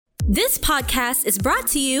This podcast is brought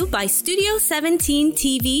to you by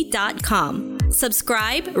Studio17TV.com.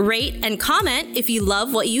 Subscribe, rate, and comment if you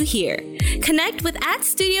love what you hear. Connect with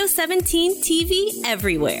 @Studio17TV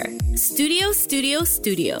everywhere. Studio.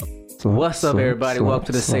 What's up, everybody? Welcome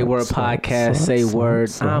to the Say Word podcast. Say Word.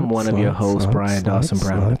 I'm one of your hosts, Brian Dawson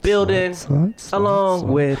Brown, in the building, along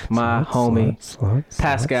with my homie,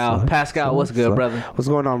 Pascal. Pascal, what's good, brother? What's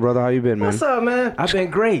going on, brother? How you been, man? What's up, man? I've been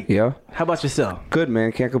great. Yeah? How about yourself? Good,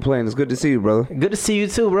 man. Can't complain. It's good to see you, brother. Good to see you,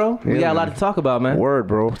 too, bro. We got a lot to talk about, man. Word,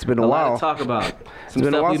 bro. It's been a while. A lot to talk about. It's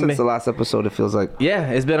been a while since the last episode, it feels like. Yeah,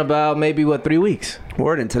 it's been about maybe, 3 weeks?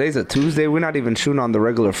 Word, and today's a Tuesday. We're not even shooting on the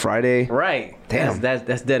regular Friday. Right. Damn.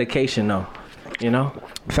 That's dedication, though. You know?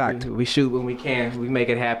 Fact. We shoot when we can. We make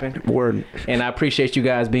it happen. Word. And I appreciate you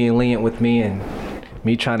guys being lenient with me and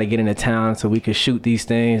me trying to get into town so we could shoot these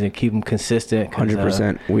things and keep them consistent.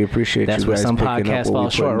 100%. We appreciate you guys. That's where some podcasts fall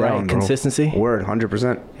short, right? Consistency. Word,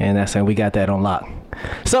 100%. And that's saying we got that on lock.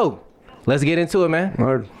 So, let's get into it, man.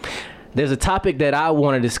 Word. There's a topic that I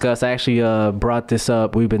want to discuss. I actually brought this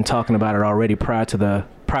up. We've been talking about it already prior to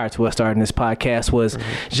us starting this podcast, was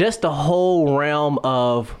just the whole realm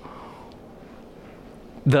of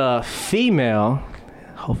the female,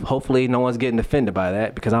 hopefully no one's getting offended by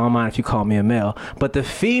that because I don't mind if you call me a male, but the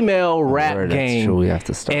female rap game, that's true. We have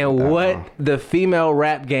to start and with that, what huh? the female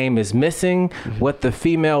rap game is missing, what the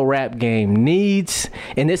female rap game needs,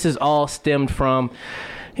 and this is all stemmed from,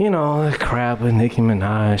 you know, the crap with Nicki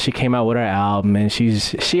Minaj. She came out with her album, and she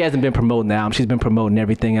hasn't been promoting the album. She's been promoting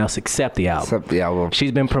everything else except the album.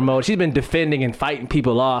 She's been defending and fighting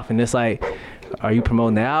people off, and it's like, are you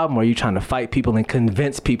promoting the album, or are you trying to fight people and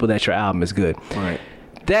convince people that your album is good? Right.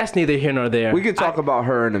 That's neither here nor there. We can talk about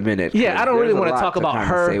her in a minute. Yeah, I don't really want to talk about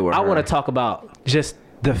her. I want to talk about just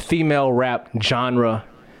the female rap genre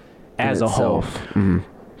as a whole. Mm-hmm.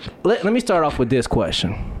 Let me start off with this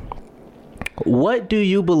question. What do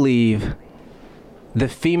you believe the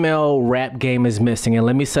female rap game is missing? And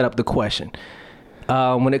let me set up the question.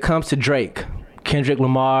 When it comes to Drake, Kendrick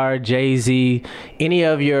Lamar, Jay-Z, any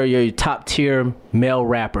of your top tier male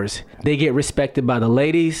rappers, they get respected by the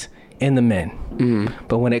ladies and the men. Mm-hmm.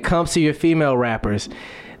 But when it comes to your female rappers,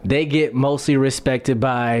 they get mostly respected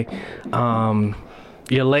by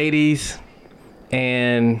your ladies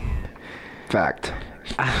and... Fact.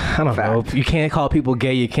 I don't know. You can't call people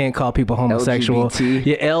gay. You can't call people homosexual. LGBT.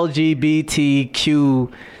 Your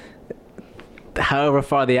LGBTQ, however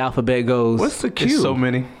far the alphabet goes. What's the Q? It's so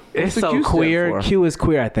many. It's so queer. Q is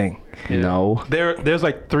queer, I think. Yeah. No. There's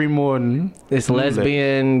like 3 more. It's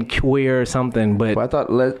lesbian, queer, something. But I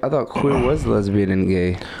thought queer was lesbian and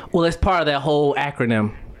gay. Well, it's part of that whole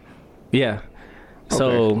acronym. Yeah. So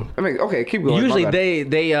okay. I mean, okay, keep going. Usually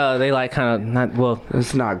they like kind of not well.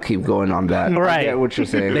 Let's not keep going on that. Right. I get what you're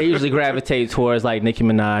saying. They usually gravitate towards like Nicki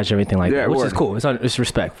Minaj, everything like that, which is cool. It's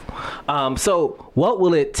respectful. So what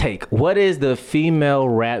will it take? What is the female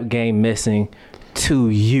rap game missing to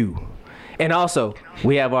you? And also,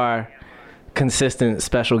 we have our consistent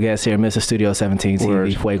special guest here, Mr. Studio 17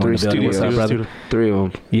 TV. Fuego in the building. What's up, brother? 3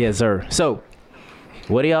 of them. Yes, sir. So,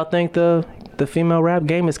 what do y'all think the female rap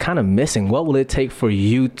game is kind of missing? What will it take for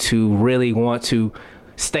you to really want to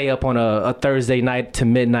stay up on a Thursday night to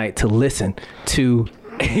midnight to listen to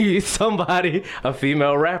somebody, a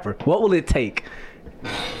female rapper? What will it take?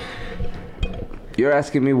 You're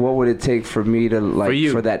asking me what would it take for me to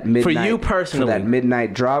for that midnight, for you personally, for that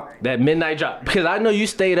midnight drop? That midnight drop, because I know you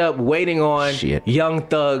stayed up waiting on Young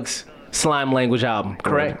Thug's Slime Language album,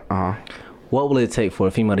 correct? Uh-huh. What will it take for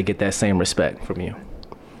a female to get that same respect from you?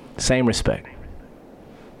 Same respect.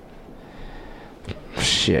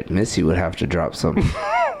 Shit, Missy would have to drop something.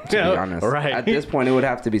 To be honest, right? At this point, it would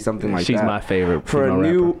have to be something like that. She's my favorite for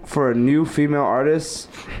rapper. a new female artist.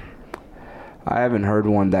 I haven't heard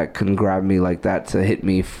one that can grab me like that to hit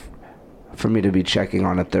me for me to be checking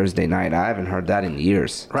on a Thursday night. I haven't heard that in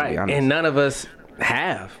years. Right, to be honest. and none of us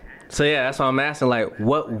have. So yeah, that's why I'm asking. Like,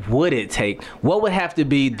 what would it take? What would have to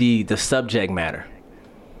be the subject matter?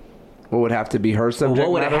 What would have to be her subject matter?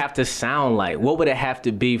 What would it have to sound like? What would it have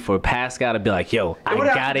to be for Pascal to be like, yo, I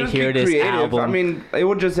gotta hear this album? I mean, it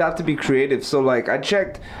would just have to be creative. So like, I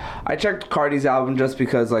checked Cardi's album just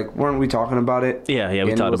because, like, weren't we talking about it? Yeah,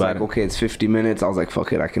 we talked about it. Okay, it's 50 minutes. I was like,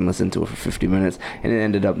 fuck it, I can listen to it for 50 minutes, and it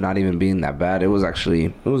ended up not even being that bad. It was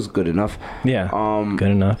good enough. Yeah,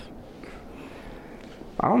 good enough.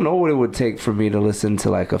 I don't know what it would take for me to listen to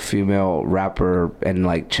like a female rapper and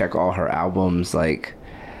like check all her albums. Like,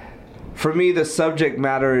 for me, the subject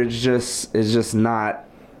matter is just not.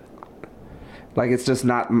 Like, it's just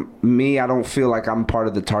not me. I don't feel like I'm part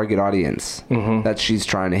of the target audience that she's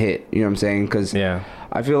trying to hit. You know what I'm saying? Because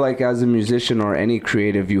I feel like as a musician or any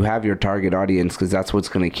creative, you have your target audience because that's what's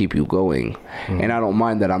going to keep you going. And I don't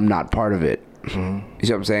mind that I'm not part of it. You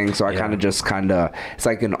see what I'm saying? So I kind of it's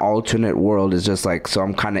like an alternate world. It's just like, so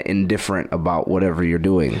I'm kind of indifferent about whatever you're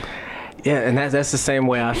doing. Yeah, and that's the same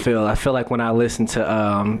way I feel. I feel like when I listen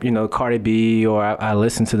to, Cardi B, or I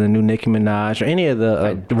listen to the new Nicki Minaj, or any of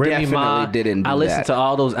the Remy Ma, I listen to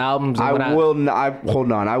all those albums. And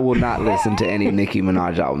hold on. I will not listen to any Nicki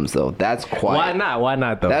Minaj albums, though. That's quiet. Why not? Why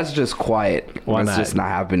not, though? That's just quiet. Why not? It's just not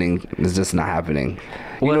happening. It's just not happening.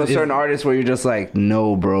 Certain artists where you're just like,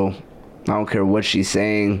 no, bro. I don't care what she's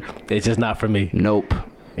saying. It's just not for me. Nope.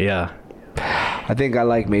 Yeah. I think I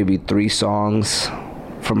like maybe 3 songs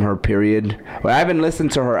from her, period. But I haven't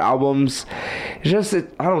listened to her albums. It's just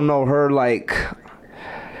I don't know, her, like,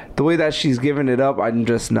 the way that she's giving it up, I'm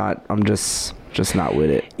just not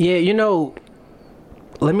with it. Yeah,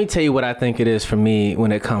 let me tell you what I think it is for me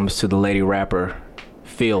when it comes to the lady rapper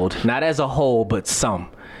field. Not as a whole, but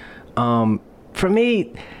some. For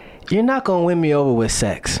me, you're not gonna win me over with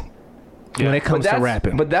sex. When it comes to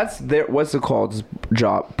rapping. But that's what's it called?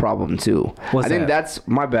 Job problem too. I think that's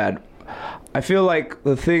my bad. I feel like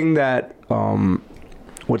the thing that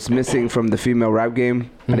what's missing from the female rap game.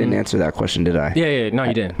 I didn't answer that question, did I? Yeah. No,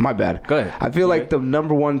 you didn't. My bad. Go ahead. I feel like the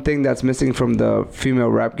number one thing that's missing from the female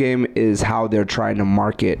rap game is how they're trying to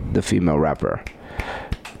market the female rapper.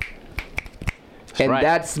 And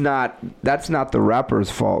that's not the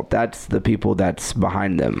rapper's fault. That's the people that's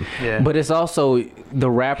behind them. Yeah. But it's also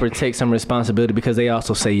the rapper takes some responsibility because they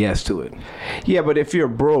also say yes to it. Yeah, but if you're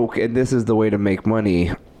broke and this is the way to make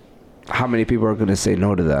money, how many people are going to say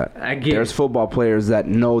no to that? There's football players that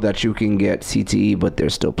know that you can get CTE, but they're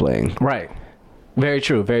still playing. Right. Very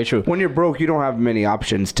true. Very true. When you're broke, you don't have many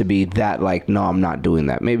options to be that like, no, I'm not doing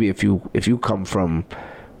that. Maybe if you come from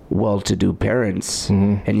well-to-do parents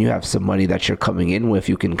and you have some money that you're coming in with,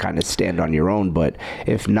 you can kind of stand on your own. But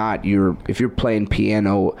if not, if you're playing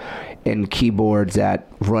piano and keyboards at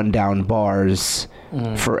rundown bars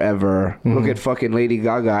forever. Look at fucking Lady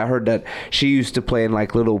Gaga. I heard that she used to play in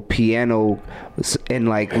like little piano in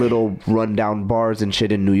like little rundown bars and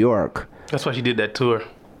shit in New York. That's why she did that tour.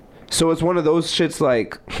 So it's one of those shits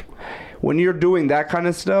like, when you're doing that kind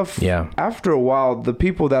of stuff, after a while, the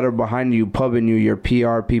people that are behind you, pubbing you, your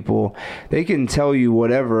PR people, they can tell you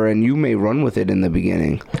whatever, and you may run with it in the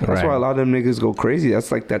beginning. That's why a lot of them niggas go crazy.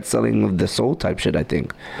 That's like that selling of the soul type shit, I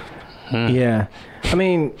think. Yeah. I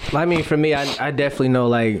mean, for me, I definitely know,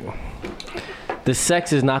 like, the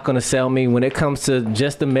sex is not going to sell me. When it comes to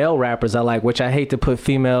just the male rappers I like, which I hate to put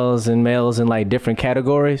females and males in, like, different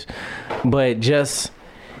categories, but just...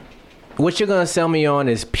 what you're going to sell me on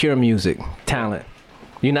is pure music, talent.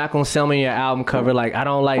 You're not going to sell me your album cover. Like, I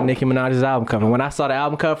don't like Nicki Minaj's album cover. When I saw the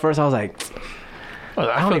album cover first, I was like...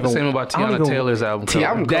 I felt the same about Tiana Taylor's album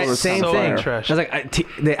cover. That same thing. I was like,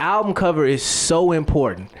 the album cover is so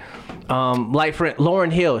important. Like, for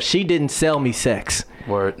Lauryn Hill, she didn't sell me sex.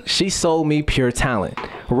 Word. She sold me pure talent.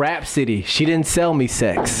 Rhapsody, she didn't sell me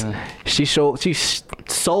sex. She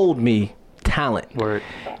sold me talent. Word.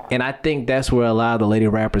 And I think that's where a lot of the lady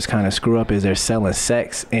rappers kind of screw up, is they're selling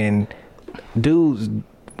sex. And dudes,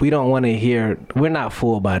 we don't want to hear, we're not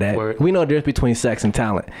fooled by that. Word. We know the difference between sex and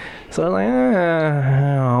talent. So like,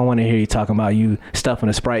 I don't want to hear you talking about you stuffing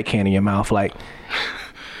a Sprite can in your mouth. Like,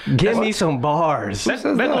 give me some bars. That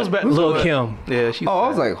goes back to Lil' Kim. Yeah, I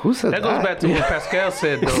was like, who said that? That goes back to what Pascal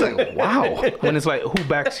said, though. It's like, wow. When it's like, who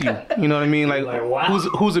backs you? You know what I mean? Like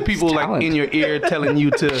who's the people like in your ear telling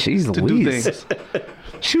you to do things?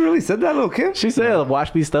 She really said that, Lil' Kim? She said,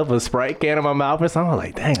 watch me stuff a Sprite can in my mouth or something. I'm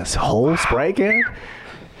like, dang, a whole Sprite can?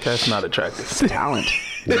 That's not attractive. It's talent.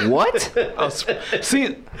 What?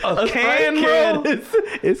 See, a can, bro?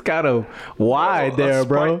 It's kind of wide there,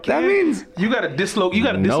 bro. That means you gotta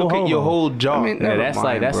dislocate your whole jaw. I mean,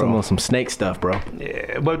 that's some snake stuff, bro.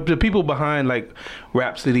 Yeah, but the people behind like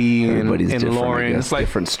Rhapsody and Lauryn, it's like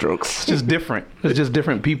different strokes. It's just different. It's just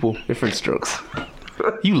different people. Different strokes.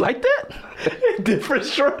 You like that? Different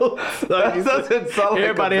strokes. Like,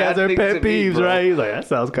 everybody has their pet peeves, right? He's like, that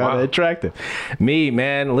sounds kind of attractive. Me,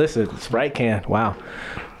 man, listen, Sprite can. Wow.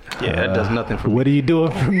 Yeah, that does nothing for me. What are you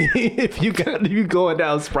doing for me if you going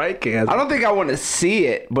down Sprite cans? I don't think I want to see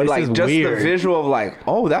it, but like just weird. The visual of like,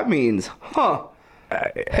 oh, that means, huh?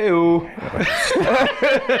 Hey-o. What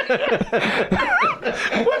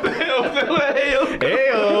the hell?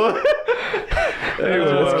 Hey-o.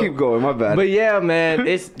 Let's keep going. My bad. But yeah, man,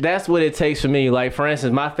 that's what it takes for me. Like, for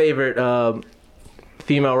instance, my favorite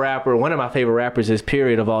female rapper, one of my favorite rappers is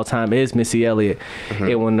period of all time is Missy Elliott.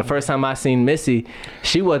 And when the first time I seen Missy,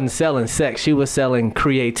 she wasn't selling sex. She was selling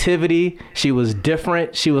creativity. She was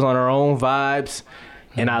different. She was on her own vibes.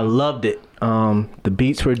 And I loved it. The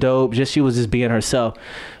beats were dope. She was just being herself.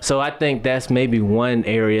 So I think that's maybe one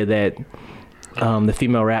area that the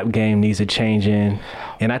female rap game needs to change in.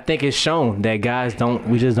 And I think it's shown that guys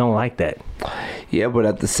we just don't like that. Yeah, but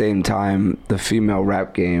at the same time, the female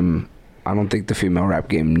rap game, I don't think the female rap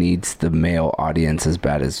game needs the male audience as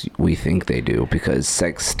bad as we think they do, because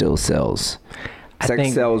sex still sells.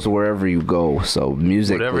 Sex sells wherever you go, so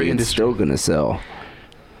musically it's still gonna sell.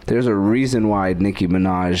 There's a reason why Nicki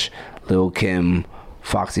Minaj, Lil Kim,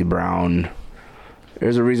 Foxy Brown,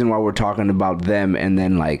 there's a reason why we're talking about them, and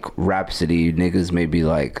then like Rhapsody, niggas may be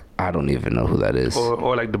like, I don't even know who that is.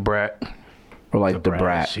 Or like the Brat. Or like the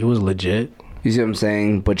Brat. She was legit. You see what I'm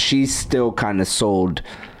saying? But she still kind of sold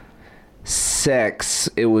sex.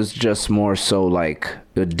 It was just more so like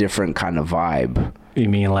a different kind of vibe. You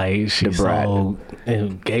mean like she sold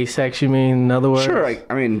gay sex? You mean, in other words? Sure.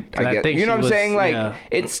 I mean, I get. You know what I'm saying?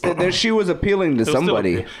 Like, she was appealing to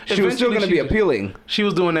somebody. She was still going to be appealing. She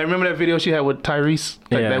was doing that. Remember that video she had with Tyrese?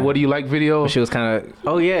 Like that "What Do You Like" video. She was kind of.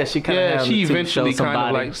 Oh yeah, she kind of. Yeah, she eventually kind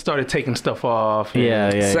of like started taking stuff off.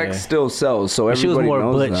 Sex still sells, so everybody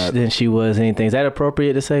knows that. She was more butch than she was anything. Is that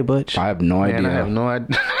appropriate to say butch? I have no idea. I have no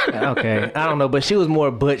idea. Okay, I don't know, but she was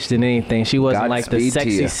more butch than anything. She wasn't like the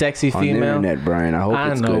sexy female. On the internet, Brian. I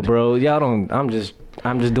hope it's good. I know, bro. Y'all don't. I'm just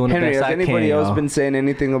doing Henry, the best I can. Has anybody else been saying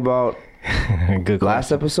anything about Good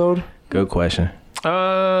last episode? Good question.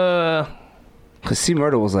 Cause C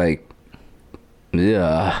Murder was like,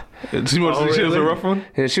 yeah. She was a rough one.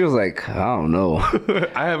 Yeah, she was like, I don't know.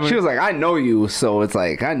 She was like, I know you, so it's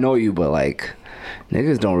like I know you, but like,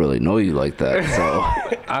 niggas don't really know you like that. So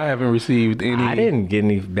I haven't received any. I didn't get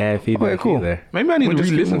any bad feedback either. Maybe I need to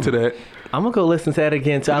re-listen to that. I'm gonna go listen to that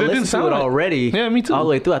again too. I listened to it already. Yeah, me too. All the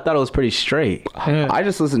way through. I thought it was pretty straight. Yeah. I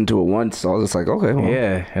just listened to it once, so I was just like, okay. Well.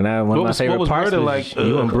 Yeah, and one of my favorite parts was like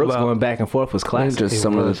you and Brooks going back and forth was classic. Just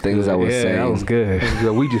some of the things I was saying. That was good.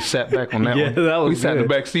 We just sat back on that one. That was we sat in the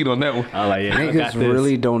back seat on that one. I like niggas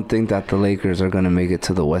really don't think that the Lakers are gonna make it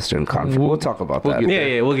to the Western Conference. We'll talk about that.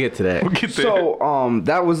 Yeah, we'll get to that. We'll get there. So,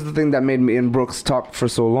 that was the thing that made me and Brooks talk for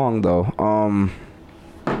so long, though.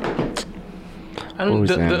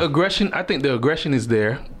 The aggression. I think the aggression is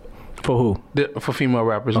there. For who? For female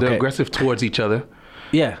rappers, they're aggressive towards each other.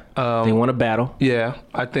 Yeah, they want to battle. Yeah,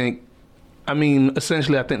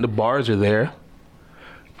 essentially, I think the bars are there.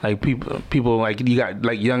 Like people like you got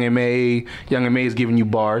like Young M.A. Young M.A. is giving you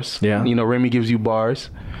bars. Yeah, Remy gives you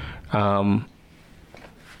bars. I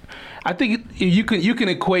think you can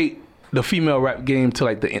equate the female rap game to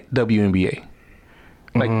like the WNBA.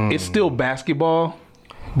 Like it's still basketball.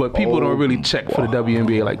 But people don't really check for the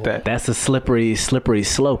WNBA like that. That's a slippery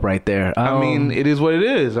slope right there. I mean, it is what it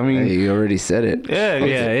is. I mean, hey, you already said it. Yeah,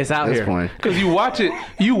 it's out here. Because you watch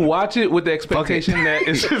it with the expectation that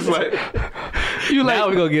it's just like now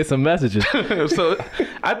we're gonna get some messages. So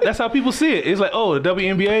that's how people see it. It's like, oh, the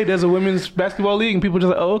WNBA, there's a women's basketball league, and people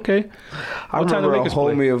just like, oh, okay. I remember a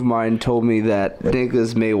homie of mine told me that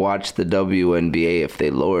niggas may watch the WNBA if they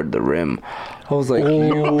lowered the rim. I was like,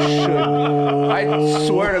 you should. I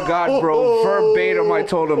swear to God, bro, verbatim, I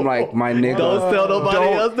told him, like, my nigga, don't tell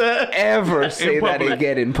nobody else that. Ever say that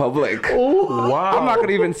again in public. Wow. I'm not going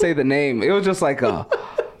to even say the name. It was just like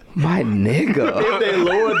my nigga. If they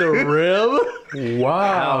lower the rim?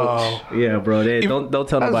 Wow. Ouch. Yeah, bro, don't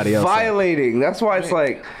tell nobody else. Violating. That's why it's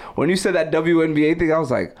like, when you said that WNBA thing, I was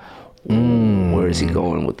like, where is he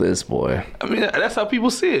going with this, boy? I mean, that's how people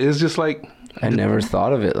see it. It's just like, I never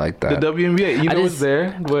thought of it like that. The WNBA, it's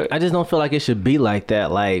there, but I just don't feel like it should be like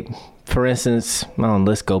that. Like, for instance,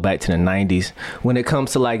 let's go back to the 90s. When it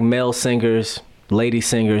comes to like male singers, lady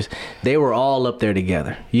singers, they were all up there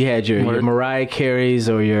together. You had your Mariah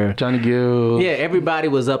Careys or your Johnny Gill. Yeah, everybody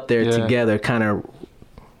was up there together, kind of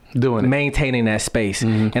doing maintaining that space.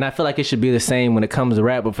 And I feel like it should be the same when it comes to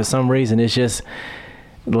rap, but for some reason it's just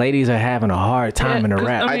ladies are having a hard time in the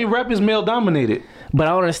rap. I mean, rap is male dominated. But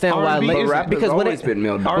I don't understand why ladies, because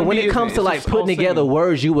when it comes to like putting together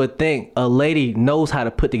words, you would think a lady knows how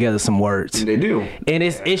to put together some words. They do. And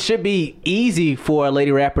it should be easy for a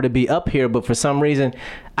lady rapper to be up here, but for some reason,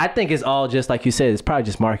 I think it's all just like you said, it's probably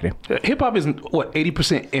just marketing. Hip hop is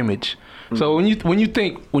 80% image. So when you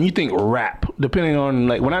think rap, depending on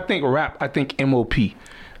like when I think rap, I think MOP.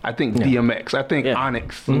 I think DMX. I think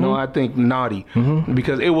Onyx. You know, I think Naughty.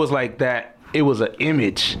 Because it was like that. It was an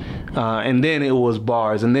image, and then it was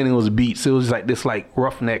bars, and then it was beats. It was like this like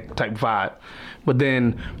roughneck type vibe. but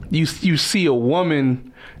then you see a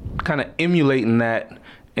woman kind of emulating that,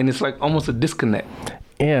 and it's like almost a disconnect.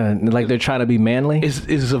 Yeah, like they're trying to be manly.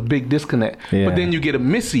 It's a big disconnect. Yeah. But then you get a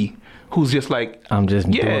Missy who's just like, I'm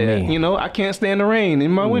just doing me. you know, I can't stand the rain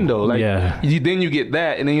in my window. Like, then you get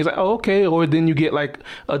that, and then you're like, oh, okay. Or then you get like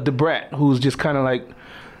a Debrat who's just kind of like,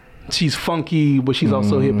 she's funky, but she's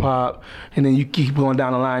also hip hop. And then you keep going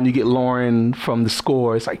down the line, you get Lauren from The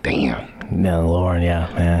Score. It's like, damn. No, Lauren,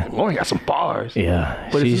 man. Lauren got some bars. Yeah,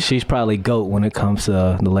 but she's probably GOAT when it comes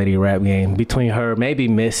to the lady rap game. Between her, maybe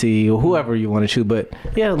Missy, or whoever you want to choose. But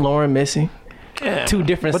yeah, Lauren, Missy. Yeah. Two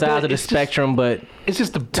different sides of the spectrum, but it's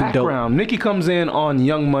just the background. Nicki comes in on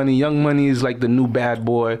Young Money. Young Money is like the new bad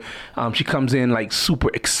boy. She comes in like super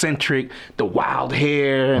eccentric, the wild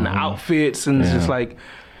hair and the outfits, and it's just like,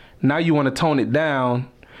 now you want to tone it down,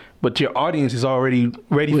 but your audience is already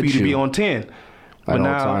ready for you to be on 10. But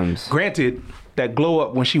now, granted, that glow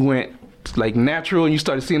up when she went like natural, and you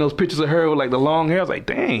started seeing those pictures of her with like the long hair, I was like,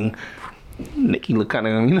 dang. Nicki look kind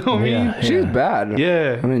of, you know what I mean? She's bad.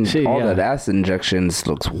 Yeah. I mean, all that ass injections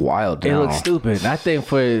looks wild now. It looks stupid. I think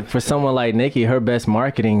for someone like Nicki, her best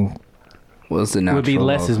marketing would be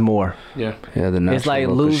less is more. Yeah. Yeah, the natural it's like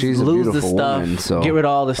look, lose the stuff, woman, so get rid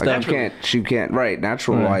of all the stuff. She can't, right,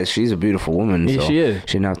 natural-wise, she's a beautiful woman, so she is.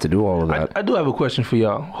 She didn't have to do all of that. I do have a question for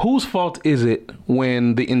y'all. Whose fault is it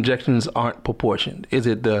when the injections aren't proportioned? Is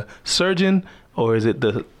it the surgeon or is it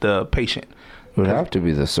the patient? It would have to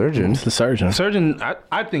be the surgeon. It's the surgeon. Surgeon,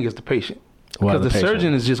 I think it's the patient. Because the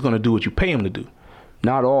surgeon is just going to do what you pay him to do.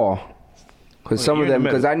 Not all. Because some of them,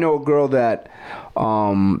 because I know a girl that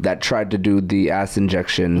tried to do the ass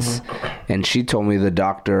injections, and she told me the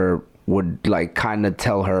doctor would like kind of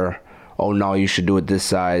tell her, oh no, you should do it this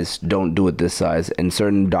size, don't do it this size. And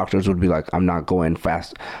certain doctors would be like, I'm not going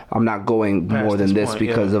more than this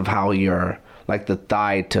because of how you're like the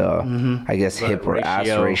thigh to I guess hip or ass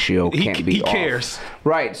ratio can't be off. He cares.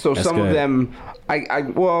 Right. So that's some good. Of them I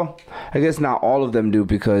guess not all of them do,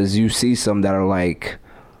 because you see some that are like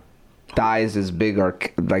thighs as big, or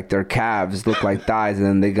like their calves look like thighs, and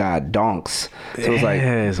then they got donks. So it's like,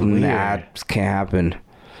 nah, it can't happen.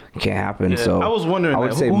 Yeah, so I was wondering, I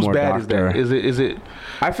would say whose bad doctor. Is that? Is it?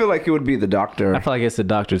 I feel like it would be the doctor. I feel like it's the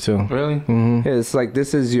doctor too. Really? Mm-hmm. Yeah, it's like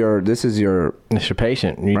this is your. It's your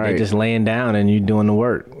patient. They just laying down and you doing the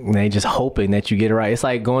work. They just hoping that you get it right. It's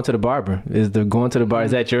like going to the barber. Is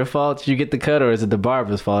that your fault? Did you get the cut, or is it the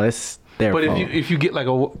barber's fault? It's their fault. But if you get like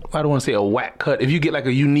I don't want to say a whack cut. If you get like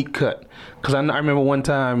a unique cut, because I remember one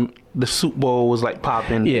time the Super Bowl was like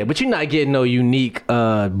popping. Yeah, but you're not getting no unique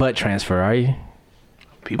butt transfer, are you?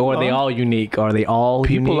 Or are they all unique? Are they all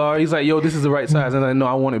People unique? are. He's like, yo, this is the right size. And I know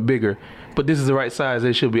I want it bigger. But this is the right size.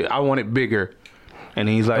 It should be. I want it bigger. And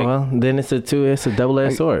he's like, well, then it's a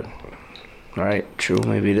double-edged sword. All right, true.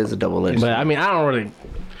 Maybe it is a double-edged sword. But I mean, I don't really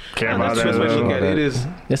care about that. Look at it.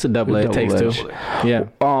 It's a double-edged. It takes two. Yeah.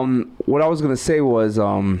 What I was gonna say was,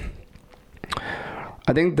 I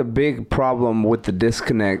think the big problem with the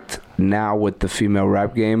disconnect now with the female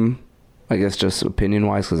rap game, I guess just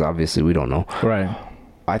opinion-wise, because obviously we don't know. Right.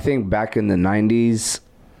 I think back in the 90s,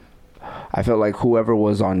 I felt like whoever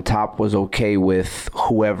was on top was okay with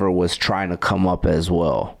whoever was trying to come up as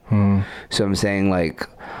well. So I'm saying, like,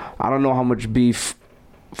 I don't know how much beef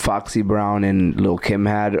Foxy Brown and Lil' Kim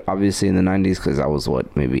had, obviously, in the 90s, because I was,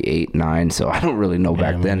 maybe 8, 9, so I don't really know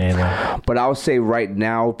back then. But I'll say right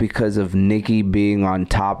now, because of Nicki being on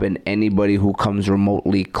top, and anybody who comes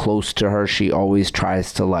remotely close to her, she always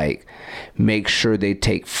tries to, like, make sure they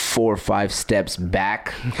take 4 or 5 steps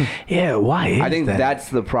back. Yeah, why I think that's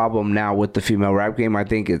the problem now with the female rap game. I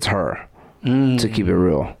think it's her, to keep it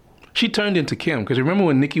real. She turned into Kim, because remember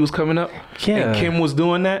when Nicki was coming up? Yeah. And Kim was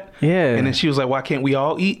doing that? Yeah. And then she was like, why can't we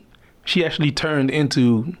all eat? She actually turned right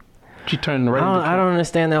into Kim. I don't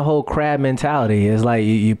understand that whole crab mentality. It's like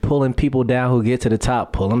you pulling people down who get to the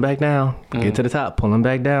top, pull them back down. Get to the top, pull them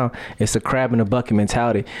back down. It's a crab in a bucket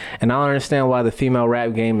mentality. And I don't understand why the female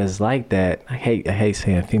rap game is like that. I hate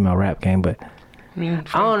saying female rap game, but I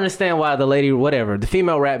don't understand why the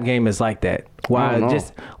female rap game is like that.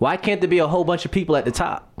 Why can't there be a whole bunch of people at the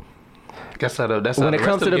top? That's when it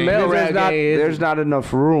comes to the male rap game, there's not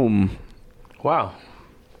enough room. Wow.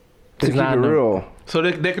 To keep it real. So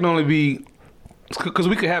they can only be, because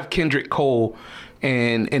we could have Kendrick Cole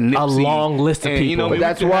and Nipsey. A long list of And, people. But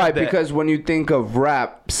that's why, because when you think of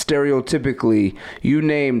rap, stereotypically, you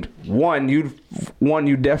named one.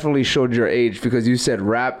 You definitely showed your age because you said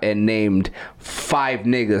rap and named 5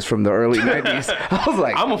 niggas from the early 90s. I was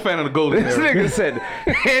like, I'm a fan of the Golden this Era. nigga said,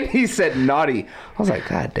 and he said naughty. I was like,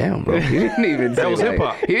 God damn, bro. He didn't even say was like,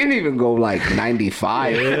 hip-hop. He didn't even go like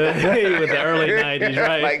 95. With the early 90s,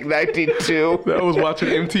 right? Like 92. I was watching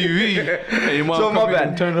MTV. And your mom So come my in bad.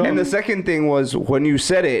 and turn it on. And the second thing was when you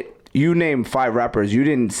said it, you named 5 rappers. You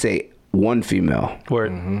didn't say one female.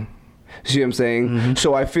 Word. See what I'm saying?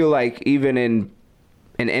 So I feel like even in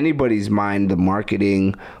anybody's mind, the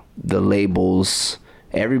marketing, the labels,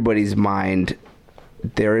 everybody's mind,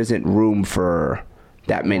 there isn't room for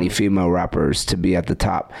that many female rappers to be at the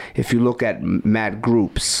top. If you look at mad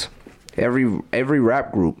groups, every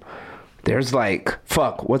rap group, there's like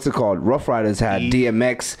what's it called? Rough Riders had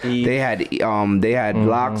DMX, they had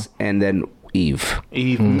Locks, and then Eve,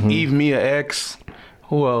 Mia X.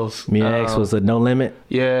 Who else? Mia X was a No Limit.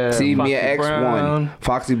 Yeah. See, Foxy Mia X Brown. won.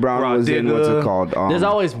 Foxy Brown Rod was in, what's it Digger. called? There's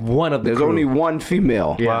always one of the There's crew. only one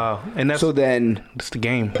female. Wow. And that's So then, that's the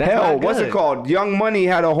game. hell, not what's it good. called? Young Money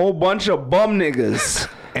had a whole bunch of bum niggas.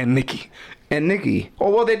 And Nicki. And Nicki. Oh,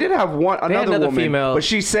 well, they did have another another woman, female. but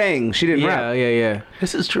she sang. She didn't rap. Yeah.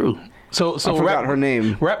 This is true. So I forgot her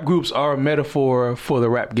name. Rap groups are a metaphor for the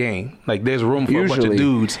rap game. Like there's room for a bunch Usually. of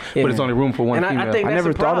dudes, Yeah. but it's only room for one And I female. think I that's never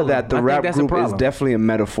a thought of problem. that. The I think rap that's a group is problem. definitely a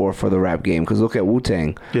metaphor for the rap game. Because look at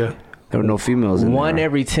Wu-Tang. Yeah. There were no females in One there.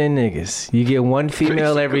 every 10 niggas. You get one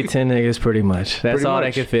female every 10 niggas, pretty much. That's Pretty all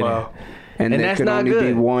much. that can fit Wow. and and there that's could not only be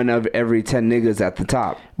good. one of every 10 niggas at the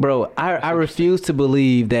top. in. Bro, I refuse to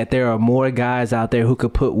believe that there are more guys out there who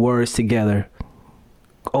could put words together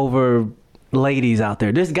over ladies out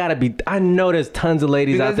there. There's got to be. I know there's tons of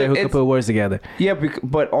ladies Because out there who can it's- put words together. Yeah,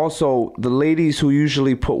 but also the ladies who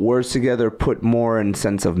usually put words together put more in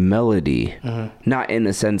sense of melody, not in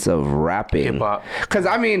a sense of rapping. Hip-hop. Because,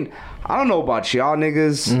 I mean, I don't know about y'all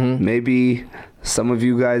niggas. Maybe some of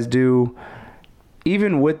you guys do.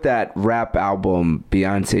 Even with that rap album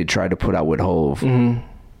Beyonce tried to put out with Hove,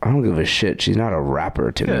 I don't give a shit. She's not a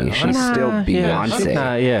rapper to me. She's still yeah, Beyonce. she's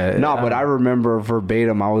not, yeah. No, but I remember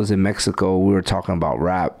verbatim, I was in Mexico. We were talking about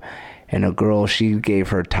rap. And a girl, she gave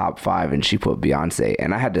her top 5 and she put Beyonce.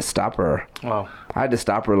 And I had to stop her. Wow. I had to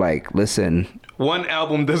stop her like, listen, One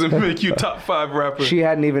album doesn't make you top 5 rapper. she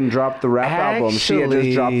hadn't even dropped the rap album. She had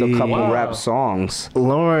just dropped a couple Actually- rap songs.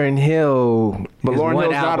 Lauryn Hill. But is Lauryn one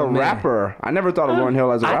Hill's not a album, man. rapper. I never thought of Lauryn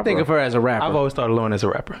Hill as a rapper. I think of her as a rapper. I've always thought of Lauren as a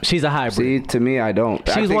rapper. She's a hybrid. See, to me, I don't.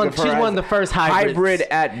 I She's think one. of her She's as one of the first hybrids. hybrid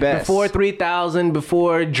at best. Before 3000,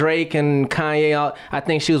 before Drake and Kanye out, I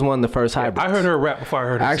think she was one of the first hybrids. I heard her rap before I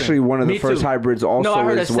heard her Actually, sing. one of the Me first too. hybrids also No, I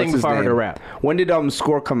heard her is sing what's his before I heard name? her rap. When did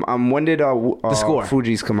Score come? When did the Score.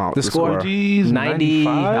 Fugees come out? The Score? Geez, 90.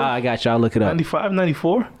 95? I got you. I'll look it up. 95,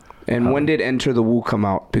 94? And when did Enter the Woo come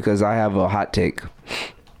out? Because I have a hot take.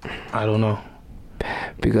 I don't know.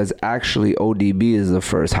 Because actually, ODB is the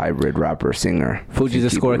first hybrid rapper singer. Fuji's The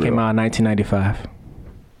Score came out in 1995.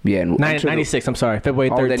 Yeah, and Enter the- 96. I'm sorry. February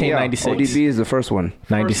Oh, then 13, yeah, 96. ODB is the first one.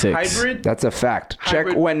 96. First hybrid? That's a fact. Check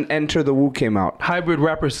Hybrid. when Enter the Woo came out. Hybrid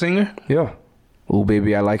rapper singer? Yeah. Ooh,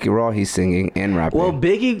 baby, I like it raw. He's singing and rapping. Well,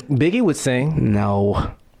 Biggie would sing.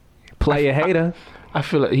 no. Play a hater. I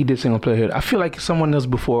feel like he did sing on Play Head. I feel like someone else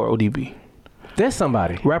before ODB. There's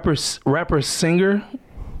somebody. Rapper, singer.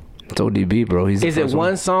 It's ODB, bro. He's the Is it first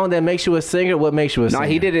one song that makes you a singer? What makes you a No, singer?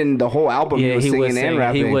 he did in the whole album. Yeah, he was singing and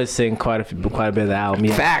rapping. He would sing quite a bit of the album.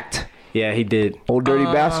 Yeah, Fact. yeah he did. Old Dirty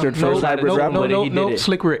Bastard, first hybrid no, rapper. no, he did it.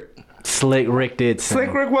 Slick Rick. Slick Rick did sing.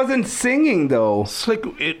 Slick Rick wasn't singing, though.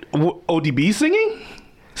 ODB singing?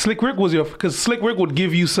 Slick Rick was because Slick Rick would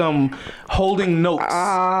give you some holding notes.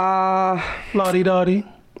 Lottie dottie.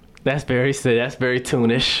 That's very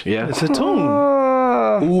tune-ish. Yeah. It's a tune.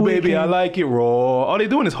 Ooh, baby, I like it raw. All they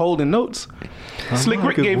doing is holding notes. Slick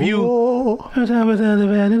Rick gave you. He's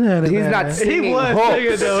not singing was hooks.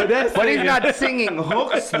 singing, though. That's But he's singing. not singing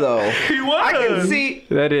hooks, though. He was. I can see.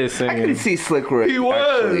 That is I can singing. see Slick Rick. He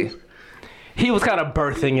was. Actually. He was kind of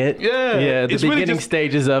birthing it. Yeah. Yeah, the It's really beginning just-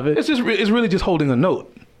 stages of it. It's really just holding a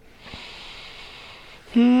note.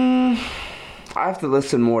 I have to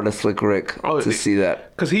listen more to Slick Rick to see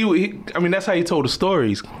that. Cause he, I mean, that's how he told the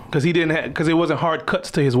stories. Cause he didn't have, cause it wasn't hard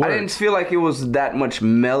cuts to his I words. didn't feel like it was that much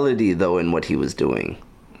melody, though, in what he was doing.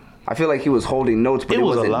 I feel like he was holding notes, but it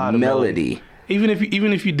was a wasn't lot of melody. Even if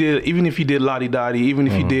you did Lottie Dottie, even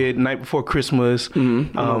if you did Night Before Christmas, I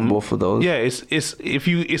know both of those. yeah,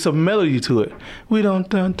 it's a melody to it. We don't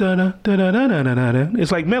dun, dun, dun, dun, dun, dun, dun, dun, dun.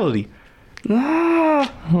 It's like melody.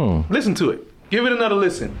 Listen to it. Give it another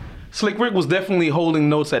listen. Slick Rick was definitely holding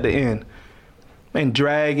notes at the end. and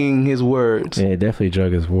dragging his words. Yeah, definitely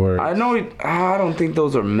drug his words. I know. I don't think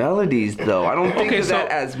those are melodies, though. I don't think of that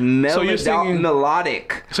as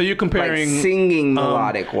melodic. So you're comparing like singing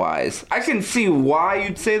melodic wise. I can see why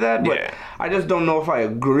you'd say that, but Yeah. I just don't know if I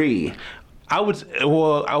agree.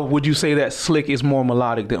 Would you say that Slick is more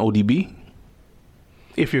melodic than ODB?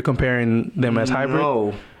 If you're comparing them as hybrid?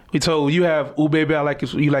 No. So you have Ooh Baby, I Like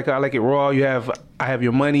It Raw. You have I Have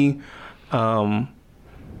Your Money.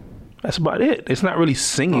 That's about it. It's not really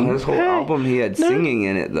singing. His whole album, he had singing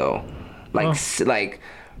in it though, like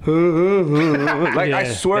like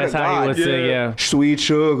I swear that's to how God, he would sing, yeah. Sweet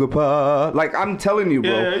sugar pie. Like I'm telling you,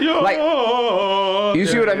 bro. Like you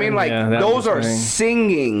see what I mean? Like those are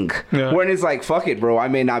singing. Yeah. When it's like, fuck it, bro. I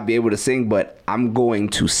may not be able to sing, but I'm going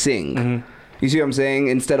to sing. Mm-hmm. You see what I'm saying?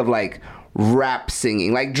 Instead of like rap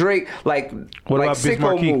singing, like Drake, like about Biz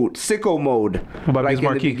Markie? sicko mode. About like Biz in the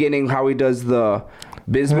Markie? beginning, how he does the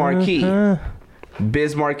Biz Markie.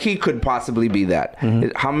 Biz Markie could possibly be that.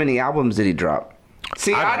 How many albums did he drop?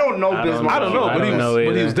 See, I don't know Biz Markie. I don't know, I but don't know he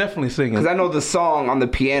either. was definitely singing. Because I know the song on the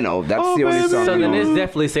piano. That's Oh, the only baby. song. So I then know. it's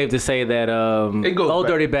definitely safe to say that It goes Old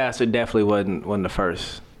back. Dirty Bastard definitely wasn't the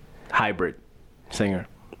first hybrid singer.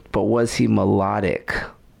 But was he melodic?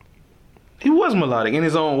 He was melodic in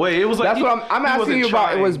his own way. It was like That's what I'm he asking wasn't you about.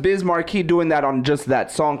 It trying. was Biz Markie doing that on just that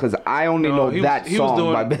song? Because I only know he was- that he was song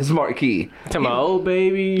doing- by Biz Markie. Talking about, oh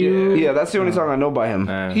baby, you. Yeah, that's the only song I know by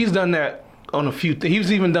him. He's done that on a few.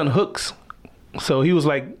 He's even done hooks. So he was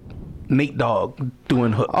like Nate Dogg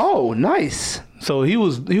doing hooks. Oh, nice. So he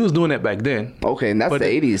was doing that back then, Okay, and that's But- the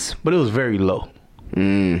 80s. but it was very low.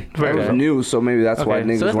 That was low. new, so maybe that's why Okay,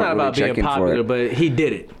 niggas so it's weren't not really about being checking for popular, it. but he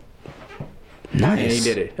did it. Nice. And he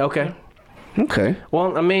did it. Okay. Okay.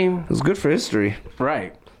 Well, I mean, It's good for history.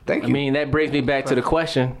 right. Thank I you. mean, that brings me back to the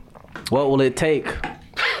question: what will it take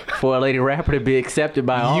for a lady rapper to be accepted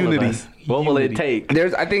by all Unity. of us? What will it Unity. take?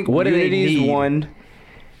 There's, I think, What do they Unity is need? one.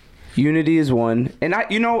 Unity is one, and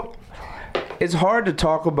it's hard to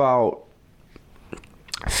talk about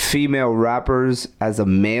female rappers as a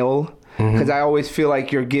male because I always feel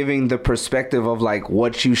like you're giving the perspective of like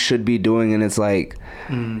what you should be doing, and it's like,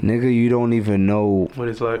 nigga, you don't even know What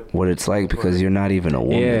it's like. what it's like because you're not even a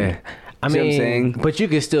woman. Yeah. I See what I'm mean, saying? but you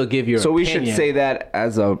can still give your So we opinion. should say that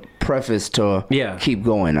as a preface to keep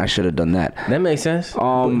going. I should have done that. That makes sense.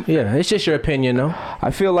 Um, Yeah, it's just your opinion, though.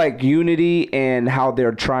 I feel like Unity and how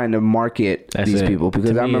they're trying to market That's these it. people,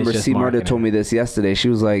 because To I me, remember it's just C Murder marketing. told me this yesterday. She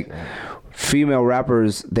was like, female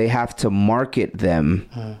rappers, they have to market them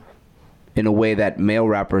in a way that male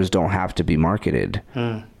rappers don't have to be marketed.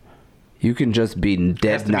 You can just be Has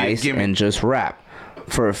dead to be a nice gimmick. and just rap.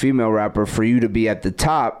 For a female rapper, for you to be at the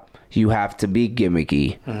top, you have to be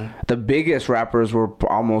gimmicky. The biggest rappers were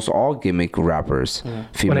almost all gimmick rappers,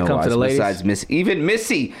 female comes to the ladies? besides Miss. Even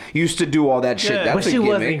Missy used to do all that shit. Yeah. That's But a she gimmick.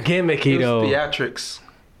 wasn't gimmicky, It though. was theatrics.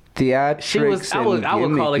 Theatrics. She was. I would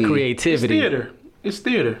call it and gimmicky. It's creativity. theater. It's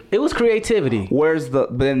theater. It was creativity. Where's the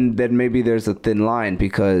then maybe there's a thin line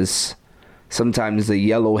because sometimes the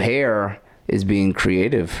yellow hair is being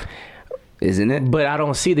creative, isn't it? But I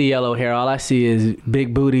don't see the yellow hair. All I see is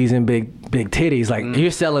big booties and big titties. Like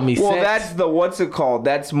you're selling me Well, sex. that's the what's it called?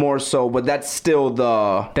 That's more so, but that's still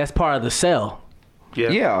the That's part of the sell.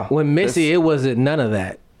 yeah. When Missy, it wasn't none of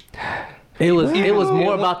that. It was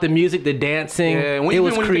more about the music, the dancing. Yeah, It was when you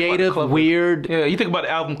think about the creative, cover. weird. Yeah, you think about the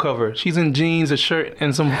album cover. She's in jeans, a shirt,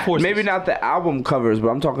 and some forces. Maybe not the album covers, but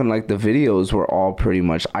I'm talking like the videos were all pretty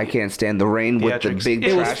much. I Can't Stand the Rain with the Theatrics. big.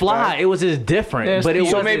 It was trash fly. bag. It was just different. Yeah, but it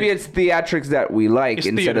So was maybe it's theatrics that we like It's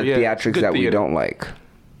instead theater, of yeah. theatrics Good that we theater. don't like.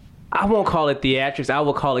 I won't call it theatrics. I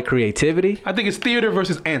will call it creativity. I think it's theater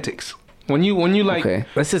versus antics. When you like, Okay.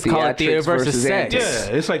 Let's just call it theater Theatrics versus sex. antics.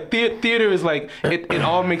 yeah, it's like theater is like it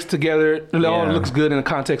all mixed together. It all Yeah. looks good in the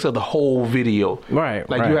context of the whole video. Right,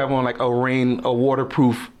 Like right. you have on like a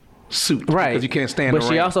waterproof suit. Right. Because you can't stand But the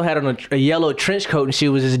she rain. also had on a yellow trench coat and she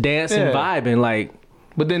was just dancing, Yeah. vibing. Like,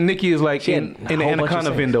 But then Nicki is like She had in a the whole bunch of Anaconda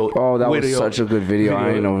sex. video. Oh, that was video. such a good video.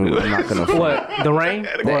 I ain't know. I'm not gonna. what? The rain?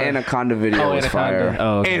 The Anaconda video was fire.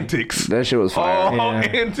 Oh, okay. Antics. That shit was fire. Oh, Yeah.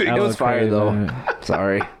 antics. That It was fire crazy, though. man.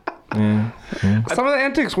 Sorry. Some of the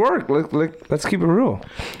antics work. Let's keep it real.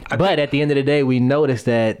 But at the end of the day, we noticed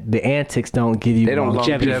that the antics don't give you They don't keep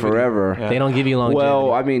longevity. you forever. Yeah. They don't give you longevity.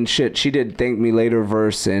 Well, I mean, shit. She did Thank Me Later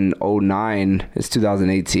verse in 2009. It's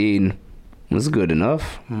 2018. It's good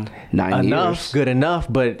enough. 9 enough, years. good enough.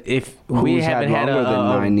 But if we Who's haven't had had longer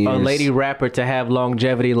than 9 a years? lady rapper to have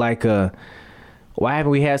longevity like why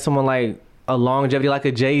haven't we had someone like a longevity like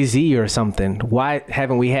a Jay-Z or something? Why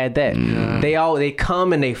haven't we had that? They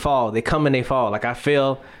come and they fall. They come and they fall. Like I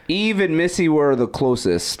feel Eve and Missy were the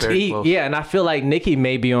closest. Very close. yeah, and I feel like Nicki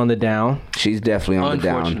may be on the down. She's definitely on the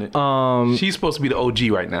down. Unfortunate. She's supposed to be the OG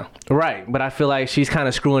right now. Right, but I feel like she's kind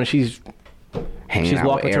of screwing. She's Hanging out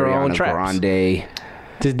walking with to her own Ariana traps. Grande,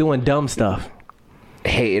 just doing dumb stuff.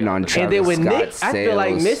 hating on Travis And then with Scott Nick, I feel like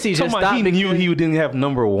sales. Missy just Talking about stopped. he knew he didn't have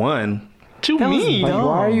number one. What you That was mean? Like, dumb.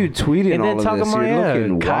 why are you tweeting and all then of talking this? about You're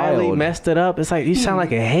looking Kylie wild. messed it up. It's like you sound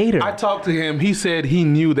like a hater. I talked to him. He said he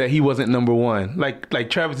knew that he wasn't number one. Like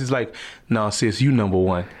Travis is like, nah, sis, you number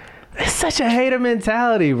one. It's such a hater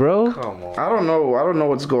mentality, bro. Come on. I don't know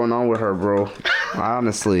what's going on with her, bro.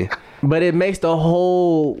 Honestly. But it makes the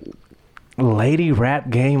whole lady rap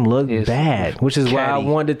game look It's bad, which is why I catty.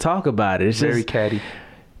 wanted to talk about it. It's Very just, catty.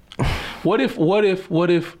 What if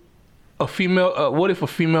a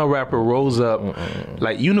female rapper rose up,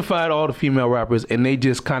 like unified all the female rappers, and they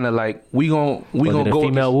just kind of like we gonna go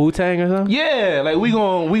female Wu Tang or something. yeah, like we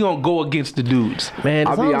gonna go against the dudes. Man,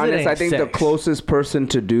 as I'll be long as it honest, ain't I think the sex. closest person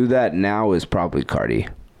to do that now is probably Cardi.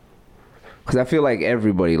 Because I feel like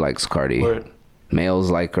everybody likes Cardi.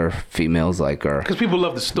 Males like her, females like her. Because people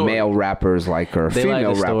love the story. Male rappers like her, They like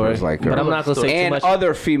female the story, rappers like her. but I'm not gonna say too and much.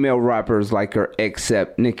 other female rappers like her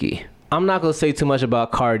except Nicki. I'm not gonna say too much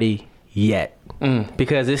about Cardi yet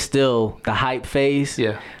because it's still the hype phase.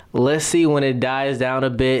 Yeah. Let's see when it dies down a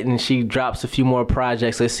bit and she drops a few more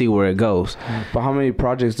projects. Let's see where it goes. But how many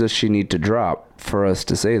projects does she need to drop for us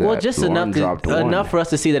to say that? Well, just Lauren dropped one. enough for us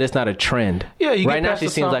to see that it's not a trend. Yeah, you right get now past she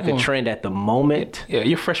the seems like a sophomore. trend at the moment. Yeah,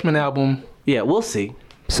 your freshman album. Yeah, we'll see.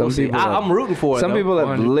 Some We'll see. people have- I'm rooting for it. Some though. people have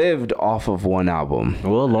Lauren- lived off of one album.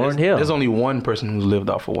 Well, Lauryn Hill. There's only one person who's lived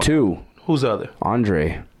off of one. Two, Who's the other?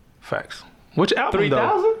 Andre. Facts. Which album?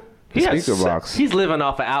 3,000? He has Speaker box. He's living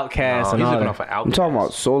off of Outkast No, and he's all living that. off of I'm album. talking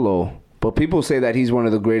about solo. But people say that he's one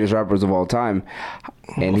of the greatest rappers of all time.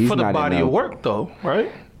 And he's For the not body in of a- work, though, right?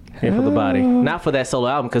 Yeah, for the body. Not for that solo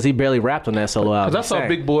album because he barely rapped on that solo album. Because I saw He sang.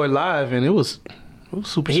 Big Boy live, and it was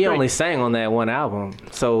super He straight. only sang on that one album,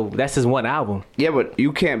 so that's his one album. Yeah, but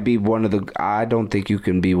you can't be one of the... I don't think you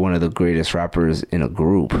can be one of the greatest rappers in a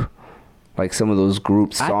group. Like some of those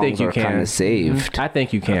group I think songs you are can. kind of saved. I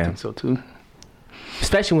think you I can, think so, too.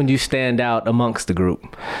 especially when you stand out amongst the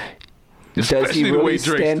group. Does Especially he the way really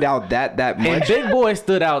Drake stand out that And much? Big Boy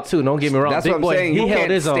stood out too. Don't get me wrong. That's Big what I'm Boy, saying. he You held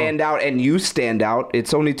can't his own. stand out and you stand out.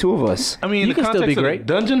 It's only two of us. I mean, You in the can still be context of great.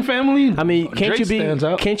 the Dungeon family, I mean, can't Drake you be? stands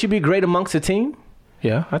out. Can't you be great amongst a team?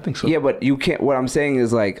 Yeah, I think so. Yeah, but you can't... What I'm saying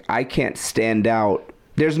is like, I can't stand out.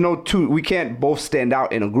 There's no two... We can't both stand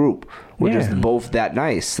out in a group. We're Yeah. just both that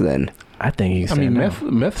nice then. I think you. I mean,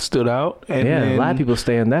 Meth stood out. And Yeah, then, a lot of people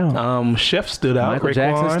stand out. Chef stood out. Michael Raekwon,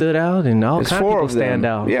 Jackson stood out, and all It's kinds of four people of them. stand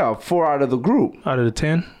out. Yeah, 4 out of the group. out of the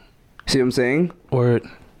 10. See what I'm saying? Word.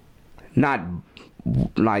 Not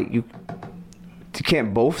like you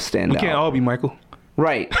can't both stand We out. can't all be Michael.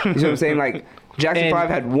 Right. You see what I'm saying? Like Jackson And- 5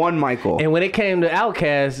 had one Michael. And when it came to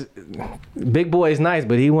Outkast, Big Boy's nice,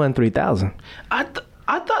 but he won 3,000.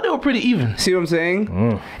 I thought they were pretty even. See what I'm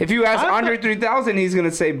saying? If you ask I Andre 3000, he's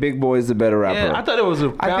gonna say Big Boy is the better rapper. Yeah, I thought it was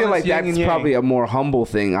a I feel like that's probably a more humble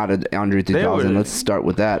thing out of Andre 3000. were- Let's start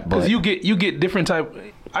with that. But because you get different type.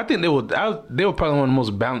 I think they were probably one of the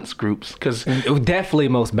most balanced groups because Definitely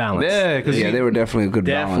most balanced. yeah, because yeah, they were definitely a good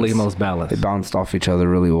Definitely balance. most balanced. They bounced off each other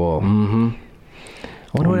really well.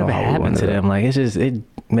 I wonder I don't whatever know how we happened went to to them. Like it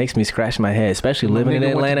makes me scratch my head, especially living in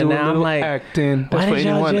Atlanta now. I'm like, acting. why That's for did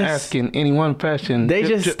y'all anyone just- asking anyone passion. They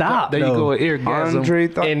just stopped, There you though. go, eargasm. Andre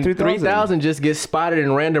and 3000. 3,000 just gets spotted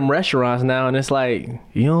in random restaurants now, and it's like,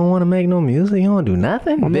 you don't want to make no music, you don't do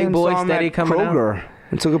nothing. My Big man Boy saw him steady at coming out. Kroger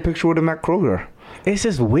and took a picture with him at Kroger. It's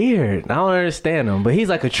just weird. I don't understand him, but he's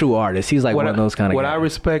like a true artist. He's like one of those kind of What guys. I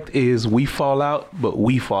respect is we fall out, but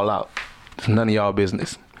we fall out. It's none of y'all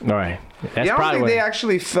business. All right, that's Yeah, I don't probably think what, they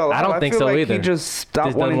actually fell out. I don't think feel so like either. He just stopped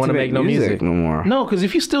Just doesn't wanting wanna to make no music no more. No, because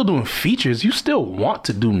if you're still doing features, you still want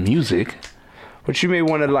to do music. But you may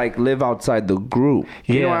want to like live outside the group.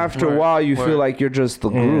 You know, Yeah. after a Word, while, you word. feel like you're just the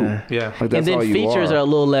group. Yeah. Like that's and then all you features are are. a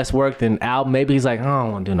little less work than album. Maybe he's like, I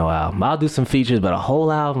don't want to do no album. I'll do some features, but a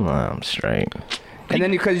whole album, I'm straight. And then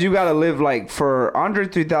because you gotta live like for Andre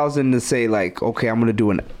 3000 to say like, okay, I'm gonna do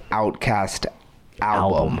an Outkast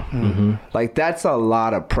album. Like that's a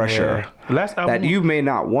lot of pressure Last album that you may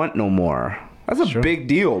not want no more. That's a big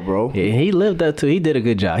deal, bro. Yeah, he lived up to. He did a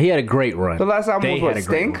good job. He had a great run. The last album They was what, had a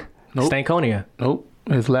great Stink? run. Nope. Stankonia. Nope.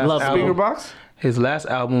 His last Love album. Speaker Box? His last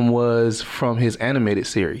album was from his animated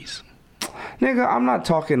series. Nigga, I'm not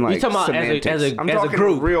talking like talking about semantics. as I'm a talking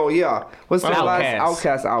group. real, yeah. What's the Outkast. last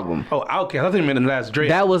Outkast album? Oh, Outkast. I think you meant the last Drake.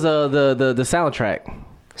 That was the soundtrack.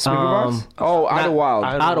 Speaker Box? Oh, Out of Wild.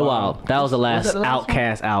 Out of Wild. That was the last that the last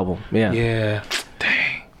Outkast album. Yeah. yeah.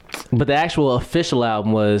 Dang. But the actual official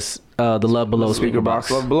album was The Love Below Speaker Box.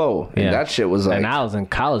 Love Below. And that shit was like... And I was in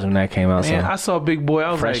college when that came out. Man, so. I saw Big Boy.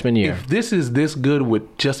 I was freshman like, year. if this is this good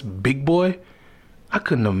with just Big Boy, I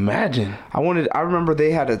couldn't imagine. I remember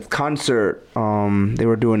they had a concert they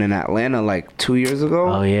were doing in Atlanta like 2 years ago.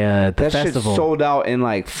 Oh, yeah. The that festival. shit sold out in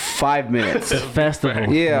like 5 minutes. The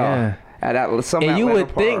festival. Yeah. At some and you Atlanta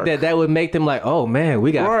would think park. that would make them like, oh, man,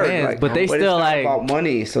 we got fans. Like, but they it's still not like... about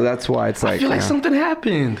money, so that's why it's like... I feel like something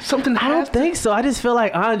happened. Something I don't think so. I just feel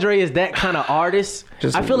like Andre is that kind of artist.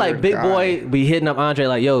 Just I feel a like weird Big guy. Boy be hitting up Andre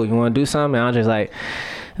like, yo, you want to do something? And Andre's like,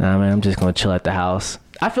 nah, man, I'm just going to chill at the house.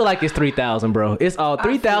 I feel like it's 3,000, bro. It's all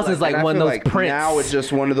 3,000 is like and I one of feel those like prints. Now it's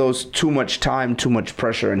just one of those too much time, too much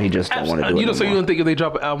pressure, and he just don't want to do it So you don't think if they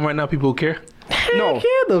drop an album right now, people will care? No,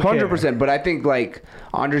 they'll care. 100%. But I think like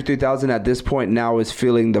Andre 3000 at this point now is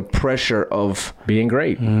feeling the pressure of being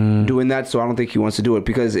great. doing that. So I don't think he wants to do it,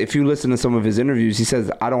 because if you listen to some of his interviews, he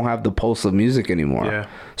says, I don't have the pulse of music anymore. Yeah.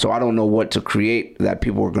 So I don't know what to create that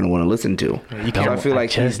people are going to want to listen to. So I feel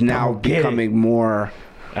like he's now becoming more...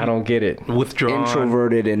 I don't get it. Withdrawn.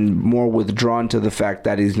 introverted and more withdrawn to the fact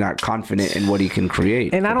that he's not confident in what he can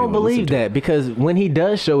create. And I don't believe that, because when he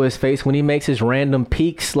does show his face, when he makes his random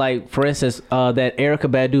peaks, like for instance, that Erykah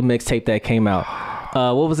Badu mixtape that came out,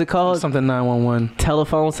 what was it called? Something 911.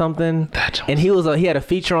 Telephone something. And he had a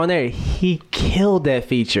feature on there. He killed that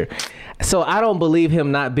feature. So I don't believe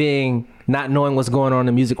him not knowing what's going on in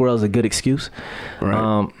the music world is a good excuse.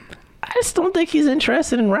 Right. I just don't think he's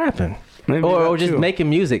interested in rapping. Maybe Or not just too.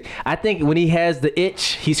 making music. I think when he has the itch,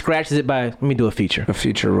 he scratches it by, let me do a feature. A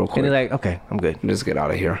feature real quick. And he's like, okay, I'm good. Just get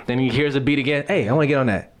out of here. Then he hears a beat again. Hey, I want to get on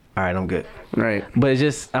that. All right, I'm good. Right. But it's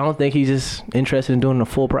just, I don't think he's just interested in doing a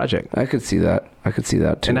full project. I could see that.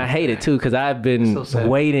 Too. And I hate it too, because I've been So sad.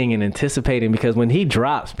 waiting and anticipating, because when he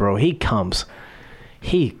drops, bro, he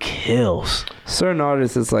kills. Certain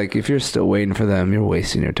artists, it's like, if you're still waiting for them, you're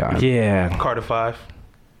wasting your time. Yeah. Carter 5.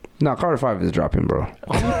 No, Carter 5 is dropping, bro.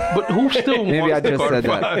 But who still Maybe wants I the just Carter said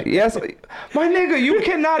 5? that. Yes. My nigga, you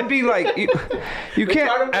cannot be like... You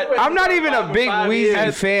can't... I'm not even a big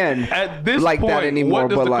Weezy fan At this like point, that anymore, what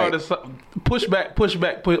does but the like... Carter push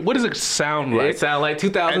back. What does it sound like? It sound like At this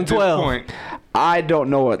 2012. point, I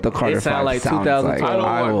don't know what the Carter It sound 5 like sounds 2012. like. I don't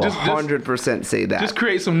I will want- just- 100% say that. just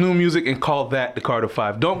create some new music and call that the Carter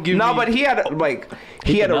 5. Don't give me... No, but he had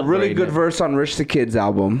he had can a really upgrade good it. verse on Rich the Kid's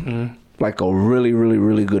album. Like a really, really,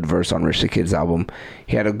 really good verse on Rich the Kid's album.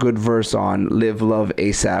 He had a good verse on Live Love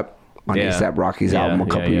ASAP on Yeah. ASAP Rocky's Yeah, album a yeah,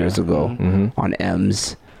 couple yeah. years ago on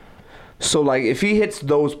M's. So like if he hits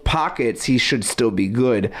those pockets, he should still be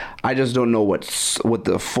good. I just don't know what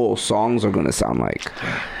the full songs are gonna sound like.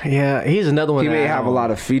 Yeah, he's another one. He that may I have a don't-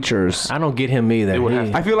 lot of features. I don't get him either. would have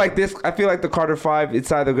He- to. I feel like the Carter 5,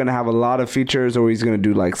 it's either gonna have a lot of features or he's gonna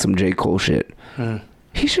do like some J. Cole shit.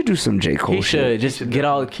 He should do some J. Cole He shit. should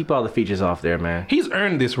just keep all the features off there, man. He's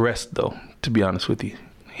earned this rest, though, to be honest with you.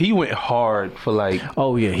 He went hard for like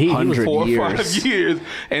Oh yeah, he was 100 4 or years. 5 years,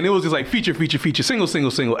 and it was just like feature,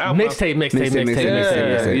 single, album.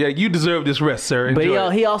 mixtape. Yeah, you deserve this rest, sir. But Enjoy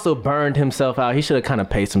it. he also burned himself out. He should have kind of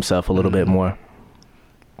paced himself a little bit more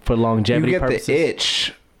for You longevity get purposes. the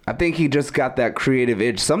itch. I think he just got that creative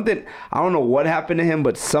itch. Something, I don't know what happened to him,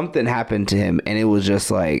 but something happened to him, and it was just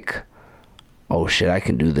like, oh shit, I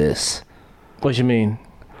can do this. What you mean?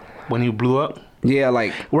 When he blew up. Yeah,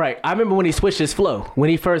 like Right. I remember when he switched his flow. When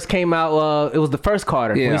he first came out, it was the first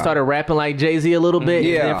Carter. When Yeah. he started rapping like Jay-Z a little bit.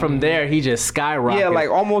 Yeah. And then from there, he just skyrocketed. yeah, like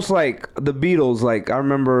almost like the Beatles. Like I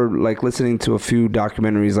remember like listening to a few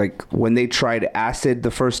documentaries. Like when they tried acid the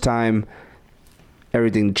first time,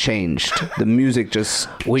 everything changed. The music just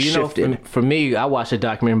Well, you shifted. know, for me, I watched a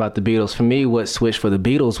documentary about the Beatles. For me, what switched for the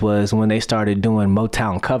Beatles was when they started doing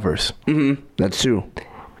Motown covers. That's true.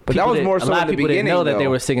 But People that was didn't- more so a lot in the of people beginning. didn't know that they though.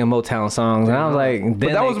 were singing Motown songs, and I was like, then But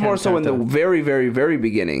that they was more kinda so in the turned up. very, very, very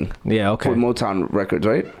beginning. Yeah, okay. With Motown Records,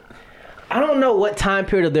 right? I don't know what time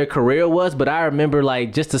period of their career was, but I remember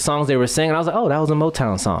like just the songs they were singing. I was like, oh, that was a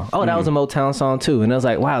Motown song. Oh, that was a Motown song too. And I was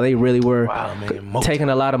like, wow, they really were Wow, man, Motown. taking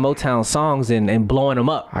a lot of Motown songs and blowing them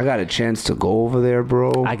up. I got a chance to go over there,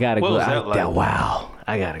 bro. I gotta What go. was that like? Wow,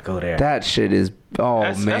 I gotta go there. That shit is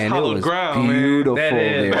That's man, it hallowed was ground, man. beautiful That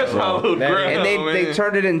is. there, That's bro. hallowed That- ground, And they man.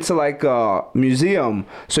 turned it into like a museum,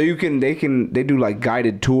 so they do like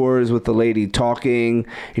guided tours with the lady talking.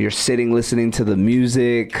 You're sitting listening to the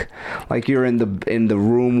music, like you're in the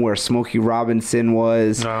room where Smokey Robinson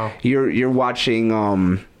was. No. You're watching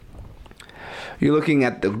You're looking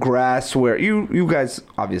at the grass where you guys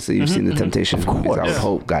obviously you've seen the Temptations movies. I would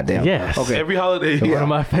hope, goddamn. Yes. Okay. Every holiday. One of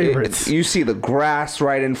my favorites. You see the grass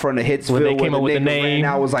right in front of Hitsville. When they came up with the name.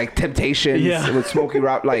 Now was like Temptations with Smokey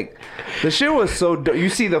Rob. Like the shit was so. You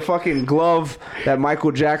see the fucking glove that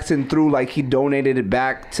Michael Jackson threw. Like he donated it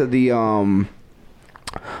back to the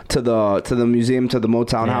museum, to the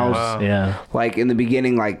Motown house. Wow. Yeah. Like in the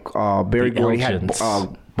beginning, like Berry Gordy had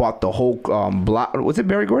bought the whole block. Was it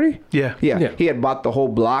Berry Gordy? Yeah. He had bought the whole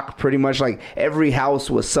block pretty much. Like every house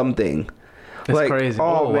was something. That's like, crazy.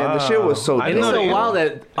 Oh, man, the shit was so And it's so wild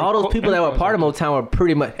that all those people that were part of Motown were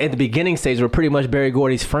pretty much, at the beginning stage, were pretty much Berry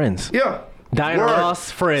Gordy's friends. Yeah. Diana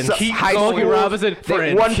Ross, friends. High Smokey school, Robinson,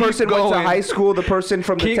 friends. One person went to high school. The person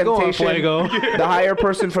from the Temptation. The higher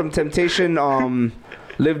person from Temptation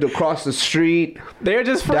lived across the street. They're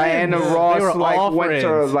just friends. Diana Ross went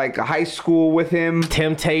to like high school with him.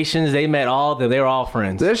 Temptations, they met all of them. They were all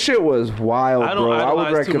friends. This shit was wild, bro. I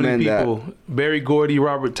would recommend that. Barry Gordy,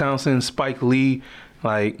 Robert Townsend, Spike Lee,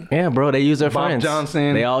 like yeah, bro. They use their Bob friends.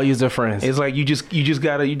 Johnson. They all use their friends. It's like you just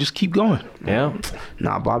keep going. Yeah.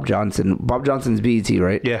 Nah, Bob Johnson. Bob Johnson's BET,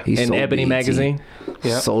 right? Yeah. He And sold Ebony BET. magazine.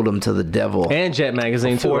 Yeah. Sold them to the devil. And Jet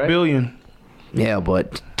magazine too, $4 right? billion. Yeah,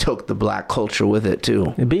 but took the black culture with it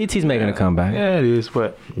too. And BET's making a comeback. Yeah, it is.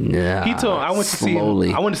 But Yeah. he told. I went to see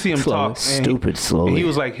him. I went to see him talk. Stupid slowly. And he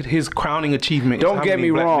was like, his crowning achievement. Don't is how get many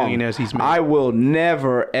me black wrong. millionaires he's made. I will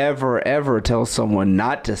never, ever, ever tell someone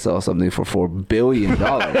not to sell something for $4 billion.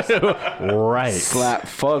 Right. Slap,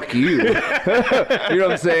 fuck you. You know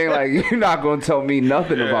what I'm saying? Like, you're not going to tell me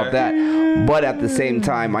nothing about that. But at the same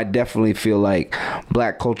time, I definitely feel like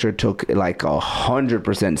black culture took like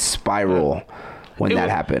 100% spiral when that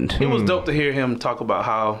happened. It was dope to hear him talk about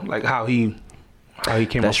how he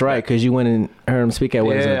came. That's up right, with because you went and heard him speak at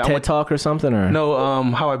what is it, Yeah, a I TED went- Talk or something, or that. No,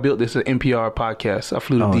 how I built this NPR podcast. I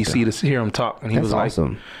flew to DC to hear him talk, and he That's was like,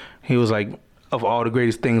 awesome. he was like, of all the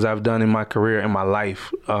greatest things I've done in my career and my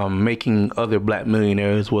life, making other black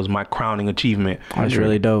millionaires was my crowning achievement. That's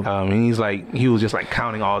really dope. And he was just like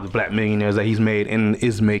counting all the black millionaires that he's made and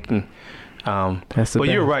is making. That's the But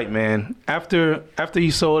you're best. right, man. After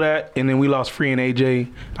you sold that, and then we lost Free and AJ,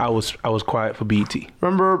 I was quiet for BT.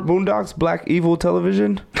 Remember Boondocks Black Evil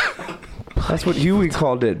Television? That's what Huey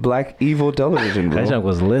called it, Black Evil Television, bro. That junk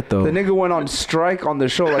was lit though. The nigga went on strike on the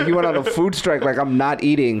show. Like, he went on a food strike. Like, I'm not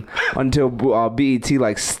eating until BET,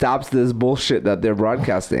 like, stops this bullshit that they're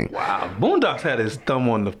broadcasting. Wow, Boondocks had his thumb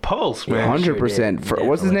on the pulse, man. 100%.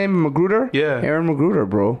 What's his name? Magruder? Yeah. Aaron Magruder,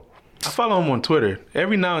 bro. I follow him on Twitter.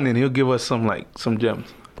 Every now and then he'll give us some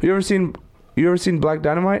gems. You ever seen Black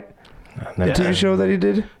Dynamite? The TV show that he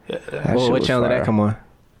did? That shit what was channel did fire. that come on?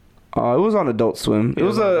 It was on Adult Swim. It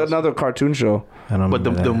was another cartoon show. I don't But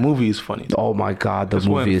remember the that. movie is funny. Oh my god, the It's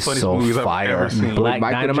one of movie the is funniest so movies I've fire. ever seen. Black With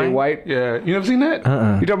Michael J. Dynamite? White. Yeah, you never seen that? You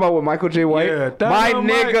talking about with Michael J. White? Yeah, My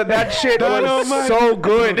Dynamite. nigga, that shit was Dynamite. so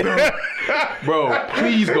good. Bro,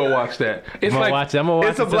 please go watch that. It's I'm gonna watch it. I'm gonna watch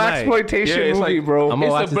It's a it black tonight. exploitation Yeah, it's movie, like- bro. I'm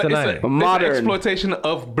gonna watch it tonight. It's Modern. an exploitation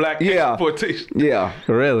of black Yeah. exploitation. Yeah.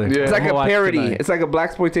 Really? Yeah. It's like I'm gonna a watch it parody. tonight. It's like a black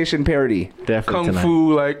exploitation parody. Definitely Kung tonight.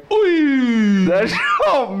 Fu, like, ooh. That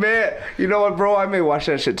oh man, you know what, bro? I may watch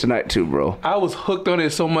that shit tonight too, bro. I was hooked on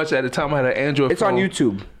it so much at the time I had an Android It's phone. on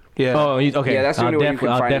YouTube. Yeah. Oh, okay. Yeah, that's the only way you can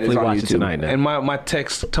I'll find it is definitely on watch it YouTube. tonight. Then. And my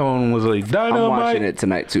text tone was like, I'm Dynamite. watching it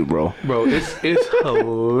tonight too, bro. Bro, it's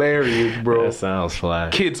hilarious, bro. That sounds fly.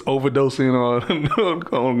 Kids overdosing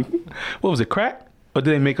on what was it, crack? Or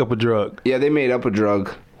did they make up a drug? Yeah, they made up a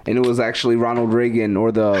drug. And it was actually Ronald Reagan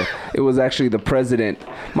it was actually the president.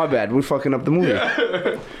 My bad, we're fucking up the movie.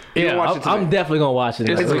 Yeah, watch it tonight. I'm definitely gonna watch it.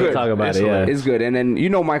 It's We're gonna good. talk about It's it. Yeah. hilarious. It's good. And then you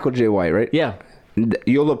know Michael J. White, right? Yeah.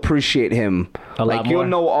 You'll appreciate him. A lot Like, you'll more.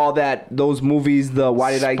 know all those movies, the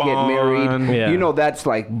Why Did I Get Spawn. Married? Yeah. You know that's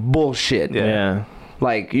like bullshit. Yeah.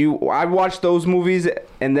 Like I watched those movies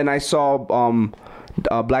and then I saw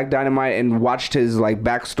Black Dynamite and watched his like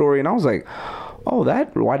backstory and I was like, oh,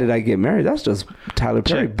 that Why Did I Get Married? That's just Tyler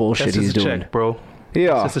Perry Check. bullshit That's he's just a doing. check, bro.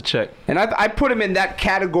 Yeah, It's just a check. and I put him in that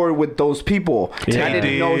category with those people. Yeah. I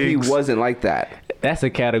didn't know he Diggs. wasn't like that. That's a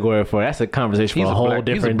category for. That's a conversation for a whole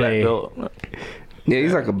different day. belt. Yeah,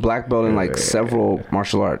 he's like a black belt in like several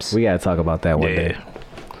martial arts. We gotta talk about that one Yeah. day,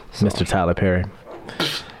 Mr. Tyler Perry.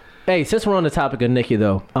 Hey, since we're on the topic of Nicki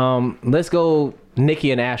though, let's go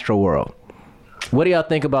Nicki and Astro World. What do y'all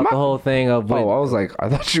think about the whole thing of when, Oh, I was like, I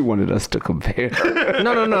thought you wanted us to compare.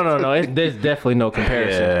 No. There's definitely no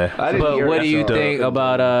comparison. Yeah. I didn't But hear what do you Astro. think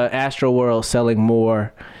about Astro World selling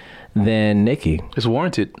more than Nicki? It's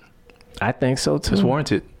warranted. I think so too. It's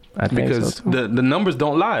warranted. I think because so too. the numbers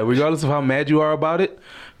don't lie. Regardless of how mad you are about it,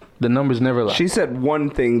 The numbers never lie. She said one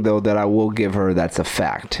thing though that I will give her that's a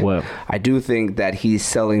fact. What? I do think that he's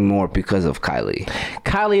selling more because of Kylie.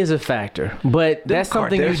 Kylie is a factor, but that's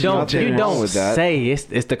something you Kardashians, don't nothing wrong with that. say. It's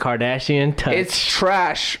the Kardashian touch. It's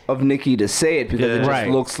trash of Nikki to say it because it just Right.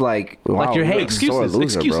 looks like wow, you're hating. you're Excuses, a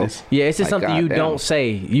loser, excuses. yeah, it's just Like, something you goddamn. don't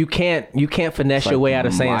say. You can't finesse your way out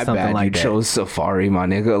of saying my something bad, like you that. chose Safari, my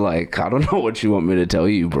nigga. Like, I don't know what you want me to tell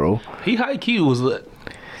you, bro. He high key was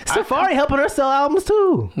Safari helping her sell albums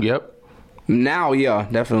too. Yep. Now, yeah,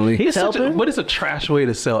 definitely. He's Such a, helping. but it's a trash way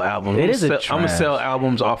to sell albums. It is a I'm gonna trash. sell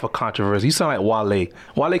albums off of controversy. You sound like Wale.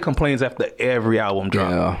 Wale complains after every album drop.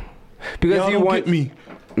 Yeah, because Y'all you don't want get me.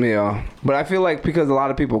 Yeah, but I feel like because a lot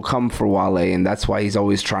of people come for Wale, and that's why he's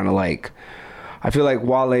always trying to like. I feel like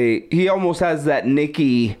Wale, he almost has that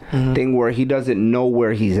Nicki thing where he doesn't know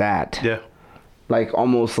where he's at. Yeah. Like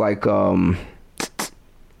almost like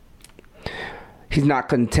he's not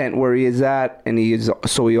content where he is at, and he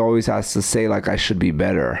always has to say like I should be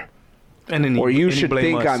better, And then or and you he should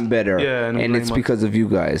blame think us. I'm better, Yeah, and blame it's us. because of you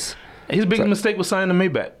guys. His biggest mistake was signing the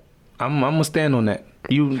Maybach. I'm gonna stand on that.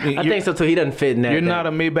 I think so too. He doesn't fit in that. You're not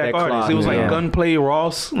a Maybach artist. It was like Gunplay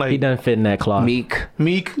Ross, like He doesn't fit in that cloth. Meek.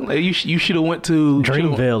 Meek. Like you should have went to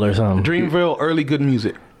Dreamville or something. Dreamville, early Good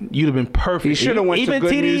Music. You'd have been perfect. He should have went to Even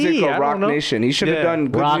Good TDE, Music I or Rock don't know. Nation. He should have Yeah. done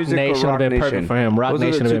Good Rock Music Nation or Rock would've been Nation. perfect for him. Rock Those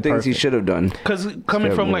Nation are the would've two been things he perfect. should have done. Because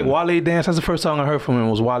coming from like Wale Dance, that's the first song I heard from him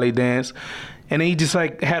was Wale Dance, and he just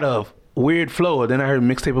like had a weird flow. Then I heard a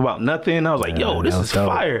mixtape about nothing. I was like, yo, this that is was dope.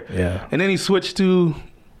 fire. Yeah. And then he switched to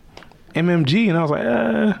MMG, and I was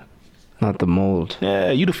like, Not the mold. yeah,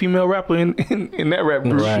 you the female rapper in that rap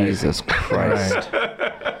group. Right. Jesus Christ.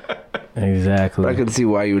 Exactly. I can see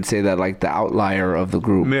why you would say that, like the outlier of the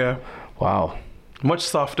group. Yeah. Wow. Much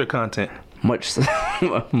softer content. Much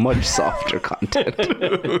much softer content.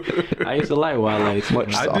 I used to like Wale too.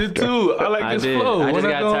 Much I softer. did too. I like I his did. flow. I When just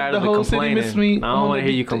got go, tired the of the whole city complaining. miss me. I don't want to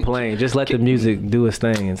hear you complain. Just let the music do its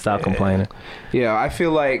thing and stop complaining. Yeah, I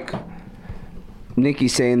feel like Nikki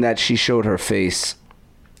saying that she showed her face,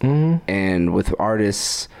 and with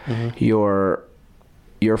artists, your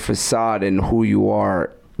facade and who you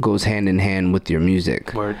are goes hand in hand with your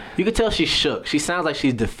music. Word. You could tell she's shook. She sounds like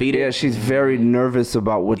she's defeated. Yeah, she's very nervous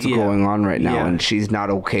about what's Yeah. going on right now, Yeah. and she's not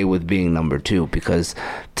okay with being number 2 because,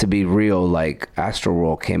 to be real, like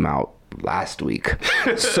Astroworld came out last week,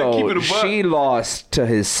 Keep so it a buck. she lost to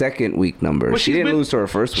his second week number. But She she's didn't been- lose to her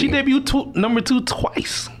first She week. debuted number 2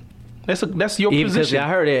 twice. That's your Even because position. I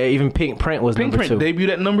heard it. Even Pink Print was Pink number Print 2. debuted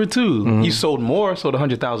at number 2. You sold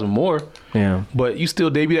 100,000 more, Yeah. but you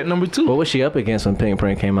still debuted at number 2. What was she up against when Pink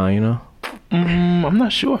Print came out? You know? I'm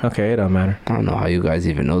not sure. Okay, it don't matter. I don't know how you guys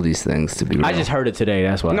even know these things, to be real. I just heard it today.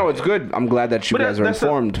 That's why. No, it's good. I'm glad that you But guys are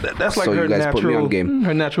informed. That's like so her you guys put me on natural. game.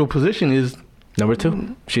 Her natural position is Number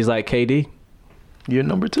 2. She's like KD. you're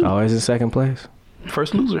number 2, Always in second place.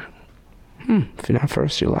 first loser. If you're not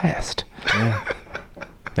first, you're last.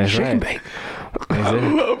 That's Shake right. and bake. That's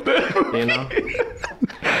it. You know?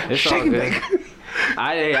 It's all Shake and good. bake.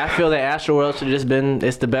 I feel that Astroworld should have just been.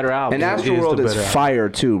 It's the better album. And Astroworld the is better fire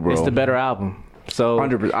too, bro. It's the better album. So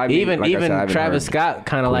 100%. I mean, even like I said, I haven't Travis heard Scott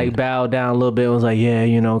kind of like bowed down a little bit and was like, yeah,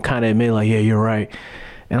 you know, kind of admit like, yeah, you're right.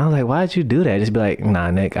 And I was like, why'd you do that? Just be like,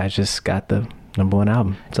 nah, Nick, I just got the number 1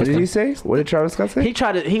 album. So What did he say? What did Travis Scott say?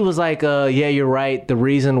 he was like, yeah, you're right. The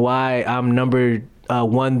reason why I'm number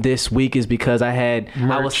 1 this week is because I was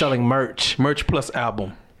Merch. selling merch. Merch plus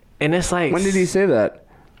album. And it's like, When did he say that?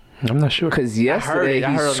 I'm not sure. Because heard yesterday it.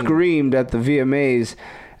 I he heard him. screamed at the VMAs,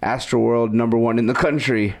 Astroworld number 1 in the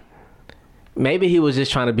country. maybe he was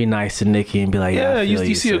just trying to be nice to Nicki and be like, yeah, Yeah, I feel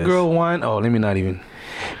you see a sis. girl whine. Oh, let me not even.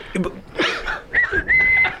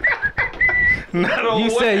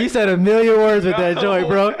 You said a million words with that joint,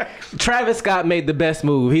 bro. Travis Scott made the best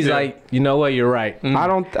move. He's Yeah. like, you know what? You're right.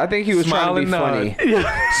 I think he was trying to be funny.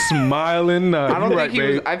 Smiling. I don't think he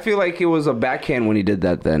was. I feel like it was a backhand when he did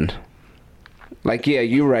that then. Like, yeah,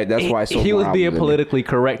 you're right. That's why I sold He more was being albums than politically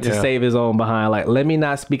correct to Yeah. save his own behind. Like, let me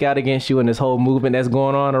not speak out against you and this whole movement that's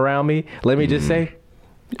going on around me. Let me just say,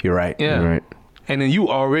 you're right. Yeah. You're right. And then you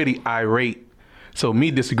already irate. So me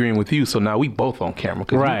disagreeing with you. So now we both on camera.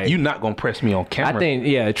 Cause Right. you're not going to press me on camera. I think,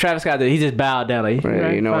 yeah, Travis Scott, he just bowed down. Like, Right,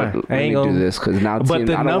 right, you know fine. what? I Let ain't me gonna do this because now But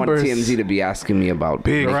the I don't numbers- want TMZ to be asking me about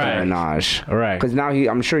Big Nicki Right. Minaj. Right. Because now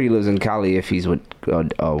I'm sure he lives in Cali if he's with Oh,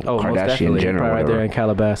 most Kardashian definitely. Jenner or Probably right there whatever. in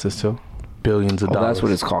Calabasas, too. billions of Oh, dollars. that's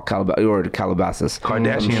what it's called, Calabasas.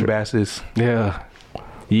 Kardashian basses. Yeah.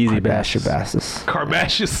 Yeezy Karbashius.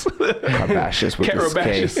 Carbashius with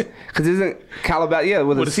Calabasas. a K. Because isn't Calabasas,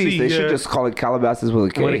 with a C. They should just call it Calabasas with a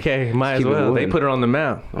K. With a K, might as well. They put it on the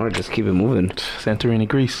map. Or just keep it moving. Santorini,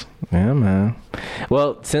 Greece. Yeah, man.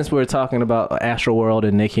 Well, since we're talking about Astroworld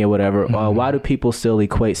and Nicki or whatever, why do people still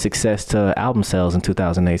equate success to album sales in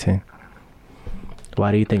 2018?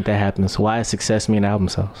 Why do you think that happens? Why does success mean album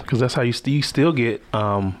sales? Because that's how you still get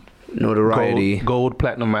notoriety. Gold,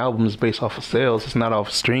 platinum albums based off of sales. It's not off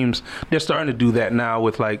of streams. They're starting to do that now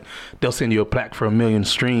with like, they'll send you a plaque for 1 million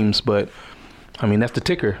streams, but I mean, that's the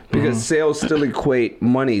ticker. Because sales still equate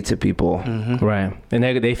money to people. Right. And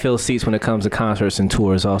they fill seats when it comes to concerts and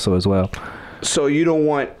tours also as well. So you don't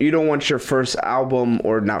want your first album,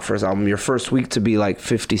 or not first album, your first week to be like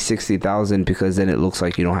 50, 60,000, because then it looks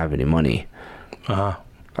like you don't have any money.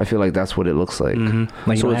 I feel like that's what it looks like.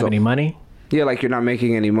 Like you don't have any money? Yeah, like you're not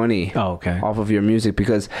making any money off of your music.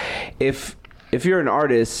 Because if you're an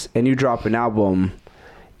artist and you drop an album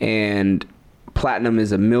and platinum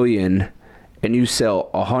is 1 million and you sell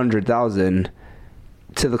 100,000,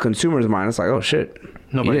 to the consumer's mind, it's like, oh shit,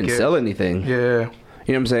 nobody you didn't sell anything. Yeah. You know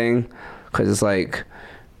what I'm saying? Because it's like,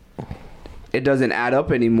 it doesn't add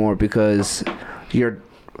up anymore, because now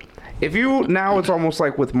it's almost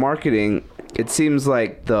like with marketing, it seems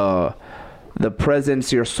like the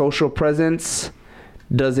presence, your social presence,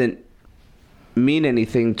 doesn't mean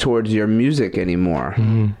anything towards your music anymore.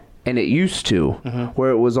 And it used to,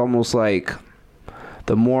 where it was almost like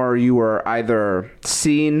the more you were either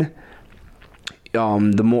seen,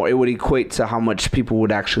 the more it would equate to how much people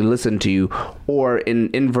would actually listen to you, or in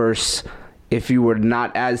inverse, if you were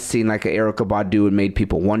not as seen, like an Erykah Badu, it made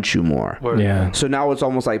people want you more. Yeah. So now it's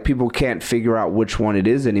almost like people can't figure out which one it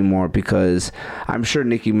is anymore, because I'm sure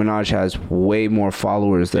Nicki Minaj has way more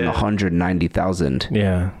followers than 190,000.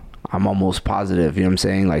 Yeah. I'm almost positive, you know what I'm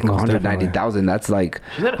saying? Like 190,000, that's like,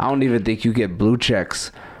 I don't even think you get blue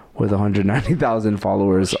checks with 190,000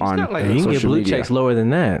 followers on social media. You can get blue checks lower than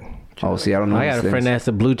that. Oh, see, I don't know. I got a friend that's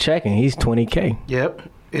a blue check and he's 20K. Yep.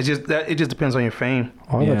 It just depends on your fame.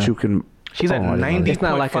 Oh, that you can. She's at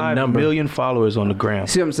 90.5 million followers on the gram.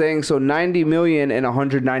 See what I'm saying? So 90 million and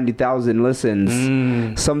 190,000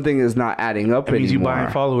 listens. Something is not adding up anymore. That means you buying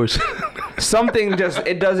followers. Something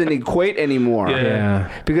it doesn't equate anymore. Yeah.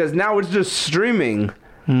 Because now it's just streaming.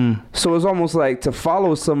 So it's almost like, to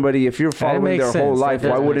follow somebody, if you're following their whole life,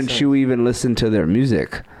 why wouldn't you even listen to their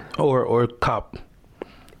music? Or cop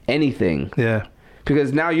anything. Yeah.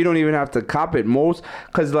 Because now you don't even have to cop it.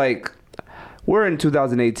 Because like, we're in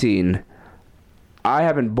 2018. I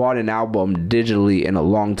haven't bought an album digitally in a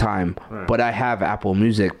long time, but I have Apple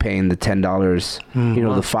Music paying the $10,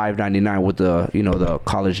 the $5.99 with the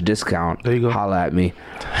college discount. There you go. Holla at me.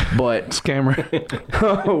 But scammer.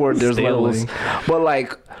 Where there's levels. But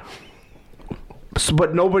like,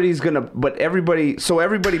 but nobody's gonna. But everybody pays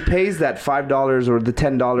that $5 or the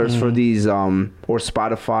 $10 for these or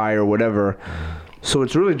Spotify or whatever. So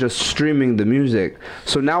it's really just streaming the music.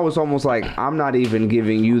 So now it's almost like I'm not even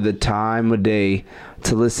giving you the time of day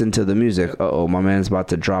to listen to the music. Uh-oh, my man's about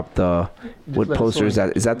to drop what poster is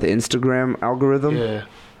that? Is that the Instagram algorithm? Yeah.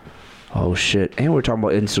 Oh, shit. And we're talking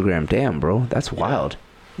about Instagram. Damn, bro. That's wild.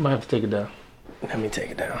 Might have to take it down. Let me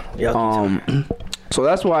take it down. So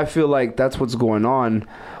that's why I feel like that's what's going on,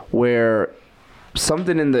 where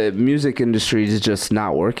something in the music industry is just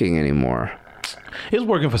not working anymore. It's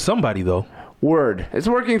working for somebody, though. Word. It's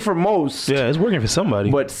working for most. Yeah, it's working for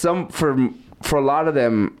somebody. But for a lot of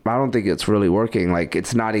them, I don't think it's really working. Like,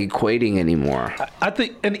 it's not equating anymore. I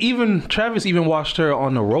think, and even Travis watched her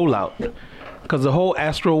on the rollout, because the whole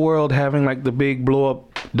Astroworld having like the big blow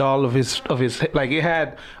up doll of his like, it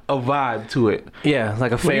had a vibe to it. Yeah,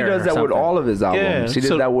 like a fair. He does that with all of his albums. He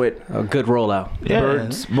did that with a good rollout. Yeah.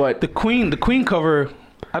 Birds, but the Queen cover.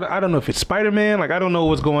 I don't know if it's Spider-Man. Like, I don't know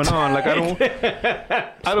what's going on. Like, I don't get.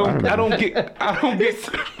 It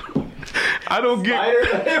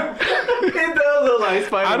does look like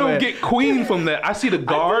Spider-Man. I don't get Queen from that. I see the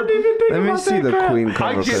garb. Let me see the Queen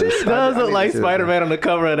cover. It does look like Spider-Man on the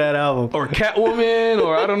cover of that album. Or Catwoman,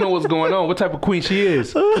 or I don't know what's going on. What type of queen she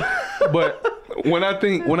is. But when I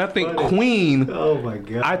think Queen, oh my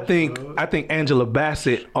god, I think Angela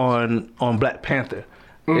Bassett on Black Panther.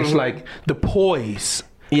 It's like the poise.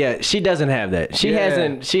 Yeah, she doesn't have that. She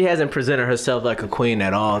hasn't presented herself like a queen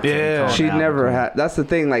at all. Yeah, she never had. That's the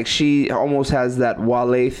thing. Like, she almost has that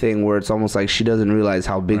Wale thing where it's almost like she doesn't realize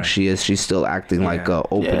how big she is. She's still acting like a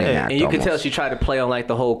opening act. And you can tell she tried to play on like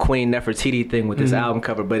the whole Queen Nefertiti thing with this album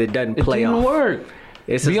cover, but it doesn't play off.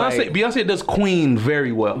 It didn't work. Beyonce does Queen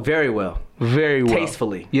very well. Very well. Very well.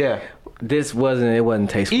 Tastefully. Yeah. This wasn't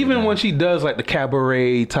tasteful. Even when she does like the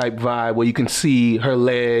cabaret type vibe where you can see her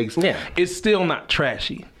legs, Yeah. it's still not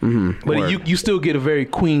trashy. But you still get a very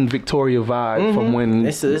Queen Victoria vibe from when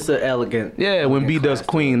it's an elegant. when B does class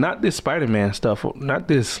Queen, not this Spider-Man stuff, not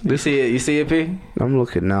this. You see it, P? I'm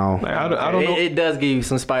looking now. I don't know. It does give you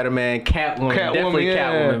some Spider-Man, Catwoman, definitely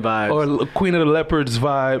Catwoman vibes. or Queen of the Leopards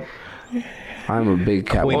vibe. I'm a big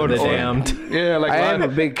Catwoman Queen of the fan. Damned. Yeah, like I am a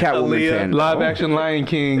big Catwoman Aaliyah. fan. live action Lion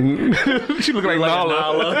King. She look like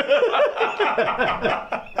Nala.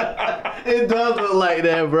 It does look like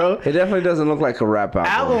that, bro. It definitely doesn't look like a rap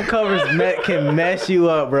album. Album covers can mess you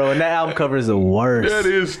up, bro, and that album cover is the worst. That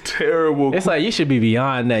is terrible. It's like you should be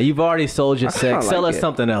beyond that. You've already sold your sex. Sell like us it.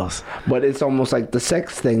 something else. But it's almost like the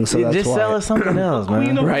sex thing, so that's Just why. sell us something else, Queen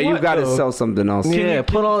man. of Right, you what, gotta though? sell something else. Yeah,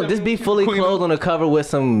 put on. Just be fully Queen of- clothed on the cover with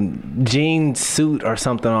some jean suit or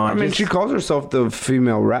something on. I mean, Just- she calls herself the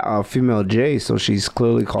female J, so she's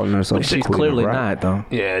clearly calling herself. the she's queen of clearly rap. not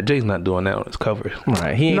though. Yeah, Jay's not doing that on his cover.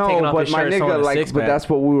 Right, he ain't taking No, off but his my shirt. showing nigga, a like, but six-pack. that's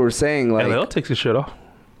what we were saying. Like, LL takes his shirt off.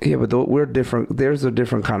 yeah, but we're different. There's a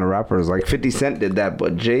different kind of rappers. Like 50 Cent did that,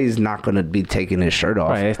 but Jay's not gonna be taking his shirt off.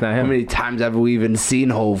 Right, it's not him. How many times have we even seen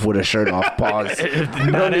Hove with a shirt off? Pause. I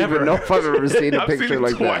don't even know if I've ever seen a I've seen picture it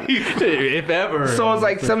like that. twice. if ever. So it's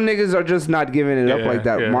like some niggas are just not giving it up Yeah, like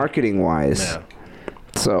that yeah. marketing wise. Yeah.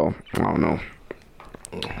 So I don't know.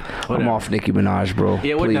 I'm Whatever. off Nicki Minaj, bro.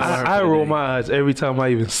 Yeah, we're Please. done. I roll my eyes every time I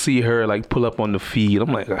even see her like pull up on the feed.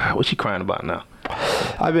 I'm like, what's she crying about now?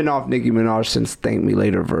 I've been off Nicki Minaj since Thank Me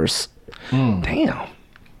Later verse. Damn.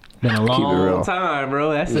 Been a Keep it real. long time,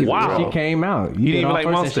 bro. That's Keep it wow. real. She came out. You didn't been even on like first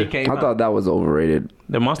and Monster? She came I out. thought that was overrated.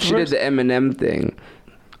 The Monster She did verse? the Eminem thing.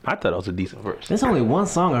 I thought it was a decent verse. There's only one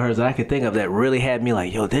song of hers that I could think of that really had me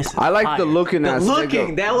like, yo, this is I like fire. the Looking The ass Looking.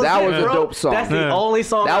 nigga. That was That it, was a bro. dope song. That's the Yeah. only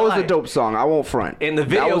song That I was like. a dope song. I won't front. And the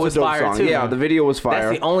video that was a dope fire, song. too. Yeah, the video was fire.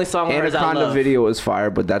 That's the only song of hers I Anaconda love. video is fire,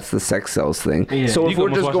 but that's the sex sells thing. Yeah. So You if can we're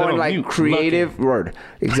almost just watch that going on like mute. creative word,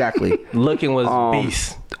 exactly. Looking was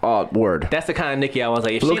beast. Word. That's the kind of Nicki I was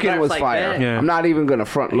like. If she Looking raps was like fire. that, Yeah. I'm not even gonna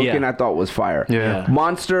front. Looking, Yeah. I thought was fire. Yeah.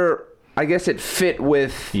 Monster. I guess it fit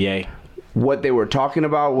with Yay. what they were talking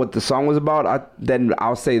about, what the song was about. Then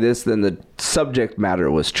I'll say this: then the subject matter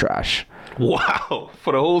was trash. Wow.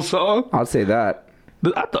 For the whole song? I'll say that.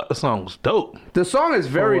 I thought the song was dope. The song is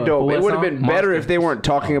very For dope. what It would have song? been better Monster. if they weren't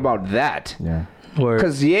talking about that. Yeah.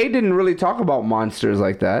 Because Ye didn't really talk about monsters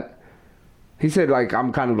like that. He said like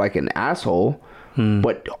I'm kind of like an asshole,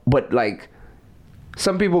 but like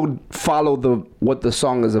some people follow what the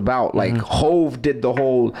song is about. Like Hove did the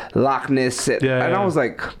whole Loch Ness, and Yeah. I was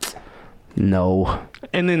like, no,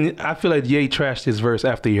 And then I feel like Ye trashed his verse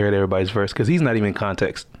after he heard everybody's verse because he's not even in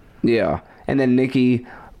context. yeah. And then Nicki,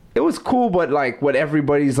 it was cool, but like what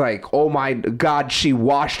everybody's like, oh my God, she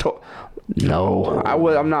washed. No,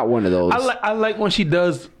 I'm not one of those. I like when she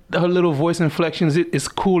does her little voice inflections. It's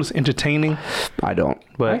cool. It's entertaining. I don't.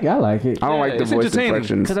 But I like it. I don't like the it's voice entertaining.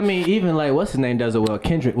 inflections. Because I mean, even like what's his name does it well.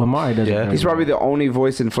 Kendrick Lamar does it. Yeah. very He's well. probably the only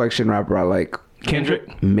voice inflection rapper I like.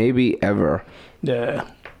 Kendrick. Maybe ever. Yeah.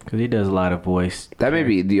 Because he does a lot of voice. That may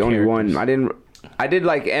be the only characters. one. I did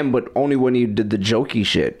like M, but only when he did the jokey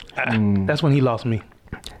shit. That's when he lost me.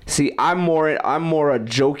 See, I'm more a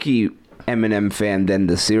jokey Eminem fan than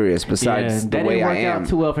the serious. Besides the that way didn't I work am. out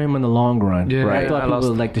too well for him in the long run. Yeah, I right. thought I people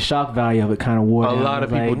lost- like the shock value of it kind of wore A down. lot It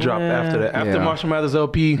of was people like, dropped after that. After Yeah. Marshall Mathers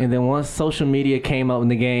LP. And then once social media came up in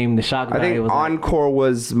the game, the shock I value think was like, Encore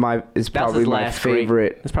is that was probably his my last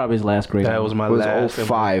favorite. That's probably his last great. That album. was my It was last.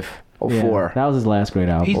 05, Yeah, 04. that was his last great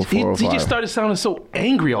album. He 04, just 05. started sounding so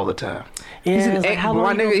angry all the time. yeah, He's, it's like, how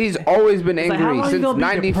long you gonna- he's always been like, how angry long you since gonna be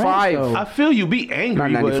 95. depressed, though? I feel you be angry.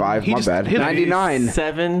 Not 95, but he my just, bad. 99.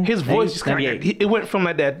 7, His voice just kind of 98. it went from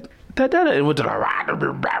like that. It went to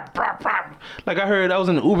like I heard I was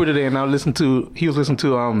in the Uber today and he was listening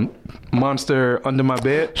to Monster Under My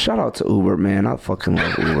Bed. Shout out to Uber, man. I fucking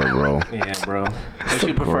love Uber, bro. Yeah, bro. What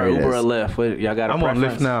you prefer, greatest. Uber or Lyft? What, y'all got a I'm on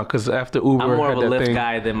preference? Lyft now because after Uber I'm more had of a that Lyft thing,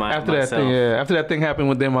 guy than after myself. that thing, after that thing happened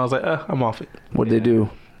with them, I was like, I'm off it. What'd they do?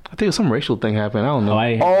 I think some racial thing happened. I don't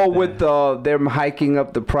know. Oh, with them hiking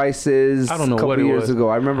up the prices. I don't know a couple what it years was. ago.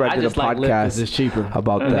 I remember I did a just like Lyft 'cause podcast it's cheaper.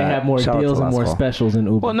 about And that. they have more Shout out to deals and more Lasco. specials than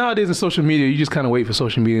Uber. Well, nowadays in social media, you just kind of wait for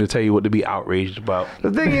social media to tell you what to be outraged about.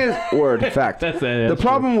 The thing is, fact. That's the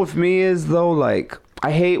problem with me is though, like,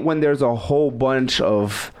 I hate when there's a whole bunch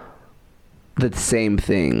of the same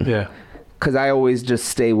thing. Yeah. Cause I always just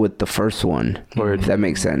stay with the first one. Word. If that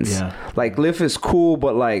makes sense. Yeah. Like Lyft is cool,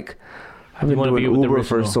 but like I've been wanna doing be with the Uber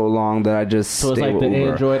for original. so long that I just So it's stay like with the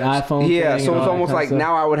Uber. Android iPhone. Yeah, thing so and it's all almost that like kind of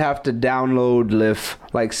now I would have to download Lyft.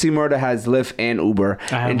 Like C-Murda has Lyft and Uber,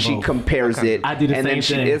 I have and she both. compares it. I do the and same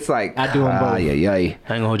then thing. It's like I do them both. yeah. I ain't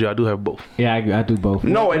gonna hold you. I do have both. stuff. Yeah, I do both.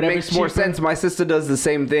 No, it Whatever's makes more cheaper. sense. My sister does the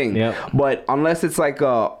same thing. Yep. But unless it's like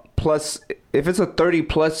a plus, if it's a 30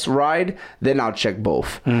 plus ride, then I'll check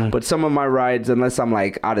both. But some of my rides, unless I'm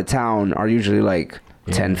like out of town, are usually like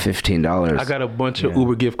 $10, $15. I got a bunch of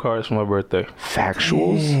Uber gift cards for my birthday.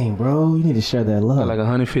 Factuals. Dang, bro, you need to share that love. Like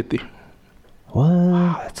 150. What?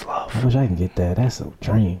 That's love. I wish I can get that. That's a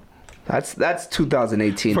dream. That's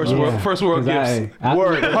 2018. First world gifts.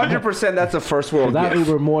 Word, 100%. That's a first world I gift.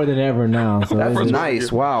 Uber more than ever now. So That's it's-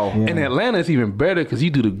 nice. Wow. Yeah. In Atlanta, it's even better because you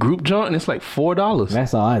do the group jaunt and it's like $4.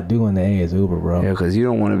 That's all I do in the A is Uber, bro. Yeah, because you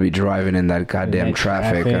don't want to be driving in that goddamn that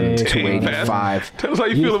traffic on traffic. 285. Tell us how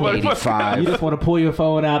you feel about it. 85. You just want to pull your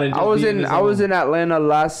phone out and. Just I was be in the Atlanta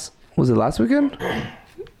last weekend?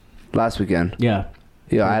 Last weekend. Yeah.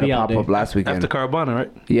 Yeah, I had Be a out pop up there. last weekend. After Caravana,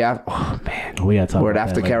 right? Yeah. Oh man. We got to talk Word about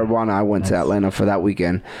after that later. Caravana, I went to Nice. Atlanta for that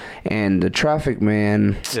weekend, and the traffic,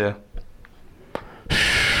 man, Yeah.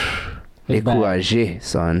 It's bad. découragé,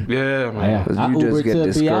 son. Yeah, man. Yeah. 'Cause I you just Ubered get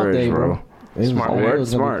to be out discouraged, there, bro. It was- Smart, it man. Word,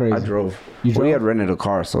 was gonna be smart. crazy. I drove. You We had drove? rented a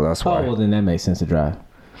car, so that's Oh, why. well, then that makes sense to drive.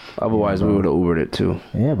 Otherwise, we would have Ubered it too,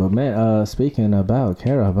 Yeah, but man, speaking about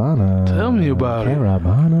Caravana. Tell me about it.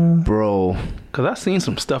 Caravana. bro. Because I seen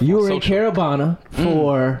some stuff You on were in social. Caravana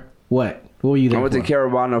for what? What were you there I went to for?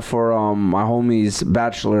 Caravana for my homie's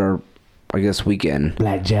bachelor, I guess, weekend.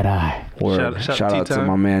 Black Jedi. Word. Shout Shout out to T-Time,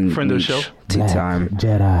 my man, friend of the Meech. show. Tea Black Time,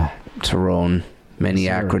 Jedi. Tyrone. Many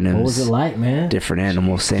Sir, acronyms. What was it like, man? Different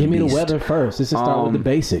animals, same Give me the beast. weather first. Let's just start with the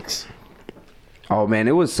basics. Oh man,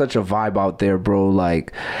 it was such a vibe out there, bro.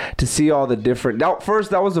 Like to see all the different. That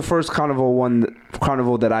was the first carnival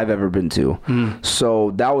that I've ever been to.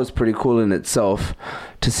 So that was pretty cool in itself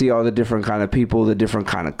to see all the different kind of people, the different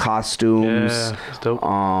kind of costumes. Yeah, it's dope.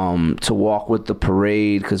 To walk with the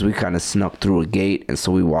parade because we kind of snuck through a gate, and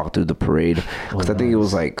so we walked through the parade because I think it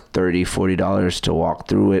was like $30-$40 to walk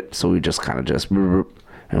through it. So we just kind of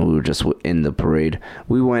and we were just in the parade.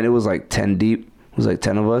 We went. It was like 10 deep. It was like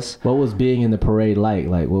 10 of us. What was being in the parade like?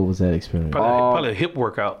 Like, what was that experience? Probably a hip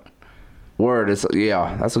workout. Word,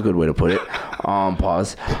 yeah, that's a good way to put it.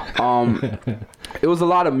 Pause. It was a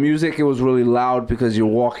lot of music. It was really loud because you're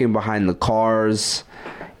walking behind the cars,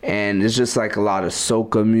 and it's just like a lot of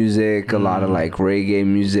soca music, a lot of like reggae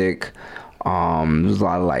music. There's a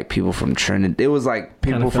lot of like people from Trinidad. It was like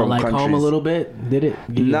people Kinda felt from like countries. home a little bit. Did it?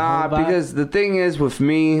 Give you a Nah, home vibe? because the thing is with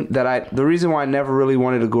me the reason why I never really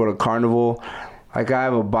wanted to go to Carnival, like I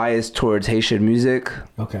have a bias towards Haitian music.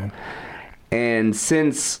 Okay. And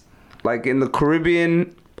since, like in the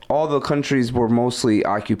Caribbean, all the countries were mostly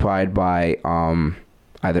occupied by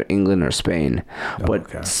either England or Spain.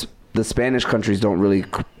 But okay. the Spanish countries don't really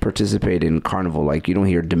participate in Carnival. Like you don't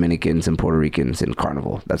hear Dominicans and Puerto Ricans in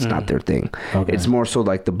Carnival. That's not their thing. Okay. It's more so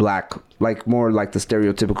like more like the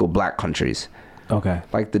stereotypical black countries. Okay.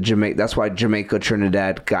 Like the Jamaica, that's why Jamaica,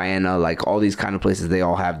 Trinidad, Guyana, like all these kind of places, they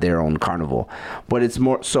all have their own carnival. But it's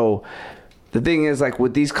more so. The thing is, like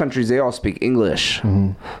with these countries, they all speak English,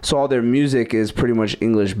 so all their music is pretty much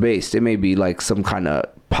English based. It may be like some kind of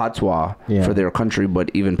patois for their country,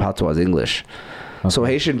 but even patois is English. So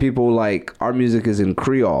Haitian people, like our music is in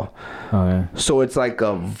Creole. Oh yeah. So it's like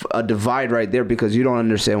a divide right there because you don't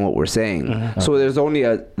understand what we're saying. So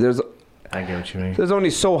I get what you mean. there's only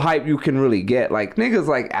so hype you can really get. Like niggas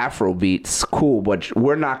like Afro beats, cool, but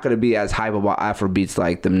we're not gonna be as hype about Afro beats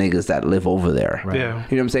like them niggas that live over there. Right. Yeah. You know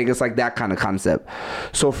what I'm saying? It's like that kind of concept.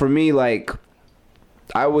 So for me, like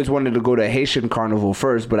I always wanted to go to Haitian Carnival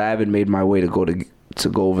first, but I haven't made my way to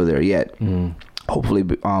go over there yet. Hopefully,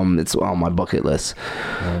 it's on my bucket list.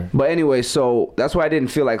 Right. But anyway, so that's why I didn't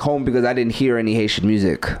feel like home because I didn't hear any Haitian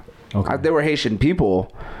music. Okay. There were Haitian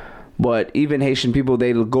people, but even Haitian people,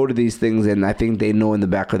 they go to these things and I think they know in the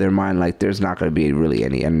back of their mind, like there's not going to be really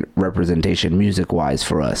any representation music-wise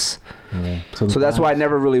for us. Yeah. So that's why I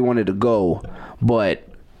never really wanted to go. But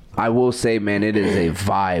I will say, man, it is a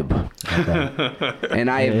vibe. And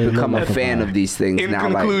I Yeah, it have become looked a like a fan vibe. of these things In now.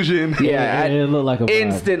 conclusion. Like, yeah, it looked like a vibe.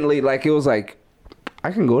 instantly, like it was like, I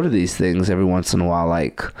can go to these things every once in a while.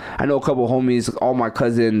 Like I know a couple homies, all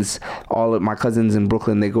of my cousins in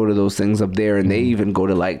Brooklyn, they go to those things up there, and they even go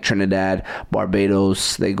to like Trinidad,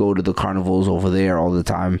 Barbados. They go to the carnivals over there all the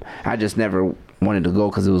time. I just never wanted to go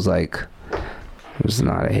because it was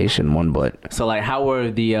not a Haitian one, but So like, how were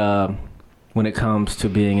the when it comes to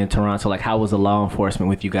being in Toronto? Like, how was the law enforcement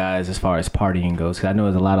with you guys as far as partying goes? Because I know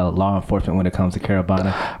there's a lot of law enforcement when it comes to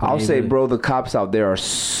Caravana. I'll say, bro, the cops out there are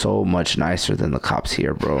so much nicer than the cops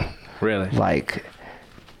here, bro. Really? Like,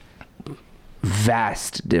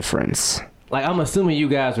 vast difference. Like, I'm assuming you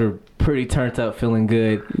guys were pretty turned up, feeling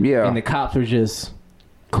good. Yeah. And the cops were just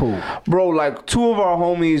cool. Bro, like one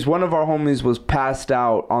of our homies was passed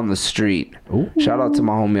out on the street. Ooh. Shout out to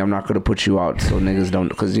my homie. I'm not going to put you out so niggas don't,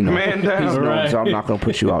 because, you know, Man down. he's known, Right. so I'm not going to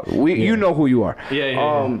put you out. You know who you are.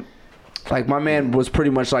 Yeah. Like, my man was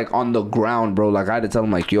pretty much, like, on the ground, bro. Like, I had to tell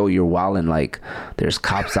him, like, yo, you're wildin'. Like, there's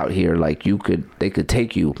cops out here. Like, they could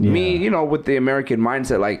take you. Yeah. Me, you know, with the American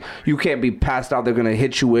mindset, like, you can't be passed out. They're going to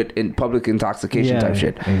hit you with in public intoxication type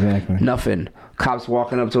shit. Exactly. Nothing. Cops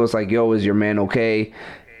walking up to us like, yo, is your man okay?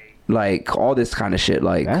 Like, all this kind of shit.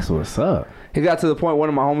 Like, That's what's up. it got to the point, one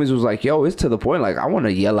of my homies was like, yo, it's to the point, like, I want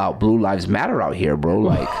to yell out Blue Lives Matter out here, bro.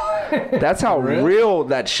 Like, that's how real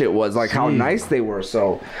that shit was. Like, how nice they were.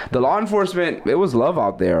 So, the law enforcement, it was love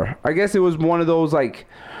out there. I guess it was one of those, like,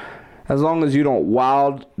 as long as you don't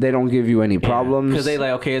wild, they don't give you any problems. Because they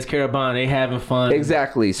like, okay, it's Carabana. They having fun.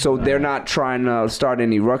 Exactly. So they're not trying to start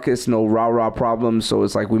any ruckus, no rah-rah problems. So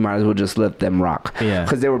it's like we might as well just let them rock. Yeah.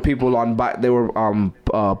 Because there were people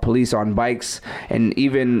police on bikes, and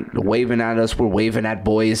even waving at us. We're waving at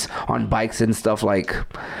boys on bikes and stuff. Like,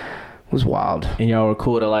 it was wild. And y'all were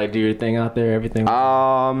cool to like do your thing out there. Everything.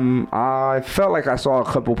 I felt like I saw a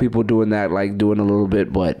couple people doing that, like doing a little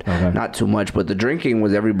bit, but not too much. But the drinking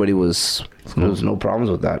was, everybody was, there was no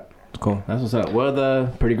problems with that. Cool. That's what's up. Were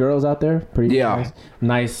the pretty girls out there? Pretty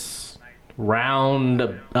nice round,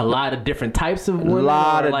 a lot of different types of women. A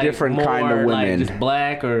lot of like different more, kind of women. Like just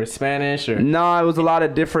black or Spanish or No, it was a lot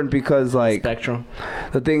of different because like spectrum.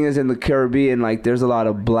 the thing is in the Caribbean, like there's a lot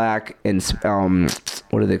of black and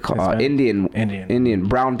what do they call Indian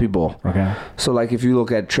brown people. Okay. So like if you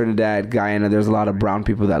look at Trinidad, Guyana, there's a lot of brown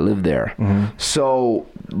people that live there. So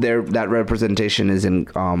that representation is in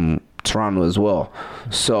Toronto as well.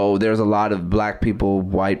 So there's a lot of black people,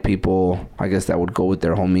 white people, I guess that would go with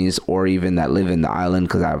their homies, or even that live in the island,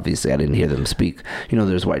 because obviously I didn't hear them speak. You know,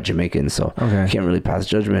 there's white Jamaicans, so I can't really pass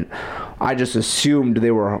judgment. I just assumed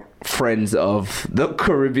they were friends of the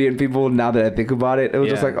Caribbean people. Now that I think about it, it was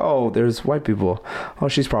just like, oh, there's white people. Oh,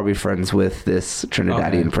 she's probably friends with this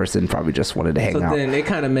Trinidadian person, probably just wanted to hang out. So then it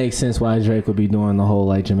kind of makes sense why Drake would be doing the whole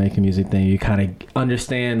like Jamaican music thing. You kind of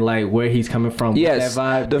understand like where he's coming from. Yes,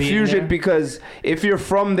 that vibe the fusion there. Because if you're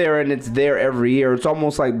from there and it's there every year, it's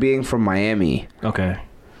almost like being from Miami. Okay.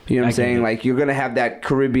 You know what I'm saying? Like, you're going to have that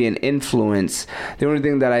Caribbean influence. The only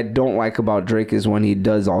thing that I don't like about Drake is when he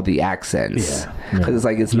does all the accents. Because it's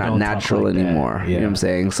like, it's not natural anymore. You know what I'm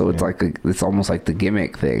saying? So it's like, it's almost like the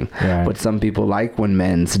gimmick thing. Right. But some people like when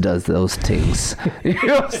Men's does those things. You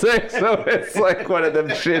know what I'm saying? So it's like one of them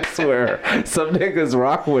shits where some niggas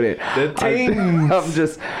rock with it.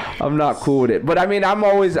 I'm not cool with it. But I mean, I'm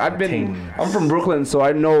from Brooklyn, so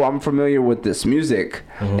I know I'm familiar with this music.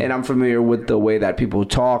 And I'm familiar with the way that people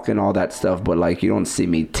talk and all that stuff, but like you don't see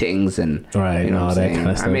me tings and you know what I'm saying? Kind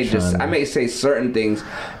of I may say certain things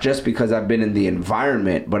just because I've been in the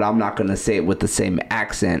environment, but I'm not gonna say it with the same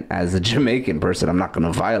accent as a Jamaican person. I'm not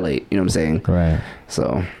gonna violate, you know what I'm saying? Right.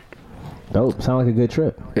 So dope. Sound like a good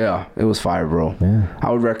trip. Yeah, it was fire, bro. Yeah. I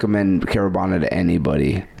would recommend Carabana to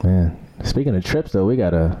anybody. Man. Speaking of trips though, we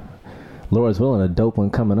got Lord's willing, a dope one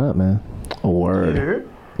coming up, man. A word.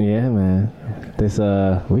 Yeah, man. This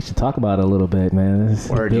we should talk about it a little bit, man. This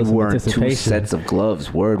word, you wearing 2 sets of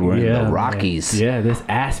gloves. Word, we're in the Rockies. Man. Yeah, this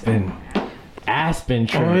Aspen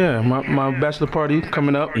trip. Oh yeah, my bachelor party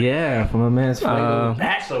coming up. Yeah, for my man's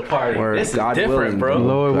bachelor party. Word, this God is different, willing, bro.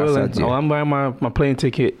 Lord willing. I'm buying my plane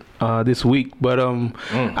ticket this week, but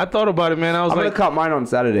I thought about it, man. I'm gonna cut mine on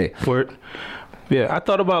Saturday. Word. Yeah, I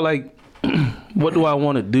thought about like, what do I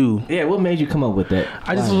want to do? Yeah, what made you come up with that?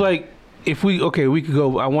 I just was like, if we could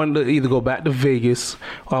go. I wanted to either go back to Vegas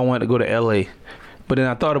or I wanted to go to LA. But then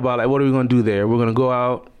I thought about like, what are we gonna do there? We're gonna go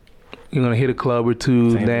out. You're gonna hit a club or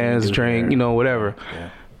two, dance, drink, you know, whatever.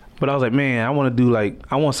 Yeah. But I was like, man, I want to do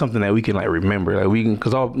I want something that we can like remember, like we can,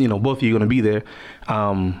 cause all both of you are gonna be there.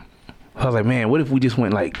 I was like, man, what if we just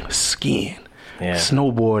went like skiing,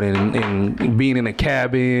 snowboarding, and being in a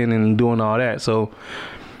cabin and doing all that? So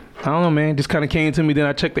I don't know, man. Just kind of came to me. Then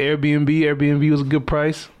I checked the Airbnb. Airbnb was a good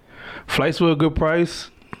price. Flights were a good price.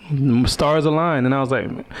 Stars aligned, and I was like,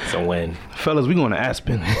 "It's a win, fellas. We going to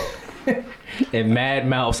Aspen." And Mad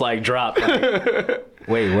Mouse like dropped. Like,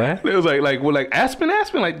 wait, what? It was like Aspen,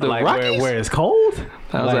 like the like Rockies, where it's cold.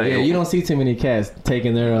 I was like, yeah, you don't see too many cats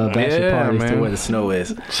taking their bachelor parties to where the snow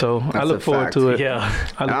is. So I look forward to it. Yeah,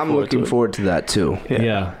 I'm looking forward to that too.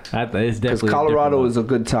 Yeah, it's definitely because Colorado is a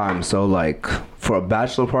good time. So like For a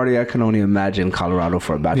bachelor party, I can only imagine Colorado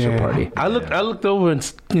for a bachelor party. I looked over and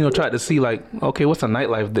tried to see like, okay, what's the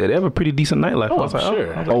nightlife there? They have a pretty decent nightlife. I was like,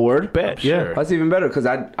 sure. Oh, word? Bet, yeah. That's even better because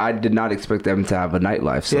I did not expect them to have a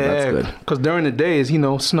nightlife, so that's good. Because during the days,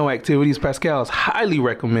 snow activities, Pascal's highly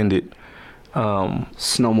recommended.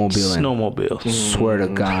 Snowmobiles. Swear to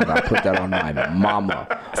God, I put that on my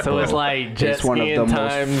mama. So it's like jet It's one of the skiing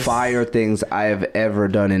times. most fire things I have ever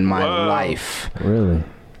done in my life. Really?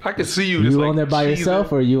 I could see you. You just on there by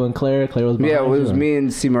yourself, or you and Claire? Claire was behind Yeah, it was you, or me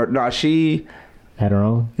and C Murder. Nah, she had her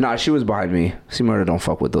own. she was behind me. C Murder don't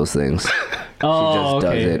fuck with those things. Oh, She just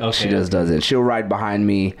okay, does it. okay, She just does it. She'll ride behind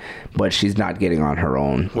me, but she's not getting on her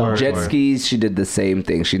own. Jet skis, she did the same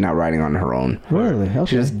thing. She's not riding on her own. Really? Okay.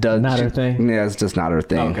 She just does Not her thing. Yeah, it's just not her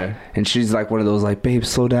thing. Okay. And she's like one of those like, babe,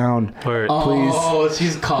 slow down. Word. Please. Oh,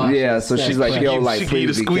 she's cautious. Yeah, so she's like, yo, like, she give you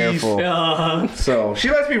please the be squeeze. careful. So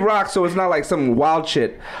she lets me rock, so it's not like some wild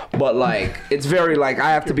shit, but like, it's very like,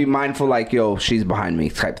 I have to be mindful, like, yo, she's behind me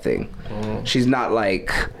type thing. She's not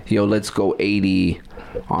like, yo, let's go 80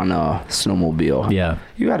 on a snowmobile. Yeah.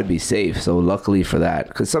 You got to be safe. So luckily for that,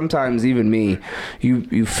 because sometimes even me,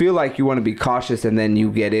 you feel like you want to be cautious, and then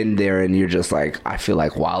you get in there and you're just like, I feel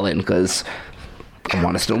like wilding because I'm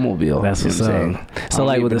on a snowmobile. That's you what's know what up. I'm saying? So, I don't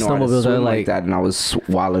like, with even the know how to snowmobiles, they're swim like- that, and I was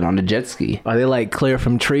wilding on the jet ski. Are they like clear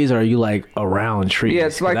from trees, or are you like around trees? Yeah,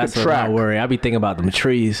 it's like That's a what track. I worry. I be thinking about them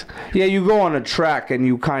trees. Yeah, you go on a track and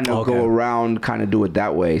you kind of Okay. go around, kind of do it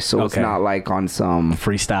that way. So it's Okay. not like on some.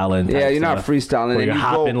 Freestyling. type Yeah, you're not stuff. freestyling. Where and you're you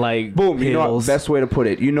hopping go, like boom. You know what, hills. best way to put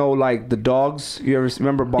it. You know, like the dogs. You ever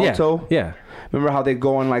remember Balto? Yeah. Remember how they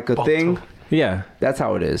go on like a thing? Yeah. That's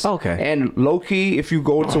how it is. Okay. And low key, if you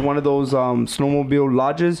go to one of those snowmobile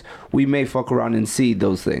lodges, we may fuck around and see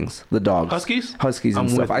those things. The dogs. Huskies? Huskies and I'm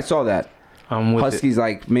stuff. with it. I saw that. I'm with Huskies,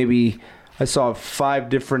 like maybe I saw 5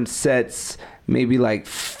 different sets, maybe like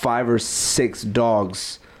 5 or 6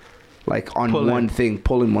 dogs, like on Pulling. one thing,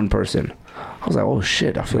 pulling one person. I was like, oh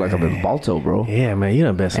shit, I feel like I'm in Balto, bro. Yeah, man. You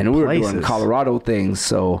done been some And we were places. doing Colorado things,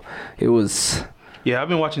 so it was. Yeah, I've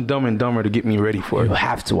been watching Dumb and Dumber to get me ready for You it.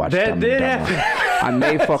 have to watch That Dumb and did Dumber. happen. I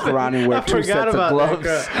may fuck around and wear 2 forgot sets of about gloves.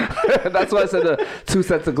 that, That's why I said the 2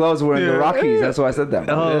 sets of gloves were in the Rockies. That's why I said that.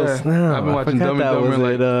 Oh, Yeah. snap. I've been I watching forgot Dumb and that Dumber was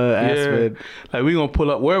like, at Aspen. like we gonna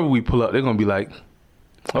pull up wherever we pull up. They're gonna be like,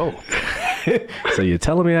 oh, So you're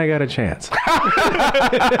telling me I got a chance?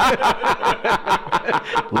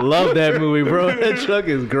 Love that movie, bro. That truck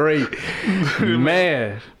is great.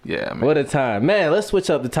 Man, yeah, man. what a time. Man, let's switch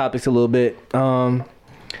up the topics a little bit.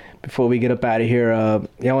 Before we get up out of here,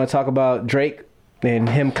 y'all want to talk about Drake and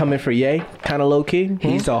him coming for Ye? Kind of low key.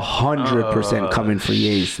 He's 100% coming for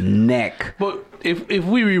Ye's neck. But if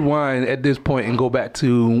we rewind at this point and go back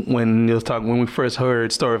to when it was talking when we first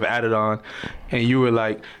heard Story of Adidon, and you were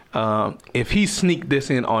like, if he sneaked this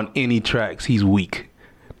in on any tracks, he's weak.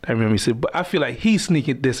 I remember you said, but I feel like he's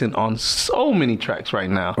sneaking this in on so many tracks right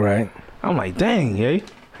now. Right. I'm like, dang, yeah.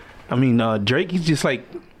 I mean, Drake, he's just like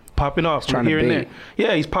popping off trying from to here and bait. there.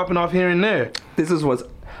 Yeah, he's popping off here and there. This is what's.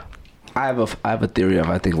 I have a theory of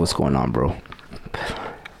I think what's going on, bro.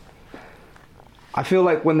 I feel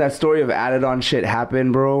like when that Story of Adidon shit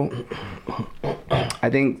happened, bro, I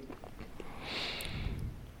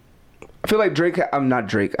feel like Drake. I'm not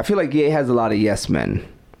Drake. I feel like Ye has a lot of yes men.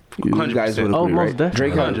 You 100%. guys would agree, Oh, most right? definitely.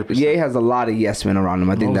 Drake, 100%. Ye has a lot of yes men around him.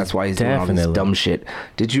 I think Most that's why he's doing all this definitely. dumb shit.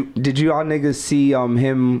 Did you all niggas see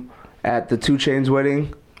him at the 2 Chainz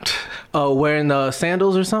wedding? Oh, wearing the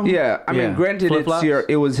sandals or something? Yeah, I mean, granted, Flip-flops?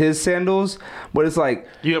 it was his sandals, but it's like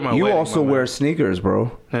You at my you wedding, also my wear man. sneakers,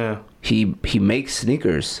 bro. Yeah. He makes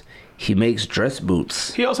sneakers. He makes dress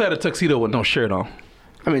boots. He also had a tuxedo with no shirt on.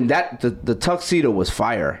 I mean, the tuxedo was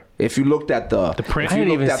fire. If you looked at the print. if I you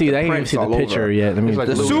didn't even looked at see that. I didn't even prints see the all over, picture yet. I mean, It's like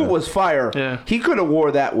The Louis. suit was fire. Yeah. He could have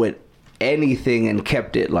wore that with anything and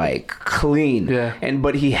kept it like clean. Yeah.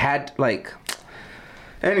 But he had like.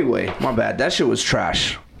 Anyway, my bad. That shit was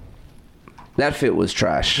trash. That fit was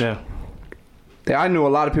trash. Yeah. I knew a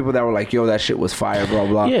lot of people that were like, "Yo, that shit was fire." Blah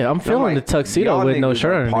blah. Yeah, I'm And feeling like, the tuxedo y'all with no niggas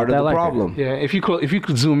shirt are underneath. Part of I the like it. problem. Yeah, if you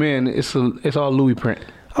could zoom in, it's all Louis print.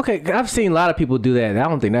 Okay, I've seen a lot of people do that. I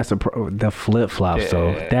don't think that's the flip flops. So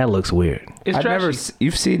Yeah. that looks weird. It's I've trashy. never.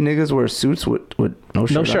 You've seen niggas wear suits with no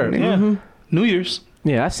shirt. No shirt. underneath? Yeah. New Year's.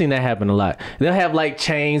 Yeah, I've seen that happen a lot. They'll have like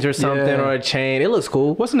chains or something Yeah. or a chain. It looks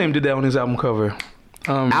cool. What's the name did that on his album cover?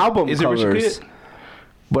 Album is it Rich covers. Kid?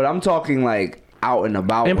 But I'm talking like out and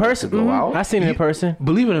about. In like, person, to go out. I seen it in person.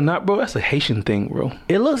 Believe it or not, bro, that's a Haitian thing, bro.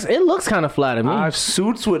 It looks kind of fly to me.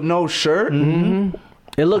 Suits with no shirt.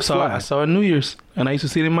 It looks I fly. saw it New Year's, and I used to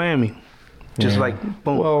see it in Miami. Just like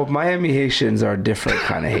boom. Well, Miami Haitians are different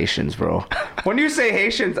kind of Haitians, bro. When you say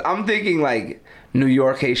Haitians, I'm thinking like New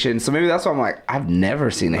York Haitians. So maybe that's why I'm like, I've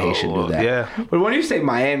never seen a Haitian do that. Yeah. But when you say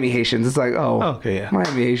Miami Haitians, it's like, Okay, yeah.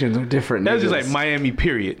 Miami Haitians are different. That's just niggas. like Miami,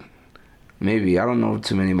 period. Maybe. I don't know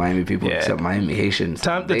too many Miami people Yeah. except Miami Haitians.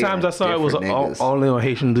 The They times are I saw it was different niggas. all little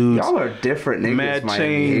Haitian dudes. Y'all are different niggas, Mad Miami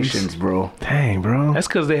chains. Haitians, bro. Dang, bro. That's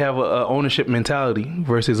because they have a ownership mentality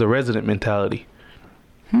versus a resident mentality.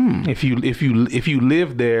 If you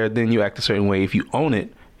live there, then you act a certain way. If you own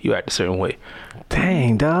it, you act a certain way.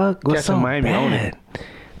 Dang, dog. What's Cats so in Miami own bad?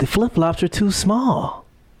 The flip flops are too small.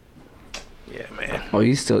 Yeah, man. Oh,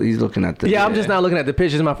 he's looking at the. Yeah, I'm just not looking at the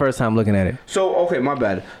pictures. It's my first time looking at it. So, okay, my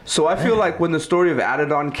bad. So I feel like when the story of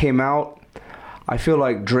Adidon came out, I feel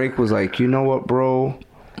like Drake was like, you know what, bro?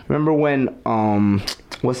 Remember when,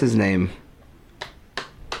 what's his name?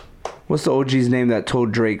 What's the OG's name that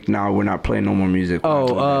told Drake, nah, we're not playing no more music? We're not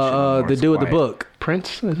doing that shit no more. The It's dude with the quiet." book.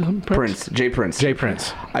 Prince? Jay Prince. Jay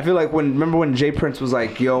Prince. I feel like remember when Jay Prince was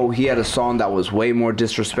like, yo, he had a song that was way more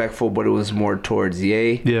disrespectful, but it was more towards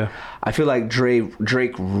Ye. Yeah. I feel like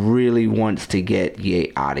Drake really wants to get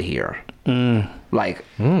Ye out of here. Like,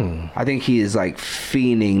 I think he is like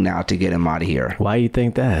fiending now to get him out of here. Why you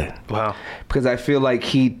think that? Wow. Because I feel like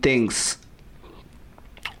he thinks,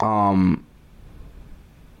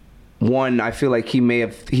 one, I feel like he may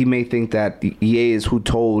think that Ye is who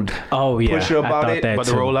told Oh yeah, Pusha about it, that About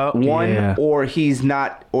the too. rollout? one, Yeah. or he's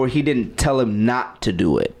not, or he didn't tell him not to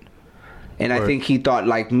do it. And I Right. think he thought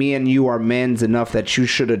like, me and you are men's enough that you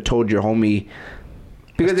should have told your homie.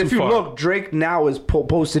 Because That's if too you far. look, Drake now is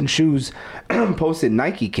posting shoes, posting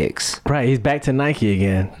Nike kicks. Right, he's back to Nike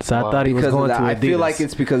again. So I thought he was Because of going to that. Adidas. I feel like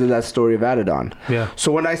it's because of that story of Adidon. Yeah.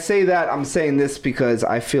 So when I say that, I'm saying this because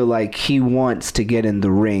I feel like he wants to get in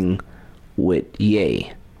the ring with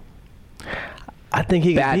Ye. I think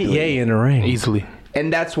he can beat badly. Ye in the ring. Easily.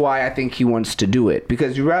 And that's why I think he wants to do it.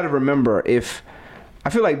 Because you gotta remember, I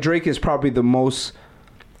feel like Drake is probably the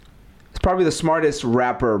smartest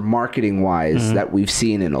rapper marketing wise that we've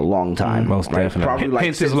seen in a long time. Most definitely. Probably like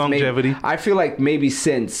Hence his since longevity. I feel like maybe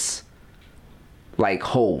since like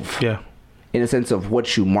Hove. Yeah. In a sense of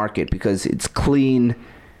what you market, because it's clean.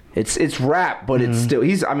 It's rap, but it's still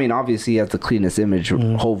obviously he has the cleanest image.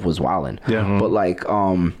 Hove was wildin'. Yeah. But like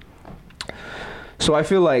so I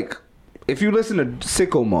feel like if you listen to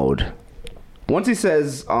Sicko Mode, once he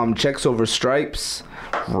says checks over stripes,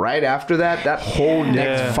 right after that whole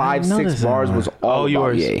next Yeah. 5-6 noticed that bars one. was all about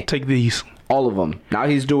yours. Ye. Take these. All of them. Now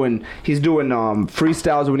he's doing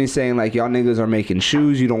freestyles when he's saying like, y'all niggas are making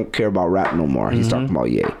shoes, you don't care about rap no more. He's talking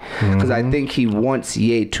about Ye. Because I think he wants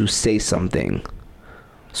Ye to say something.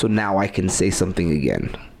 So now I can say something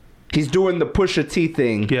again. He's doing the Pusha T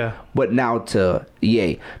thing, Yeah. but now to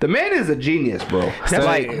Ye. The man is a genius, bro. That's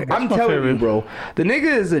like, my I'm telling you, favorite. bro. The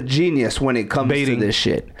nigga is a genius when it comes Baiting. to this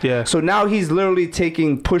shit. Yeah. So now he's literally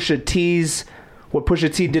taking what Pusha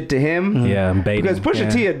T did to him. Yeah, baiting. Because Pusha Yeah.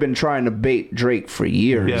 T had been trying to bait Drake for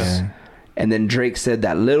years. Yeah. And then Drake said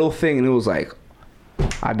that little thing, and it was like,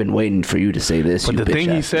 I've been waiting for you to say this. But you the thing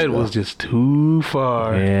he bitch-ass said nigga. was just too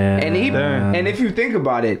far. Yeah. And if you think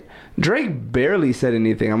about it, Drake barely said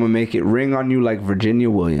anything. I'm gonna make it ring on you like Virginia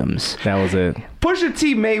Williams. that was it. Pusha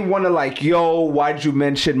T may want to like, yo, why'd you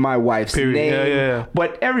mention my wife's Period. name? Yeah, yeah, yeah.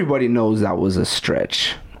 But everybody knows that was a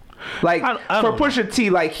stretch. Like I for don't- Pusha T,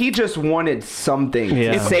 like he just wanted something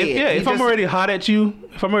Yeah. to say it. Yeah, He if I'm just- already hot at you,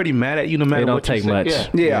 if I'm already mad at you, no matter It don't what you take say, much. Yeah.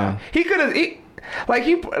 Yeah. He could have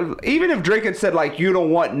even if Drake had said like, you don't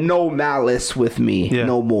want no malice with me Yeah.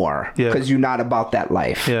 no more Yeah. because you're not about that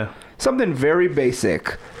life. Yeah. Something very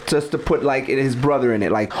basic, just to put like his brother in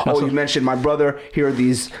it. Like, Also- you mentioned my brother. Here's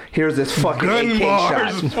this fucking Gun AK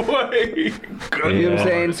bars, shot. boy. Gun You know what I'm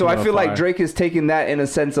saying? So I No feel like fire. Drake is taking that in a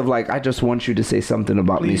sense of like, I just want you to say something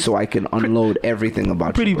about me Please. so I can unload everything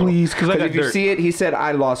about Pretty you. bro. please, 'cause I got if you dirt. see it, he said,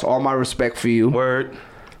 I lost all my respect for you. Word.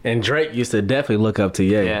 And Drake used to definitely look up to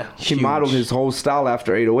Ye. Yeah. He modeled his whole style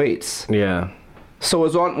after 808s. Yeah. So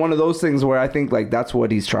it's on one of those things where I think like that's what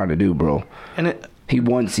he's trying to do, bro. And it, He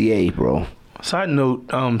wants Ye, bro. side note,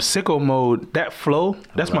 Sicko Mode, that flow,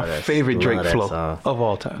 that's my that- favorite Drake love that flow song. of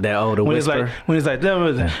all time. That older when whisper. when it's like, I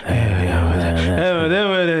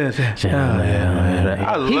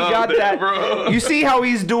love He got that, bro. You see how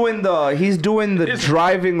he's doing the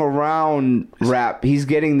driving around rap. He's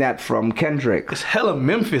getting that from Kendrick. It's hella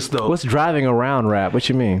Memphis though. What's driving around rap? What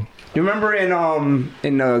you mean? You remember in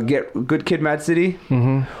Get Good Kid, Mad City,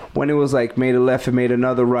 when it was like made a left and made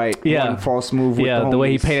another right. Yeah. One false move. With Yeah, the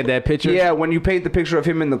way he homies. painted that picture. Yeah, when you paint the picture of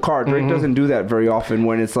him in the car, Drake doesn't do that very often.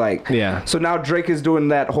 When it's like, Yeah. So now Drake is doing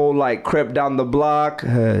that whole like crept down the block,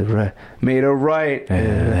 made a right.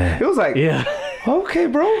 It was like, Yeah. okay,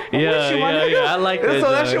 bro. I'm Yeah, with you, my yeah, nigga. yeah, I like that,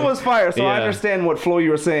 So that dog. shit was fire. So I Yeah. understand what flow you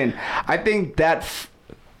were saying. I think that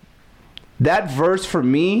verse for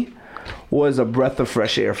me was a breath of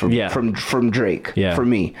fresh air from Drake. Yeah. For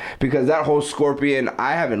me, because that whole Scorpion,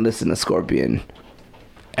 I haven't listened to Scorpion.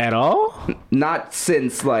 At all? Not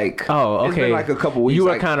since like Oh, It's been okay. like a couple weeks. You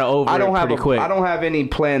were Like, kinda over I don't it have pretty quick. I don't have any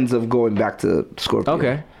plans of going back to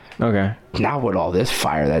Scorpion. Okay. Now with all this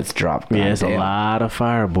fire that's dropped, Yeah, it's a goddamn. lot of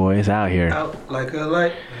fire boys out here. Out like a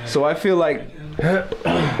light. So I feel like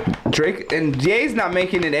Drake and Ye's not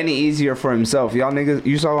making it any easier for himself. Y'all niggas,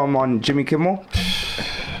 you saw him on Jimmy Kimmel.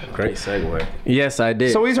 Great segue. Yes, I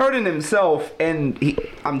did. So he's hurting himself, and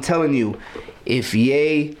I'm telling you, if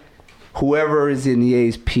Ye, whoever is in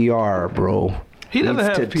Ye's PR, bro, He doesn't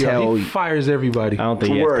needs have to PR. tell He fires everybody. I don't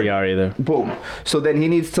think he has Word. PR either. boom. So then he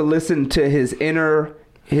needs to listen to his inner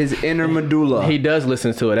medulla. He does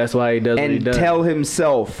listen to it. That's why he does what he and does. tell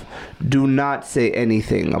himself, do not say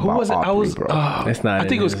anything Who about was it? I Aubrey, was. bro. That's not I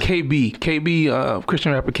think in it was his- KB.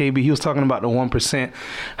 Christian rapper KB. He was talking about the 1%.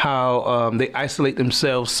 How they isolate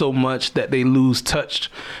themselves so much that they lose touch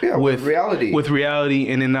Yeah, with reality. With reality,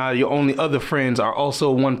 and then now your only other friends are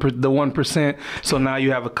also the 1%. So now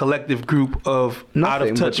you have a collective group of out Nothing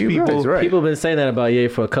of but touch you people. guys, right? People have been saying that about Ye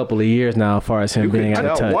for a couple of years now, as far as him being out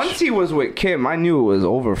of touch. Once he was with Kim, I knew it was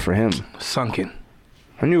over for him. Sunken.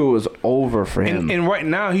 I knew it was over for him. And right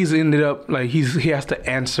now he's ended up like he has to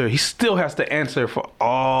answer. He still has to answer for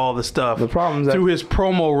all the stuff. The problem is that- through his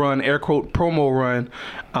promo run, air quote promo run.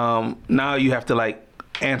 Now you have to like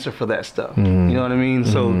answer for that stuff. You know what I mean?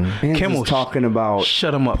 So Man's Kimmel just talking about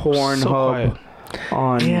shut him up. So Pornhub quiet.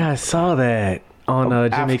 on Yeah, I saw that on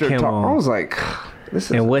Jimmy After Kimmel. Talk. I was like, this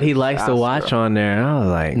is and what he likes to disaster. watch on there. I was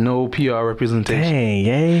like, No PR representation. dang,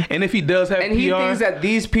 Ye. And if he does have And PR, he thinks that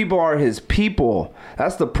these people are his people.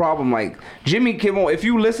 That's the problem. Like Jimmy Kimmel, if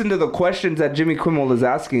you listen to the questions that Jimmy Kimmel is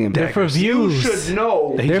asking him, They're for you views. should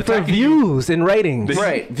know. He's They're for attacking you. views and ratings.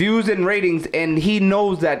 Right, views and ratings, and he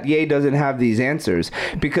knows that Ye doesn't have these answers,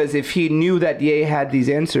 because if he knew that Ye had these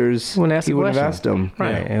answers, Wouldn't ask he the would have question. asked them.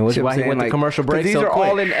 Right, and which See is what why I'm he went to saying? commercial break These so are quick.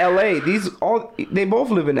 all in L.A. They both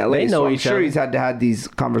live in L.A. They know so I'm each sure other. he's had to have these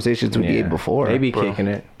conversations with Ye Yeah. before. They be Bro. kicking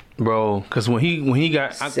it. bro. Because when he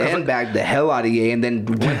got Sandbagged the hell out of Ye and then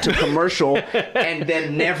went to commercial and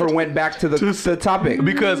then never went back to the topic.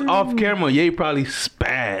 because off camera, Ye probably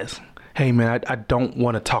spaz. Hey man, I don't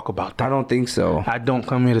want to talk about that. I don't think so. I don't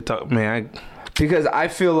come here to talk, man. Because I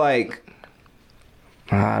feel like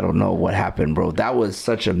I don't know what happened, bro. That was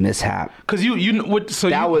such a mishap. Because you know what? So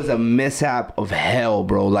That you, was a mishap of hell,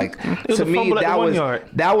 bro. Like was to a me, fumble at the 1 was yard.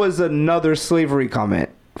 that was another slavery comment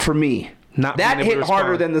for me. Not that being able hit to harder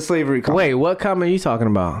respond. than the slavery comment. Wait, what comment are you talking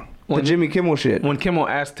about? the Jimmy Kimmel shit. when Kimmel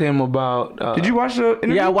asked him about, Did you watch the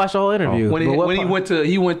interview? Yeah, I watched the whole interview. when But what he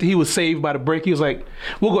part? he was saved by the break. He was like,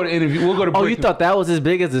 "We'll go to interview. We'll go to break." Oh, you thought that was as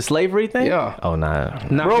big as the slavery thing? Yeah. Oh, nah.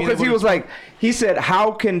 Not Bro, being because able he to- was like, he said,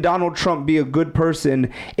 how can Donald Trump be a good person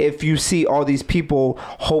if you see all these people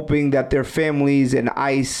hoping that their families and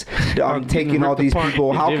ICE taking all ripped these apart.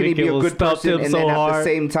 people? How Jimmy can he be a Kimmel good stuffed person him and so then at the hard.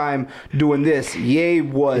 same time doing this? Ye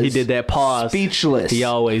was He did that pause. speechless. He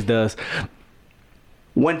always does.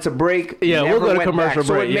 Went to break. Yeah, we'll never go to went commercial back.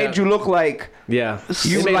 So break, it yeah. made you look like Yeah.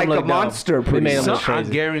 you It were made like him a look dumb. monster. It Pretty made him much. look I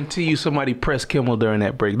crazy. guarantee you somebody pressed Kimmel during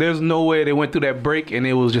that break. There's no way they went through that break and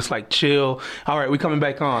it was just like chill. All right, we coming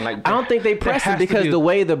back on. Like I don't think they there pressed him has to because be- the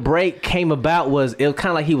way the break came about was it kind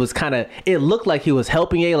of like he was it looked like he was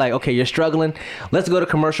helping you. Like, okay, you're struggling. Let's go to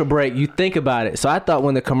commercial break. You think about it. So I thought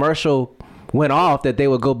when the commercial went off that they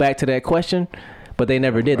would go back to that question, but they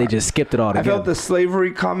never did. They just skipped it all I together. felt the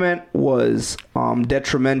slavery comment was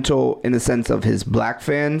detrimental in the sense of his black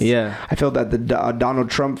fans. Yeah. I felt that the Donald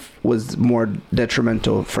Trump was more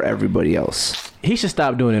detrimental for everybody else. He should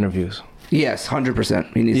stop doing interviews. Yes,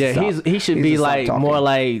 100%. He needs to Yeah, stop. he should needs be to stop like talking. more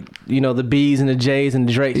like the B's and the J's and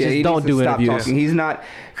the Drakes. Yeah, he Just don't needs to do stop interviews. talking. He's not,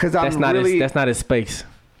 because That's I'm not really, that's not his space.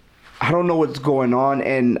 I don't know what's going on.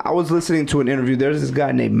 And I was listening to an interview. There's this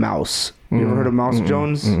guy named Mouse. You ever heard of Mouse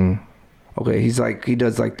Jones? Okay, he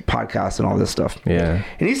does like podcasts and all this stuff. Yeah.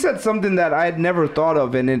 And he said something that I had never thought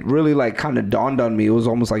of, and it really like kind of dawned on me. It was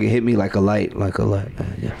almost like it hit me like a light.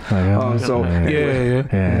 Yeah.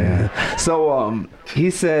 Yeah. So he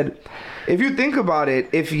said, if you think about it,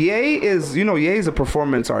 if Ye is, Ye is a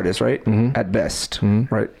performance artist, right? At best,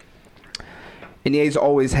 right? And he's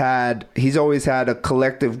always had a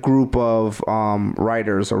collective group of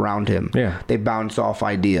writers around him. Yeah. They bounce off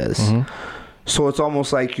ideas. So it's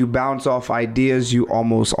almost like you bounce off ideas, you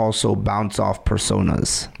almost also bounce off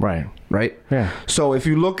personas. Right? Yeah. So if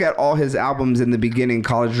you look at all his albums in the beginning,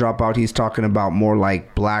 College Dropout, he's talking about more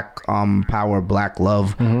like black power, black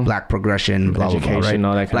love, black progression, blah, education, blah, blah, right?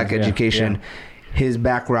 all that kind black of, education. yeah. His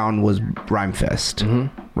background was Rhymefest,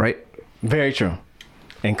 right? Very true.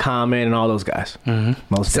 And Common and all those guys.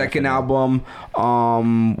 Most Second definitely.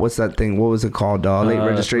 album, what's that thing? What was it called? Late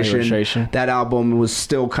Registration. Late Registration. That album was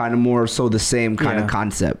still kind of more so the same kind of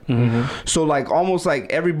concept. So like almost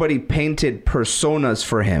like everybody painted personas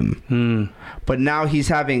for him. But now he's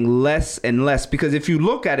having less and less, because if you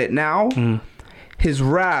look at it now, his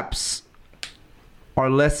raps are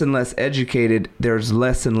less and less educated. There's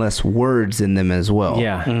less and less words in them as well.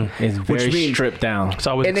 Yeah. It's very stripped down. It's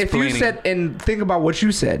always And if you explaining. said, and think about what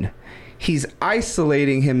you said, he's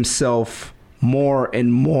isolating himself more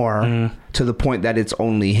and more to the point that it's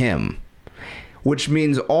only him, which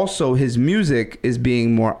means also his music is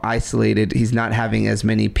being more isolated. He's not having as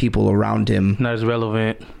many people around him Not as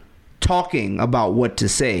relevant. talking about what to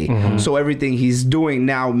say. So everything he's doing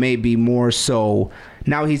now may be more so,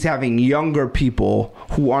 now he's having younger people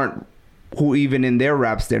who even in their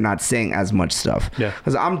raps, they're not saying as much stuff. Yeah.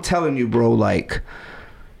 Because I'm telling you, bro, like,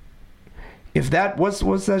 if that, what's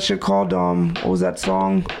that shit called? What was that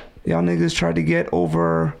song y'all niggas tried to get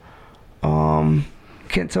over?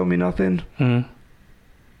 Can't Tell Me Nothing?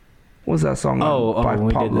 What's that song by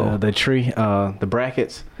we Pablo? did the tree, the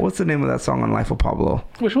brackets. What's the name of that song on Life of Pablo?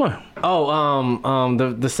 Which one?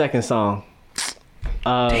 The second song.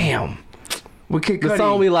 Damn. With Kid The Cudi.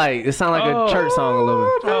 song we like. It sounds like a church song a little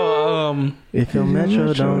bit. If your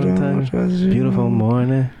metro don't touch, beautiful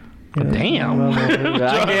morning. Damn.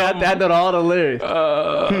 I know all the lyrics.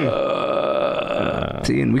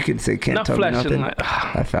 See, and we can say Can't Not Tell Me flashing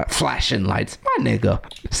Nothing. Flashing lights. My nigga.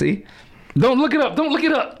 See? Don't look it up. Don't look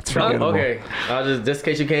it up. It's forgettable. Okay, I'll just in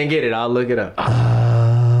case you can't get it, I'll look it up.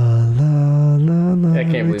 I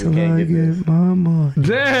can't believe we can't get this.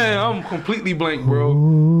 Damn, I'm completely blank,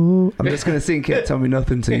 bro. I'm just gonna sing Can't Tell Me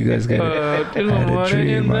Nothing until you guys get it. I had a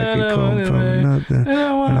dream I could come from nothing,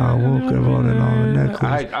 and I woke up on an all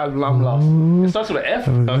necklace. I'm lost. It starts with an F.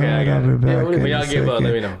 Okay, I got it. When y'all give up,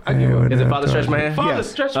 let me know. I give up. Is it Father Stretch My Hand? Father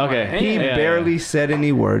Stretch My Okay. Hand. He barely said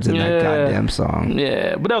any words in that goddamn song.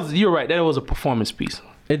 Yeah, but you're right. That was a performance piece.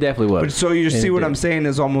 It definitely was. But so you see what I'm saying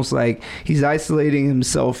is almost like he's isolating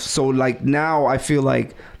himself. So like now I feel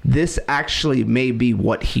like this actually may be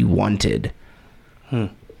what he wanted.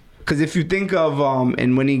 Because if you think of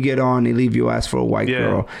and when he get on, he leave your ass for a white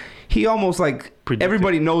girl. He almost like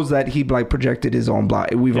everybody knows that he like projected his own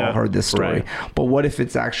block. We've all heard this story. Right. But what if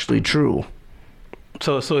it's actually true?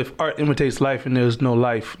 So if art imitates life and there's no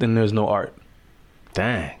life, then there's no art.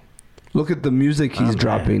 Dang. Look at the music he's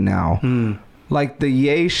dropping now. Like the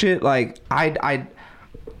Ye shit, like I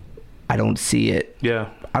don't see it. Yeah.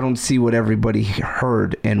 I don't see what everybody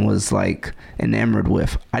heard and was like enamored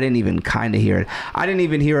with. I didn't even kind of hear it. I didn't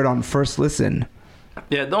even hear it on first listen.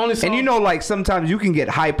 Yeah, the only song. And you know, like sometimes you can get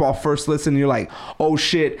hype off first listen. And you're like, oh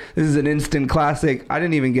shit, this is an instant classic. I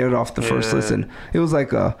didn't even get it off the first listen. It was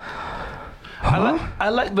like a. I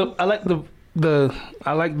like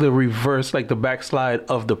the reverse, like the backslide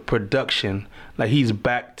of the production. Like he's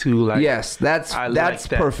back to like. Yes, that's that.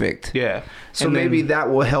 perfect. Yeah. So And then- maybe that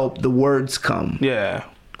will help the words come. Yeah.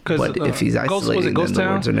 But if he's isolating, then the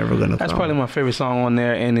words are never gonna That's come. probably my favorite song on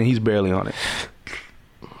there, and then he's barely on it.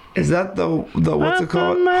 Is that the what's it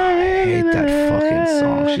called? I hate that fucking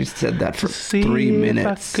song. She said that for 3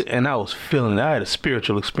 minutes. And I was feeling it. I had a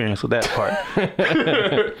spiritual experience with that part.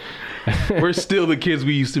 We're still the kids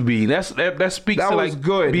we used to be. That speaks That to was like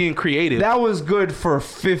good. being creative. That was good for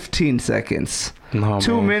 15 seconds. No,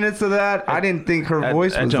 2 man. minose of that, I didn't think her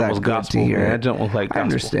voice was jump that was good gospel, to hear. man. That jump was like gospel. I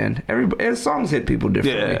understand. Everybody, songs hit people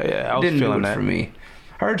differently. Yeah, I was Didn't do feeling it that. for me.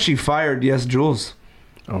 I heard she fired Yes Jules.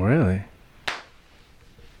 Oh, really?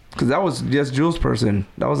 Because that was Yes Jules' person.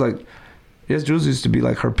 That was like, Yes Jules used to be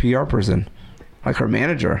like her PR person. Like her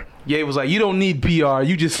manager. Yeah, it was like, you don't need PR.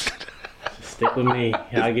 You just... Stick with me.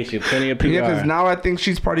 I'll get you plenty of PR. Yeah, because now I think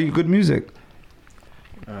she's part of Good Music.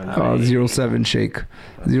 07 Shake.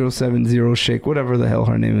 070 Shake. Whatever the hell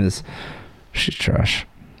her name is. She's trash.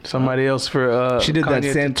 Somebody else for... She did that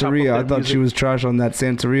Kanye to chop up Santeria. I their thought music. she was trash on that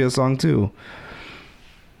Santeria song too.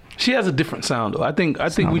 She has a different sound, though. I think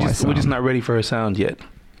not we're my just sound. not ready for her sound yet.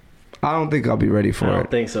 I don't think I'll be ready I for don't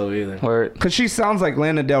it. think so either. Word. Cause she sounds like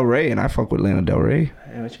Lana Del Rey, and I fuck with Lana Del Rey.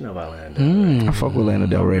 Hey, what you know about Lana Del Rey? I fuck with Lana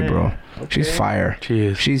Del Rey, bro. Okay. She's fire. She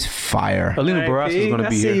is. She's fire. Alina All right, Baras is gonna P.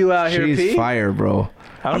 be I see here. you out here, She's P. fire, bro.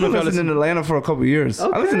 I I've don't know been if y'all listening listen. to Atlanta for a couple years. I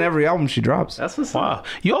Okay. listen to every album she drops. That's what's Wow. up.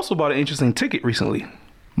 You also bought an interesting ticket recently.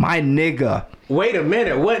 My nigga, Wait a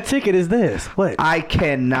minute. What ticket is this? What? I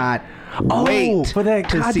cannot Oh, wait for that-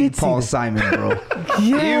 to I see did see Paul that. Simon, bro. Yeah.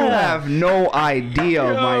 You have no idea,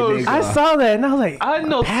 my Yo, nigga. I saw that and I was like, I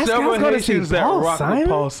know Pascal's several gonna see Haitians that Paul rock Simon? with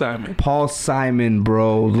Paul Simon. Paul Simon,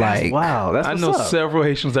 bro. Like, wow, that's I what's know up. several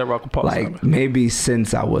Haitians that rock with Paul like Simon. maybe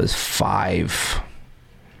since I was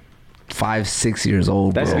 6 years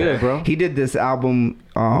old. That's bro. good, bro. He did this album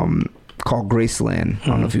called Graceland. I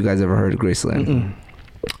don't know if you guys ever heard of Graceland.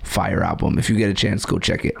 Fire album. If you get a chance, go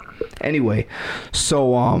check it. Anyway,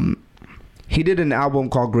 so he did an album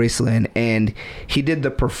called Graceland, and he did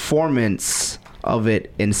the performance of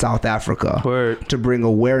it in South Africa Word. to bring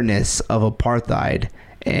awareness of apartheid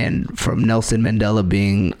and from Nelson Mandela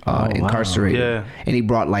being incarcerated. Yeah. And he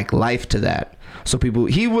brought like life to that. So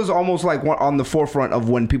he was almost like on the forefront of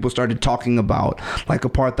when people started talking about like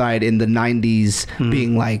apartheid in the 90s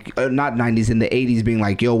being like, not 90s, in the 80s being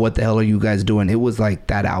like, yo, what the hell are you guys doing? It was like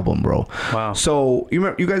that album, bro. Wow. So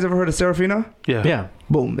you guys ever heard of Serafina? Yeah. Yeah.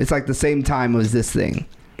 Boom. It's like the same time as this thing.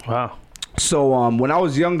 Wow. So when I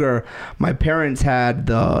was younger, my parents had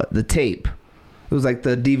the tape. It was like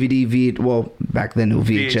the DVD, well, back then it was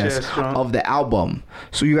VHS, VHS, of the album.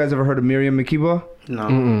 So you guys ever heard of Miriam Makeba?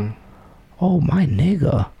 No. Oh, my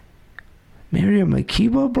nigga. Miriam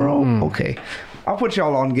Makeba, bro? Okay. I'll put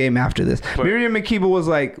y'all on game after this. Right.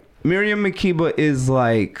 Miriam Makeba is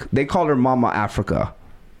like, they call her Mama Africa.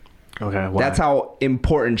 Okay. Why? That's how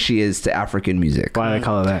important she is to African music. Why do they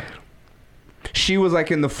call it that? She was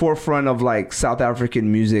like in the forefront of like South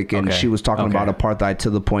African music, and Okay. she was talking Okay. about apartheid to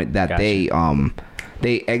the point that Gotcha.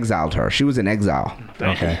 they exiled her. She was in exile.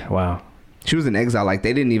 Okay. Wow. She was in exile. Like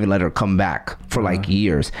they didn't even let her come back for like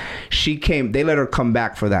years. They let her come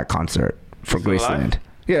back for that concert for Still alive? Graceland.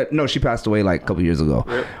 Yeah, no, she passed away like a couple years ago.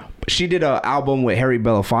 Rip. She did an album with Harry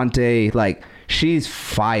Belafonte. Like she's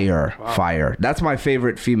fire. That's my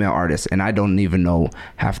favorite female artist, and I don't even know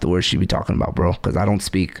half the words she be talking about, bro, because I don't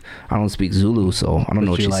speak Zulu, so I don't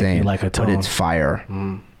know what you she's like- saying. you like her but tone. it's fire.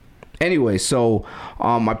 Anyway, so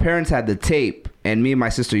my parents had the tape, and me and my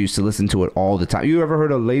sister used to listen to it all the time. You ever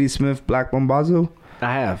heard of Ladysmith Black Mambazo?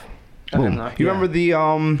 I have. Boom. not. You Yeah. remember the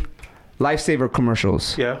Lifesaver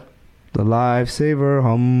commercials? Yeah. The Lifesaver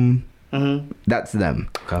hum. Mm-hmm. That's them.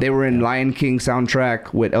 Okay. They were in Lion King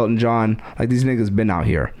soundtrack with Elton John. Like these niggas been out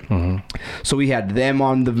here. So we had them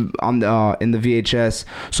in the VHS.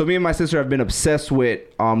 So me and my sister have been obsessed with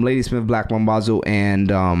Ladysmith Black Mambazo and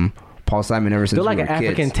Paul Simon ever since They're like we an were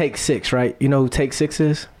African kids. Take Six, right? You know who Take Six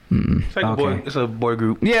is? It's like Okay. it's a boy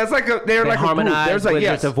group. Yeah, it's like they're They like a group. harmonize There's like with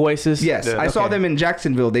yes, the voices. yes. Yeah. I saw Okay. them in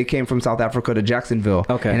Jacksonville. They came from South Africa to Jacksonville.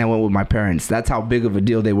 Okay. And I went with my parents. That's how big of a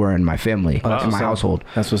deal they were in my family, that's in my what's up. household.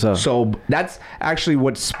 That's what's up. So that's actually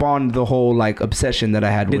what spawned the whole like obsession that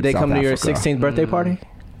I had Did with they South come to your Africa. 16th birthday party?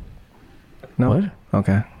 No. What?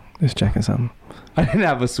 Okay. Just checking something. I didn't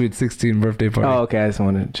have a sweet 16 birthday party. Oh, okay. I just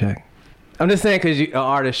wanted to check. I'm just saying because an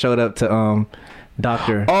artist showed up to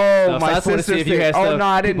Doctor. Oh, So my I just wanted to sister see if you said- had oh, stuff. no,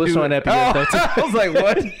 I didn't People do showing it. up. You had Oh, stuff too. I was like,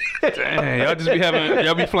 what? Dang,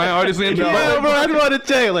 y'all be flying artists in. Yeah, bro, I just wanted to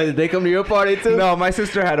check. Like, did they come to your party too? No, my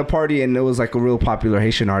sister had a party, and it was like a real popular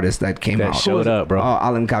Haitian artist that came That out. showed up, bro.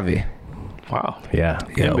 Alan Cave. Wow. Yeah.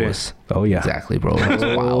 Yeah, it Mbin. was. Oh yeah. Exactly, bro. It was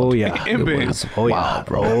wild. Oh yeah. Mbin. It was Oh yeah. wild,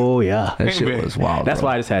 bro. Oh yeah. That shit Mbin. was wild. That's bro.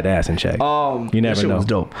 why I just had to ask and check. You that never shit know. was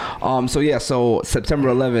dope. So September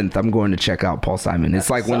 11th, I'm going to check out Paul Simon. It's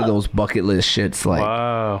like one of those bucket list shits. Like,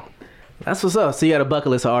 Wow. That's what's up. So you got a bucket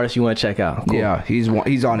list of artists you want to check out. Cool. yeah, he's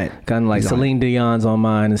on it. Kind of like He's on Celine Dion's on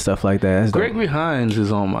mine and stuff like that. That's dope. Gregory Hines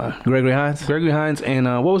is on mine. Gregory Hines. Gregory Hines and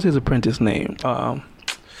what was his apprentice name?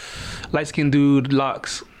 Light skinned dude,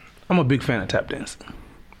 locks. I'm a big fan of tap dance.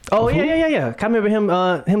 Oh yeah. I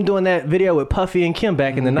remember him doing that video with Puffy and Kim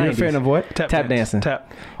back in the 90s. You're a fan of what? Tap dancing. Tap.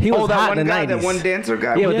 He was that hot one in the guy, 90s. that one dancer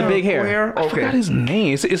guy. Yeah, with the big hair. I forgot Okay. his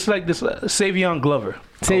name. It's like this Savion Glover.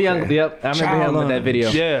 Say Young. Okay. Yep, I remember him in that video.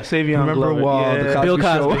 Yeah, Savion Remember Glover. while the yeah. Cosby Bill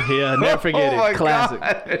Cosby. Show? Yeah, never forget Oh my it. Classic.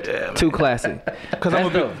 God. Too classic. Because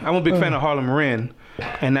I'm a big fan of Harlem Ren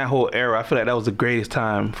and that whole era. I feel like that was the greatest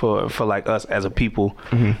time for like us as a people.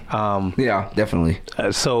 Yeah, definitely.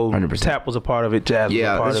 So 100%. tap was a part of it. Jazz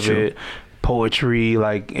Yeah, was a part that's of true. it. Poetry,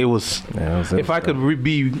 like it was. Yeah, it was if I could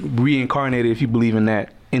be reincarnated, if you believe in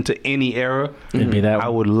that, into any era, It'd be that I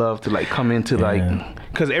one. would love to like come into like,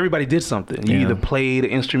 because everybody did something. You Yeah. either played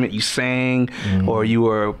an instrument, you sang, or you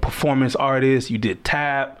were a performance artist, you did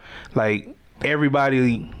tap. Like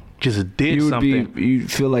everybody just did You would something. you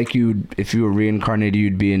feel like if you were reincarnated,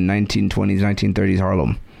 you'd be in 1920s, 1930s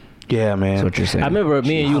Harlem. Yeah, man. That's what you're saying. I remember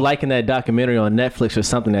me and you liking that documentary on Netflix or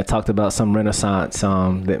something that talked about some Renaissance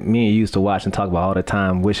that me and you used to watch and talk about all the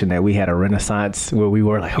time, wishing that we had a Renaissance where we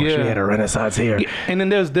were like, oh, we had a Renaissance here. Yeah, and then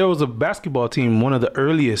there was a basketball team, one of the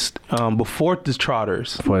earliest before the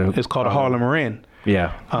Trotters. It's called the Harlem Ren.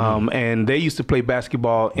 Yeah. And they used to play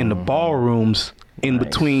basketball in the ballrooms in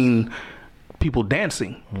between people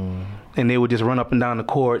dancing. And they would just run up and down the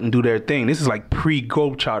court and do their thing. This is like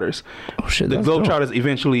pre-Globetrotters. Oh, shit, The that's dope. Globetrotters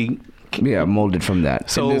eventually... Yeah, molded from that.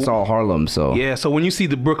 So- And it's all Harlem, so. Yeah, so when you see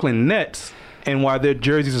the Brooklyn Nets, and why their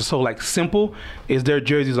jerseys are so like simple, is their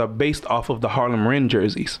jerseys are based off of the Harlem Ren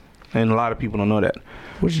jerseys. And a lot of people don't know that.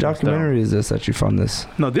 Which documentary is this that you found this?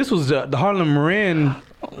 No, this was the Harlem Ren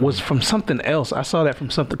was from something else. I saw that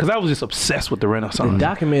from something because I was just obsessed with the The Renaissance.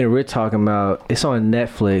 documentary we're talking about, it's on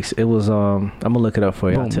Netflix. It was I'm gonna look it up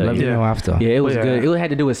for you. I'll Boom, tell let you. me know after. Yeah, it was Yeah. good. It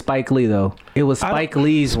had to do with Spike Lee though. It was Spike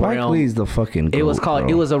Lee's Spike realm. Lee's the fucking It was GOAT, called. bro.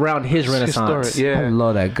 It was around his It's Renaissance. historic, yeah. I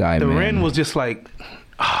love that guy, The man. Ren was just like,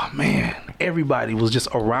 oh man, everybody was just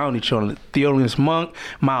around each other. Thelonious Monk,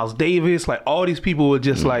 Miles Davis, like all these people were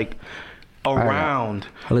just like around.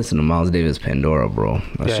 I listen to Miles Davis Pandora, bro.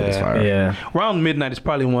 That shit is Yeah. fire. Yeah. Around Midnight is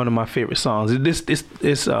probably one of my favorite songs. This is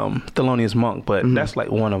Thelonious Monk, but that's like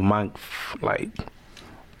one of my like,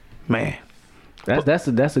 man, That's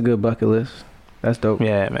a good bucket list. That's dope.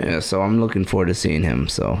 yeah, man, Yeah, so I'm looking forward to seeing him.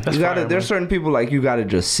 So That's you gotta. fire, There's man. certain people like you gotta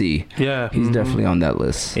just see. yeah. He's definitely on that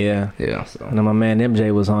list. Yeah. Yeah. So I know my man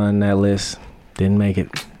MJ was on that list. Didn't make it.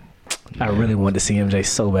 I really wanted to see MJ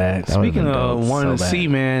so bad. That would've Speaking been of dope. wanting So to bad. see,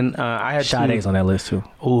 man, I had Sade's to. on that list too.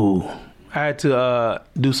 Ooh, I had to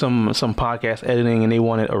do some podcast editing, and they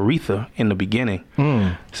wanted Aretha in the beginning.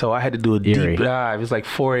 So I had to do a Eerie. deep dive. It's like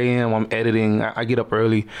 4 a.m. I'm editing. I get up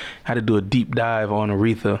early. I had to do a deep dive on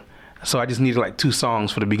Aretha. So I just needed like 2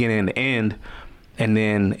 songs for the beginning and the end. And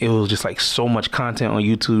then it was just like so much content on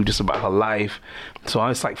YouTube just about her life. So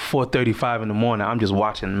it's like 4:35 in the morning. I'm just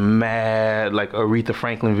watching mad like Aretha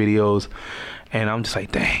Franklin videos. And I'm just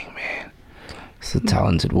like, dang, man. it's a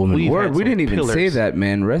talented woman. We've Word, had we some didn't even pillars. say that,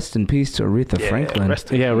 man. Rest in peace to Aretha Franklin.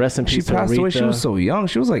 Rest in Yeah, rest in She peace. to passed away. She Aretha. was so young.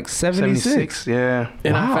 She was like 76. Yeah.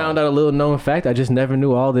 And I found out a little known fact. I just never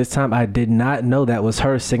knew all this time. I did not know that was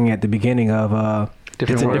her singing at the beginning of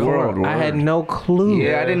Different It's a World. different world. I had no clue.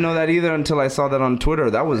 Yeah, I didn't know that either until I saw that on Twitter.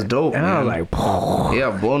 That was dope. And man. I was like,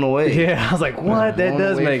 yeah, blown away. yeah, I was like, what? That blown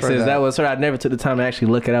does away make for sense. that. That was her. I never took the time to actually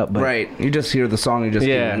look it up. But Right. You just hear the song, you just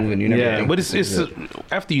Yeah. keep moving. You never Yeah. think But it's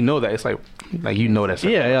after you know that, it's like you know that's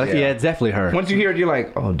yeah, Yeah. it's definitely her. Once you hear it, you're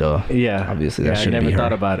like, oh, duh. Yeah, Obviously, that yeah, I shouldn't never be her.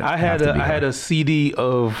 thought about it. I had Have to be I had her. a CD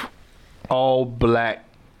of all black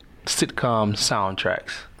sitcom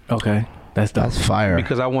soundtracks Okay, that's dope. That's fire.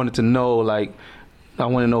 because I wanted to know like I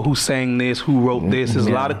want to know who sang this, who wrote this. There's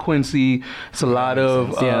a lot of Quincy. It's a lot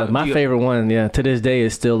of Yeah, my favorite one. Yeah, to this day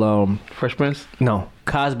is still Fresh Prince. no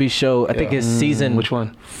Cosby Show. I think it's season Which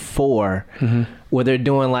one? 4, where they're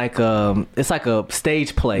doing like it's like a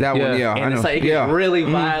stage play. that Yeah. one, yeah. I and know. it's like it yeah. gets really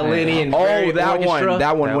violin-y and Oh, very that orchestra. one.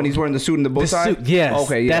 That one That when he's wearing the suit and the bow The tie? suit, yes.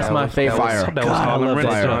 Okay, yeah. That's my favorite. Fire. That was God, I Harlem love that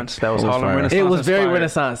Renaissance. That was That was Harlem fire. Renaissance. It was very Inspired.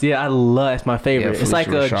 Renaissance. Yeah, I love. It's my favorite. Yeah, it's like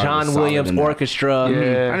Felicia a Rashad John was solid Williams in that. orchestra.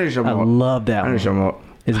 Yeah. I know you're talking I about. love that I know one. you're talking about.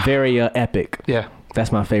 It's very epic. Yeah.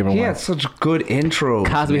 That's my favorite He one. had such good intros.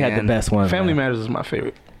 Cosby had the man. best one. Family man. Matters is my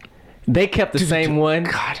favorite. They kept the same one.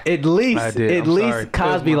 God. At least, I did. at I'm least sorry. That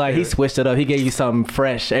was Cosby, my like he favorite. switched it up. He gave you something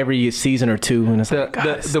fresh every season or two, and it's like God,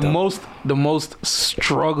 it's The dope. most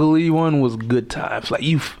struggly one was Good Times. Like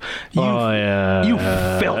you yeah, you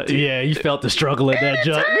felt it. Yeah, you felt the struggle in that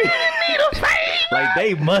jump. Like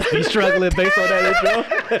they must be struggling based on that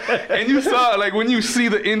intro. And you saw like when you see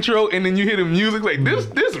the intro and then you hear the music, like this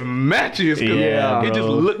matches. 'Cause it just bro.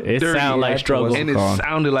 looked It dirty. sound like struggle. and it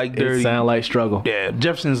sounded like dirty. It sound like struggle. Yeah,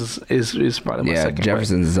 Jefferson's is probably my Yeah, second.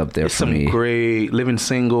 Jefferson's is up there It's for some me. great Living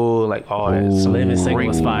Single, like all that. Some Living Single great-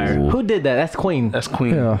 was fire. Who did that? That's Queen. That's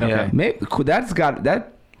Queen. Yeah. Yeah. Maybe, that's got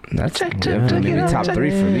that. That's definitely maybe top 3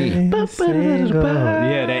 for me.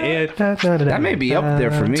 Yeah, that end. That may be up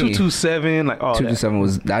there for me. 227, like all that. 227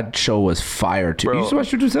 was that show was fire too. Bro. You used to watch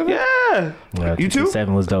 227? Yeah. You too?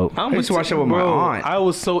 7 was dope. I used to watch that with my Bro, aunt. I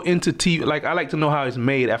was so into TV. Like, I like to know how it's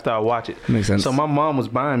made after I watch it. Makes sense. So my mom was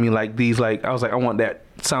buying me like these. Like, I was like, I want that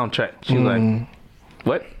soundtrack. She was like,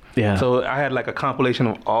 what? Yeah. So I had like a compilation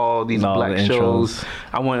of all these All black the shows. intros.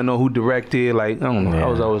 I want to know who directed. Like, I don't know. I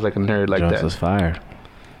was Yeah. always like a nerd like Jones that. was fire.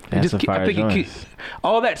 That's a fire joint.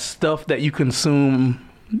 All that stuff that you consume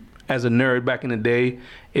as a nerd back in the day,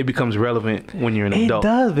 it becomes relevant when you're an adult. It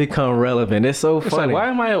does become relevant. It's so funny.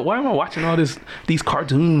 Like, why am I watching all these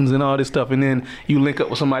cartoons and all this stuff, and then you link up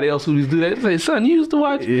with somebody else who used to do that? Say, son, you used to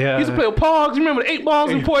watch. Yeah. You used to play with Pogs. Remember the 8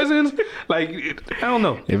 Balls and Poisons? Like, I don't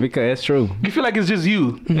know. It's true. You feel like it's just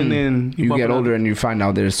you, and then You get older and you find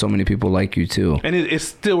out there's so many people like you too. and it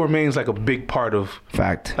still remains like a big part of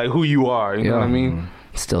Fact. like who you are. You know what I mean?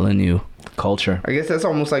 Still in you. Culture. I guess that's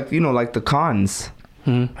almost like, like the cons.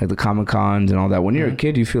 Like the Comic Cons and all that. When you're a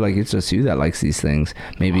kid, you feel like it's just you that likes these things.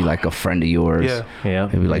 Maybe like a friend of yours. Yeah.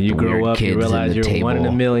 Maybe like you the weird grow up, kids you realize in the you're table. 1 in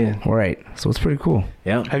a million. Right. So it's pretty cool.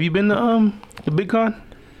 Yeah. Have you been to the big con?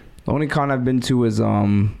 The only con I've been to is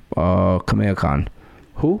Kamea-Con.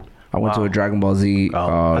 Who? I went to a Dragon Ball Z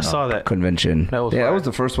I saw that convention. That was that fire. was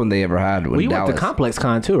the first one they ever had. Well, you went to Complex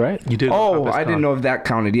Con too, right? You did. Oh, Complex I didn't Con. know if that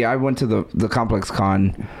counted. Yeah, I went to the Complex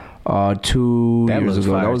Con 2 That years was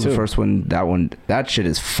ago. fire, That was too. the first one. That shit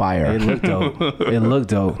is fire. It looked dope. It looked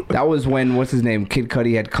dope. That was when, what's his name, Kid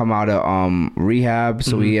Cudi had come out of rehab,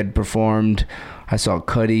 so he had performed. I saw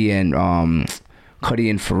Cudi and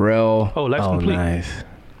Pharrell. Oh, Life's Complete.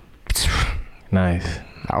 Nice.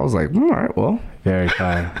 I was like, all right, well, Very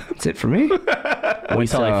fine. that's it for me. We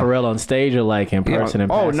saw like Pharrell on stage or like in person? Yeah.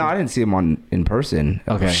 In Oh passing? no, I didn't see him in person.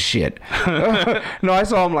 Okay. Oh, shit. No, I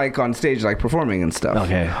saw him like on stage, like performing and stuff.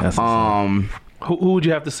 Okay. That's what's Who would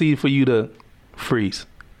you have to see for you to freeze?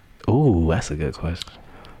 Ooh, that's a good question.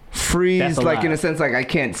 Freeze, That's a like lot. in a sense, like I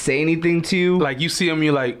can't say anything to you. Like you see him,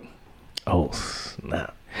 you're like, Oh,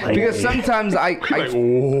 snap. Because sometimes I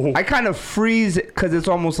kind of freeze because it's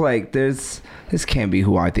almost like this can't be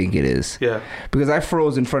who I think it is. Yeah. Because I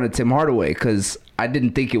froze in front of Tim Hardaway because I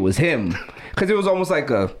didn't think it was him. Because it was almost like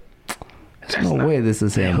there's no way this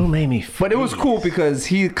is him. Who made me? But it was cool because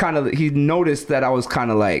he noticed that I was kind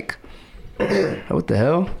of like, what the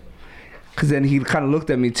hell? Because then he kind of looked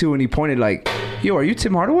at me too and he pointed like, yo, are you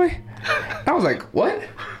Tim Hardaway? I was like, what?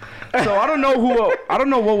 So I don't know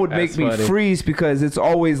what would make That's me funny. freeze because it's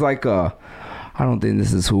always like I don't think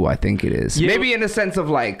this is who I think it is. Yeah. Maybe in a sense of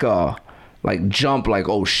like jump, like,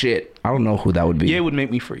 oh shit. I don't know who that would be. yeah, it would make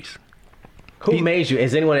me freeze. Who made you?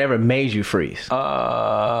 Has anyone ever made you freeze? No.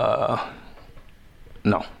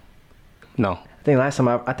 I think I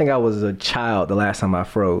think I was a child the last time I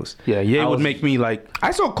froze. Yeah, I it would was- make me like.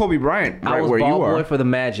 I saw Kobe Bryant I right was where you ball are. boy for the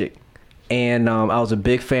Magic, and I was a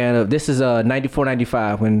big fan of. This is 94,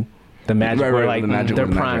 95 when the Magic Right, were right, like the Magic their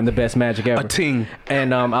were the prime, Magic. the best Magic ever. A ting.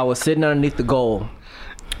 And I was sitting underneath the goal,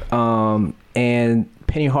 and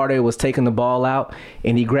Penny Hardaway was taking the ball out,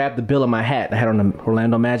 and he grabbed the bill of my hat. I had on the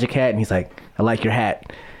Orlando Magic hat, and he's like, "I like your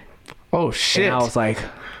hat." Oh shit. And I was like,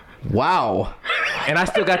 wow. and I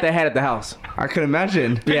still got that hat at the house. I can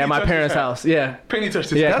imagine. Yeah, at my touched parents' his hat. house. Yeah. Penny touched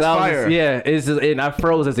his Yeah, That's 'cause I was fire. It's just, and I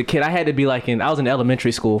froze as a kid. I had to be like I was in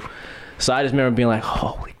elementary school, so I just remember being like,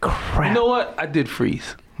 "Holy crap!" You know what? I did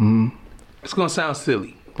freeze. It's gonna sound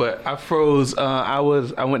silly, but I froze. I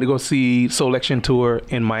went to go see Soul Action Tour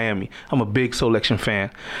in Miami. I'm a big Soul Action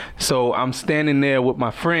fan, so I'm standing there with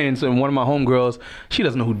my friends and one of my homegirls. She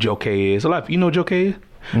doesn't know who Joe K is. A lot of you know Joe K is.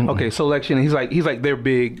 Okay, Soul Action. He's like their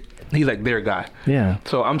big. He's like their guy. Yeah.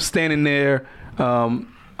 So I'm standing there. I'm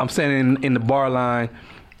standing in the bar line,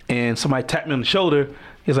 and somebody tapped me on the shoulder.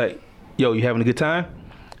 He's like, "Yo, you having a good time?"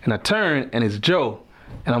 And I turn, and it's Joe,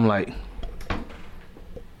 and I'm like.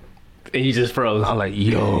 And you just froze. I'm like,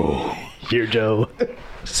 yo. You're Joe.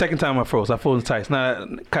 Second time I froze twice. Now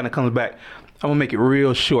it kind of comes back. I'm going to make it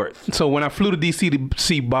real short. So when I flew to D.C. to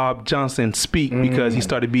see Bob Johnson speak because he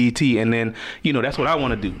started BET, and then, that's what I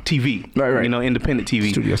want to do, TV. Right. Independent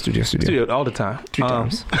TV. Studio all the time. 3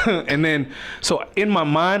 times. And then, so in my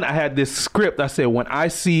mind, I had this script. I said, when I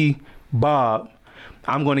see Bob,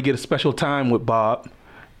 I'm going to get a special time with Bob,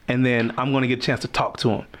 and then I'm going to get a chance to talk to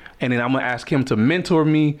him. And then I'm going to ask him to mentor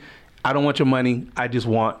me. I don't want your money. I just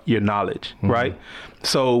want your knowledge, right?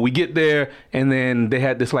 So we get there, and then they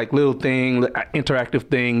had this like little thing, interactive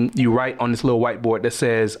thing. You write on this little whiteboard that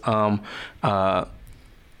says, I'm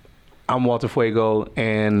Walter Fuego,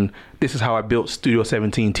 and this is how I built Studio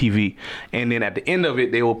 17 TV. And then at the end of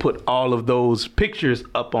it, they will put all of those pictures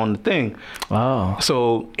up on the thing. Oh.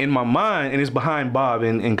 So in my mind, and it's behind Bob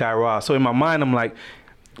and Guy Raz. So in my mind, I'm like,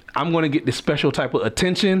 I'm going to get this special type of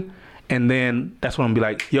attention. And then that's when I'm going to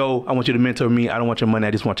be like, yo, I want you to mentor me. I don't want your money.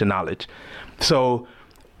 I just want your knowledge. So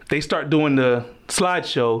they start doing the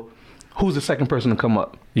slideshow. Who's the second person to come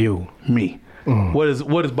up? You. Me. What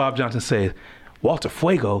does Bob Johnson say? Walter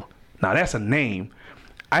Fuego? Now that's a name.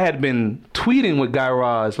 I had been tweeting with Guy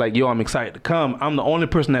Raz like, yo, I'm excited to come. I'm the only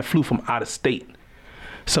person that flew from out of state.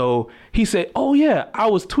 So he said, "Oh yeah, I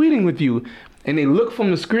was tweeting with you," and they looked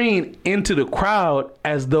from the screen into the crowd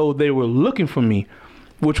as though they were looking for me,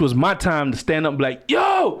 which was my time to stand up, and be like,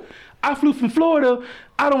 "Yo, I flew from Florida.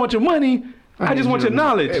 I don't want your money. I just want your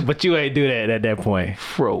knowledge." But you ain't do that at that point.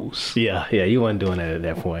 Froze. Yeah, you wasn't doing that at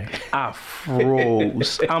that point. I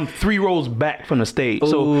froze. I'm 3 rows back from the stage,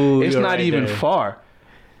 so Ooh, it's you're not right even there. far.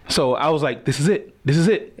 So I was like, "This is it. This is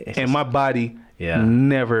it," and my body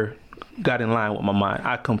never got in line with my mind.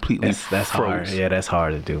 I completely That's froze. hard. Yeah, that's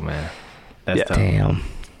hard to do, man. That's Yeah. tough. Damn.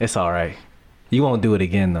 It's all right. You won't do it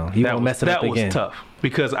again, though. You won't mess it up that again. was tough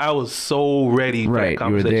because I was so ready for that Right, you were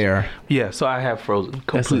conversation. there. Yeah, so I have frozen, That's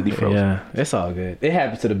completely frozen. Yeah, it's all good. It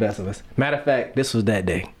happens to the best of us. Matter of fact, this was that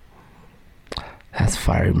day. That's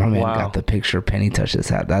fire. My man Wow. got the picture Penny touches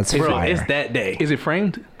hat. That's Bro, fire. it's that day. Is it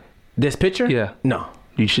framed? This picture? Yeah. No.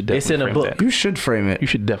 You should definitely It's in a frame book. that. You should frame it. You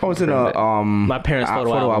should definitely Oh, it's in frame a that. My parents'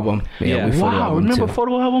 photo album. Yeah. we photo Wow, album remember too.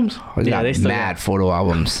 photo albums? We Yeah, got they still mad photo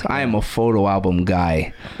albums. I am a photo album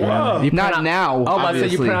guy. Wow. You Not print out- now. Oh, I was about to say, you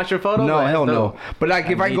obviously. print out your photos? No, Like, hell that's no. dope. But like,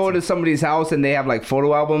 if I need go to. to somebody's house and they have like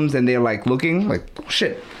photo albums and they're like looking, like, oh,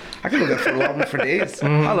 shit, I can look at photo albums for days.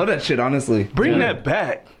 I love that shit, honestly. Bring that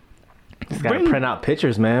back. Just gotta print out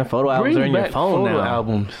pictures, man. Photo albums Bring are in your back phone photo now.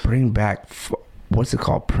 albums. Bring back, what's it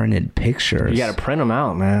called? Printed pictures. You gotta print them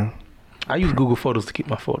out, man. I use Google Photos to keep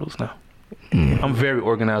my photos now. I'm very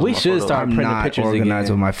organized. We with my should photos. start I'm printing not pictures organized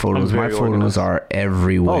again. with my photos. I'm My very photos organized. are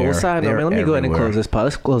everywhere. Oh, side note, They're man. Let me go ahead and everywhere. close this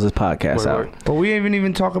let's close this podcast Word, out. word. But we haven't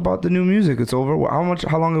even talked about the new music. It's over.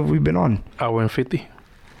 How long have we been on? Hour and 50.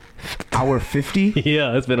 Hour 50?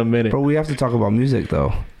 Yeah, it's been a minute. Bro, we have to talk about music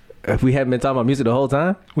though. If we haven't been talking about music the whole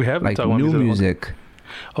time, We have been Like talking about new music. music.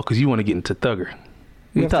 Oh, because you want to get into Thugger.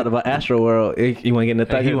 we talked about Astro World. You want to get in the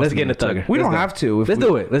Hey, he Thugger? wants Let's to get in the get in the Thugger. We Let's don't go. have to. Let's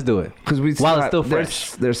do it. Let's do it. Because we While it's still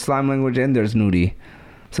there's slime language and there's nudie.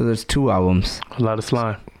 So there's 2 albums. A lot of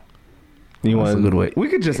slime. You That's want a good way. We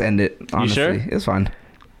could just end it. Honestly. sure? It's fine.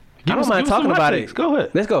 I don't mind talking about it. Go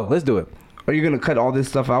ahead. Let's go. Let's do it. Are you gonna cut all this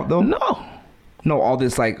stuff out though? No. No, all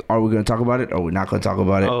this like, are we gonna talk about it? Or are we not gonna talk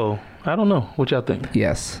about it? Oh, I don't know. What y'all think?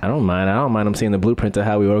 Yes. I don't mind. I don't mind them seeing the blueprint of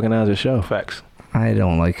how we organize the show. Facts. I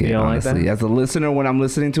don't like it. You don't like honestly, that? as a listener, when I'm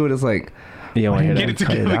listening to it, it's like, You don't want to hear Get that? Get it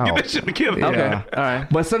Cut it together. out. Get that shit together. Yeah. Okay. All right.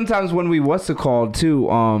 But sometimes when we what's it called too, But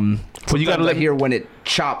you gotta sometimes let I hear when it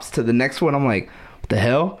chops to the next one, I'm like, what the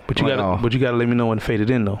hell? But you I'm gotta. like, oh. But you gotta let me know when to fade it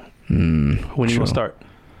in though. When you true. gonna start?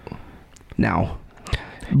 Now,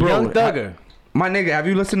 bro, Young Thugger. my nigga, have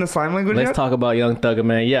you listened to Slime Language Let's yet? talk about Young Thugger,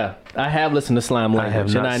 man. Yeah, I have listened to Slime I have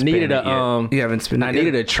Language, and not I needed spent it a yet. You haven't spent it I yet?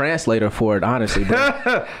 needed a translator for it, honestly,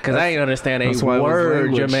 because I ain't understand a that's why it was word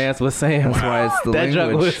your language. man was saying. That's why it's the that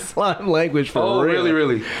junk was language. Slime Language for Oh, real.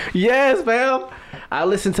 really? Yes, fam. I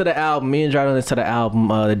listened to the album. Me and Jordan listened to the album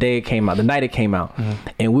the day it came out, the night it came out,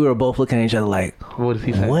 and we were both looking at each other like, What is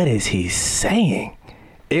he saying? "What is he saying?"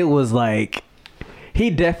 It was like he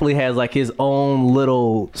definitely has like his own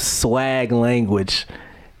little swag language,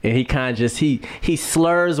 and he kind of just he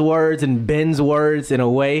slurs words and bends words in a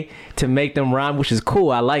way to make them rhyme, which is cool.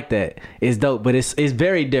 I like that. It's dope, but it's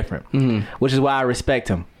very different, which is why I respect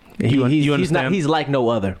him. You He's not. understand? He's like no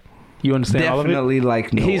other. You understand all of it? Definitely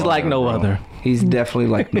like no He's other, like no bro. other. He's definitely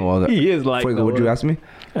like no other. He is like Fuego, no would you other. ask me?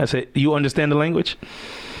 I said, you understand the language?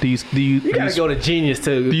 Do you You gotta go to Genius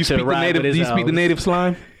to do you speak the ride native? with his Do you speak the albums. native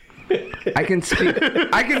slime? I can speak.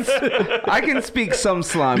 I can speak some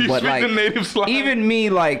slime, You but speak like the native slime? even me,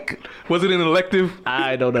 like Was it an elective?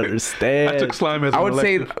 I don't understand. I took slime as I an would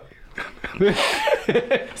say, elective.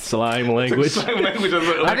 slime language. Slime language as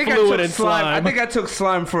I think I fluid took in slime. slime. I think I took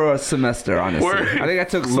slime for a semester. Honestly, Word. I think I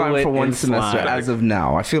took slime Fluid for one in semester. slime. As of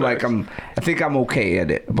now, I feel like I think I'm okay at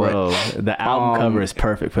it. But Bro, the album cover is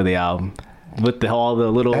perfect for the album. With all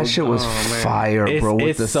the little that shit was fire, bro.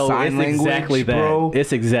 With the sign language, exactly that. bro.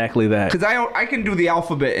 It's exactly that. Because I can do the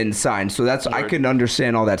alphabet in sign, so that's I can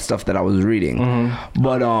understand all that stuff that I was reading.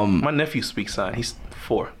 But My nephew speaks sign. He's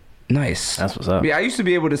 4. nice. That's what's up. Yeah, I used to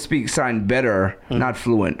be able to speak sign better, not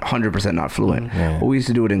fluent, 100% not fluent. But we used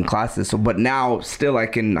to do it in classes. So, but now still I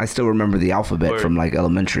still remember the alphabet Word. from like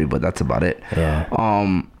elementary, but that's about it.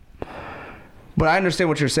 Yeah. But I understand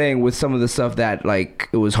what you're saying with some of the stuff that like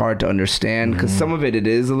it was hard to understand because some of it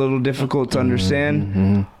is a little difficult to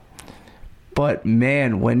understand. But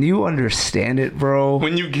man, when you understand it, bro,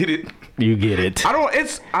 When you get it, You get it. I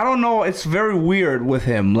don't know. It's very weird with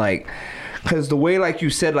him, like, because the way, like you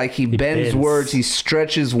said, like he bends bends. words, he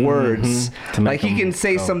stretches words. To make Like he them can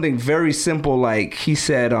say go. something very simple, like he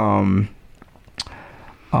said, I'm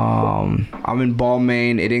in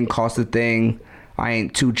Balmain. It didn't cost a thing. I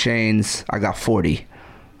ain't 2 Chainz. I got 40.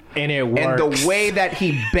 And it And works. the way that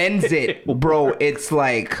he bends it, bro, it's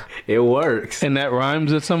like It works. And that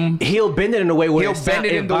rhymes with some. He'll bend it in a way where he'll bend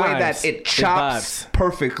it in the way that it chops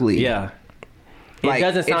perfectly. Yeah. It Like,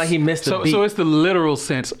 doesn't sound like he missed a beat. So it's the literal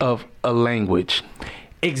sense of a language.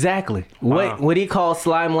 Exactly. Wow. What he calls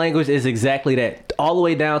slime language is exactly that. All the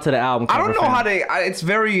way down to the album cover. I don't know how it's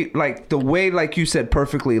very, like, the way, like you said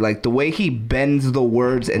perfectly, like, the way he bends the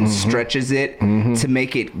words and stretches it to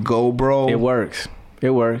make it go, bro. It works.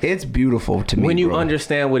 It works. It's beautiful to me, When you bro.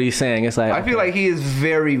 understand what he's saying, it's like... I feel like he is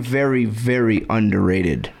very, very, very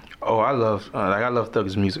underrated. Oh, I love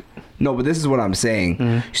Thug's music. No, but this is what I'm saying.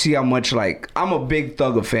 You see how much, like, I'm a big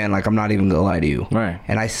Thugger fan, like, I'm not even gonna lie to you. Right.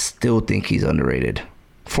 And I still think he's underrated.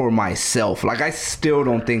 For myself. Like, I still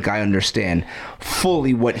don't think I understand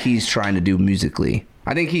fully what he's trying to do musically.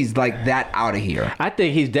 I think he's like that out of here. I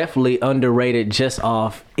think he's definitely underrated just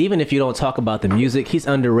off, even if you don't talk about the music, he's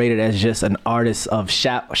underrated as just an artist of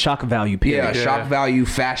shock value, period. Yeah, shock value,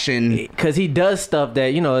 fashion. Because he does stuff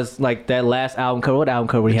that, you know, it's like that last album cover. What album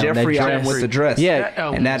cover he had? Jeffrey That album dress. with the dress.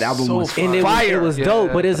 Yeah. And that album was And fire. it was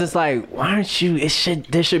dope, but it's just like, why aren't you?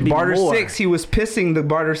 There should be Barter more. 6, he was pissing the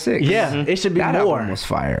Barter 6. Yeah, it should be that more. album was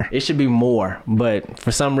fire. It should be more, but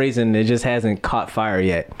for some reason, it just hasn't caught fire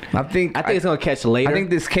yet. I think it's gonna catch later. I think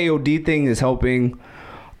this KOD thing is helping.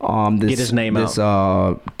 This, Get his name this,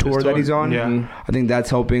 out. tour that he's on. Yeah. I think that's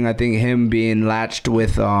helping. I think him being latched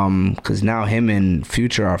with because now him and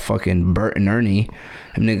Future are fucking Bert and Ernie.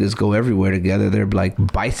 Them niggas go everywhere together. They're like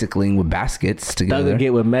bicycling with baskets together. Thugger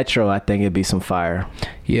get with Metro, I think it'd be some fire.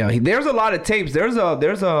 Yeah, there's a lot of tapes. There's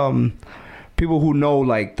people who know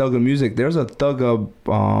like Thugger music. There's a Thugger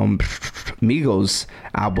Migos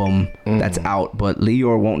album that's out, but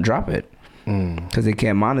Lior won't drop it because they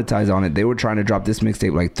can't monetize on it. They were trying to drop this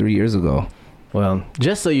mixtape like 3 years ago. Well,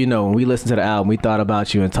 just so you know, when we listened to the album, we thought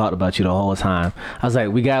about you and talked about you the whole time. I was like,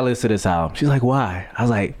 we gotta listen to this album. She's like, why? I was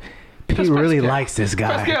like, he really likes this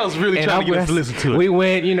guy. Pascal's really And trying to get us to listen to it. We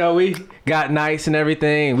went, we got nice and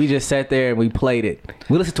everything. We just sat there and we played it.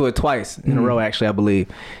 We listened to it twice in a row, actually, I believe.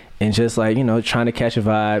 And just like, trying to catch a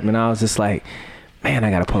vibe. And I was just like, man,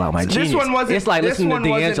 I gotta pull out my genius. This one wasn't. It's like this listening one to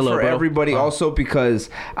wasn't D'Angelo, for bro. everybody. Also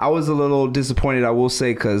because I was a little disappointed. I will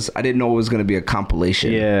say because I didn't know it was gonna be a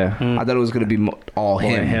compilation. Yeah. I thought it was gonna be all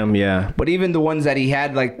him. Him, yeah. But even the ones that he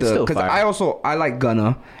had, like Still because fire. I like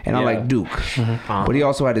Gunna and I Yeah. like Duke, but he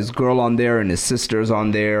also had his girl on there and his sisters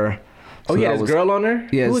on there. Oh, So yeah, that his was- girl on there?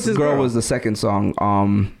 Yeah, Who was his his girl girl? was the second song.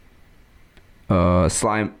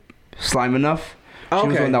 Slime Enough. She was the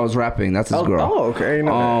Okay. one that was rapping. That's his girl. Oh, okay.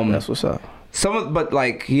 That's what's up. But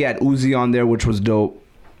like he had Uzi on there, which was dope.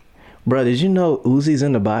 Bro, did you know Uzi's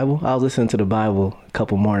in the Bible? I was listening to the Bible a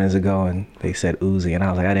couple mornings ago, and they said Uzi, and I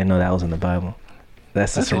was like, I didn't know that was in the Bible.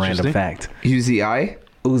 That's just a random interesting. fact. Uzi.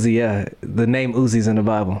 Uzi, yeah. The name Uzi's in the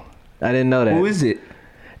Bible. I didn't know that. Who is it?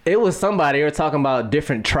 It was somebody. They were talking about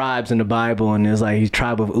different tribes in the Bible, and it was like he's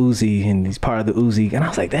tribe of Uzi, and he's part of the Uzi. And I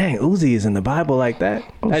was like, dang, Uzi is in the Bible like that?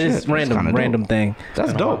 Oh, That's shit. just That's kinda random dope. thing.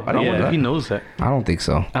 That's dope. I don't Yeah, know that. he knows that. I don't think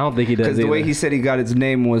so. I don't think he does Because the way either. he said he got his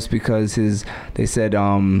name was because they said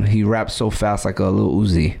he raps so fast like a little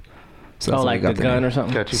Uzi. So that's how he like got the gun name. or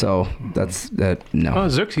something? Got you. So that's that. No. Oh,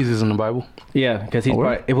 Xerxes is in the Bible. Yeah, because he's Oh,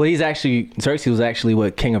 word? part. Well, he's actually Xerxes was actually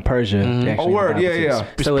what King of Persia. actually Oh, word. in the Bible, Yeah, too. yeah.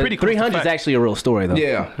 It's So pretty close to 300 is fact. actually a real story though.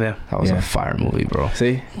 Yeah. Yeah. That was Yeah. a fire movie, bro.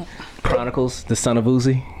 See, Chronicles, the son of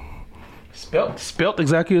Uzi. Spelt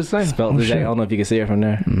exactly the same. Spelled the I don't know if you can see it from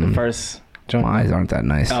there. The first joint. My eyes aren't that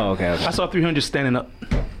nice. Oh, okay. I saw 300 standing up.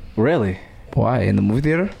 Really? Why? In the movie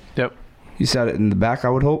theater? Yep. You saw it in the back, I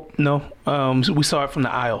would hope? No. So we saw it from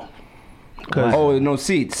the aisle. 'Cause Oh, no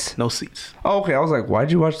seats. no seats. Oh, okay. I was like,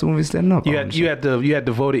 why'd you watch the movie standing up? You Oh, had shit. you had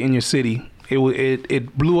to vote it in your city.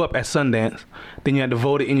 It blew up at Sundance. Then you had to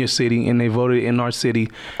vote it in your city, and they voted it in our city.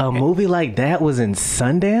 A movie like that was in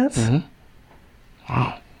Sundance.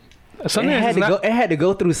 Sundance It had to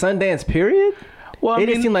go through Sundance. Period. Well, I It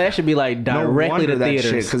didn't mean, seem like that should be like No directly wonder to that shit,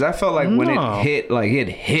 theaters. because I felt like when No. it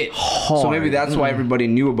hit. So maybe that's why everybody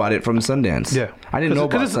knew about it from Sundance. yeah, I didn't know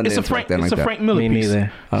about it's Sundance a Frank, back then it's like a that. Frank Miller Me piece.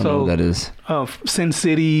 neither. I don't know what that is. Sin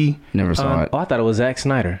City. Never saw it. Oh, I thought it was Zack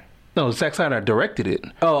Snyder. No, Zack Snyder directed it.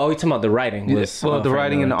 Oh, you're talking about the writing? Was, Well, the Frank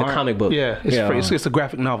writing and Miller. the art. comic book. Yeah, it's a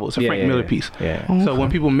graphic novel. It's a Yeah, Frank yeah, Miller yeah. piece. Yeah. So when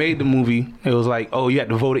people made the movie, it was like, oh, you had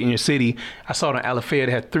to vote it in your city. I saw it in Alafaya. It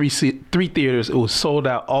had three theaters. It was sold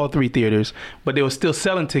out, all three theaters. But they were still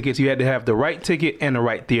selling tickets. You had to have the right ticket and the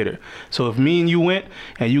right theater. So if me and you went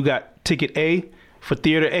and you got ticket A for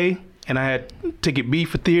theater A, and I had ticket B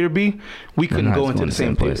for theater B, we couldn't not go going into to the the same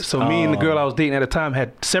same theater. place. So me and the girl I was dating at the time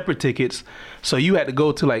had separate tickets. So you had to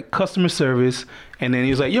go to like customer service, and then he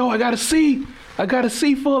was like, "Yo, I got a C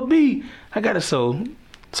for a B. So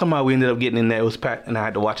somehow we ended up getting in there. It was packed, and I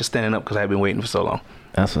had to watch it standing up because I had been waiting for so long.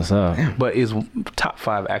 That's what's up. But it's top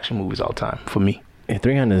 5 action movies all time for me. Yeah,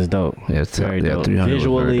 300 is dope. Yeah, it's very dope. 300 was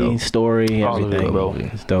very Visually, dope. story, All of it, everything. bro.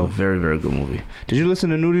 It's dope. Very, very good movie. Did you listen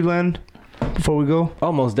to Nudie Land before we go?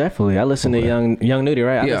 Oh, most definitely. I listened to Young Nudie,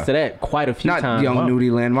 right? I Yeah. listened to that quite a few Not times. Young Nudie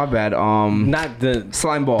Land, my bad. Not the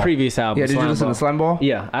Slimeball. previous album. Yeah, did you listen to Slimeball?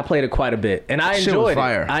 Yeah, I played it quite a bit, and I Shit enjoyed was it.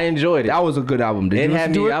 fire. I enjoyed it. That was a good album. Did It you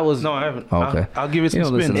had listen to me. it? I was. No, I haven't. Oh, okay. I'll give it You some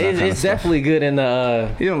don't listen spin. to that kind of It's stuff. definitely good in the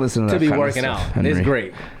You don't listen to to that be kind of working stuff, out. Henry. It's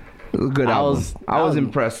great. It was a good album. I was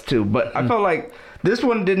impressed too, but I felt like this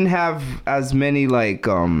one didn't have as many like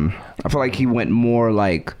I feel like he went more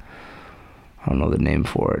like I don't know the name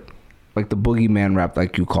for it. Like the boogeyman rap,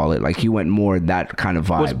 like you call it. Like he went more that kind of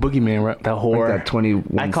vibe. What's Boogeyman rap? The horror. Like that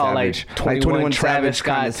 21 I call Savage. like 21 Travis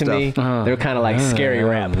Scott to me. They're kind of like scary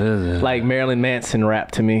rap, like Marilyn Manson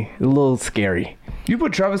rap to me. A little scary. You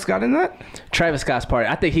put Travis Scott in that? Travis Scott's part.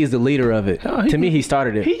 I think he's the leader of it. To me, he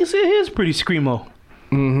started it. He is pretty screamo.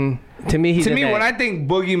 To me, he's To in me, that. when I think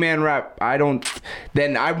boogeyman rap,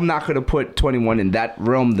 then I'm not gonna put 21 in that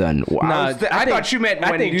realm. Then I thought you meant. I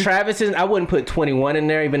when think you, Travis is. I wouldn't put 21 in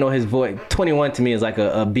there, even though his voice. 21 to me is like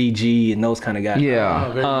a BG and those kind of guys.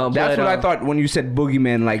 Yeah, that's what I thought when you said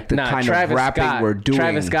boogeyman, like the kind Travis of rapping Scott, we're doing.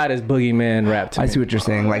 Travis Scott is boogeyman rap to me. I see what you're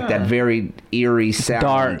saying, like that very eerie sound.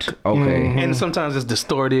 Dark. Okay. And sometimes it's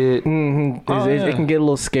distorted. It can get a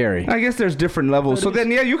little scary. I guess there's different levels. So then,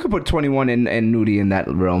 yeah, you could put 21 and Nudie in that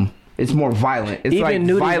realm. It's more violent. It's Even like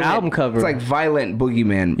Nudie's violent album cover. It's like violent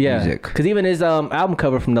boogeyman music. because even his album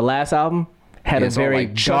cover from the last album had a it's all, very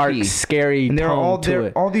like, dark, Chucky. scary And they're tone to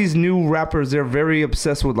it. all these new rappers. They're very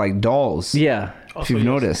obsessed with like dolls. Yeah, If you've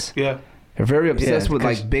noticed, Yeah. they're very obsessed with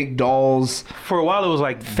 'cause- like big dolls. For a while, it was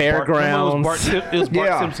like Fairgrounds. It was Bart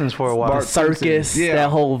Yeah. Simpsons for a while. Bart circus, Simpson. Yeah. that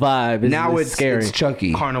whole vibe. Now it's scary. it's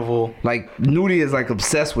Chucky. Carnival. Like Nudie is like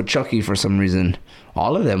obsessed with Chucky for some reason.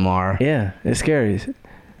 All of them are. Yeah, it's scary.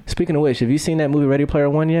 Speaking of which, have you seen that movie Ready Player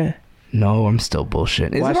One yet? No, I'm still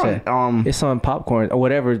bullshit. Is Watch it on, that. It's on Popcorn or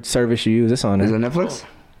whatever service you use. It's on is there. it Netflix?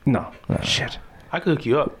 No. Shit. I could hook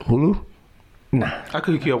you up. Hulu? Nah. I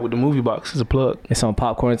could hook you up with the movie box as a plug. It's on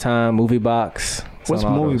Popcorn Time, Movie Box. It's What's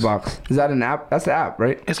on all Movie those. Box? Is that an app? That's the app,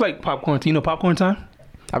 right? It's like Popcorn. You know Popcorn Time?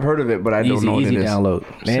 I've heard of it, but I don't know what Easy it is. download.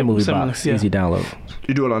 Sim- And Movie similar, Box. yeah. Easy download.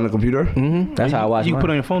 You do it on the computer? That's how I watch You can mine. put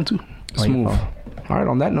it on your phone too. On your Smooth. phone. All right,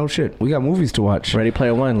 on that note, shit. We got movies to watch. Ready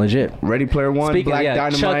Player One, legit. Ready Player One, Speaking Black of,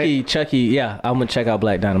 Dynamite. Chucky, yeah, I'm gonna check out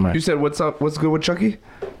Black Dynamite. You said what's up? What's good with Chucky?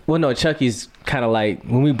 Well, no, Chucky's kind of like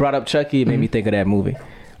when we brought up Chucky, it made me think of that movie,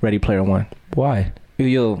 Ready Player One. Why?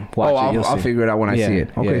 You'll watch it. You'll I'll see. figure it out when I Yeah, see it.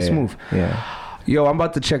 Okay, yeah, smooth. Yeah. Yo, I'm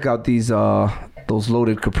about to check out these those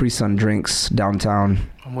loaded Capri Sun drinks downtown.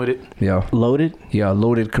 I'm with it. Yeah, Loaded. yeah,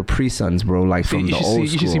 loaded Capri Suns, bro. Like from the old You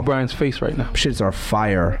should see school. Brian's face right now. Shits are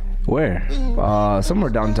fire. Where?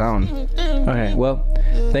 Somewhere downtown. Okay. Well,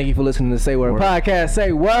 thank you for listening to Say Word Podcast.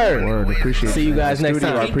 Say word. Word, appreciate. See you guys next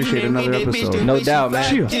Studio, time. I appreciate another episode. No doubt, man.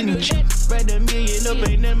 Chill. Spread a million up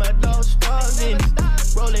and then my dog starving.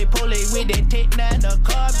 Roll pole with that take 9 a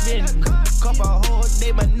carbon. Couple hoes,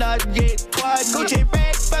 they but not yet twice. Gucci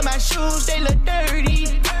bag for my shoes, they look dirty.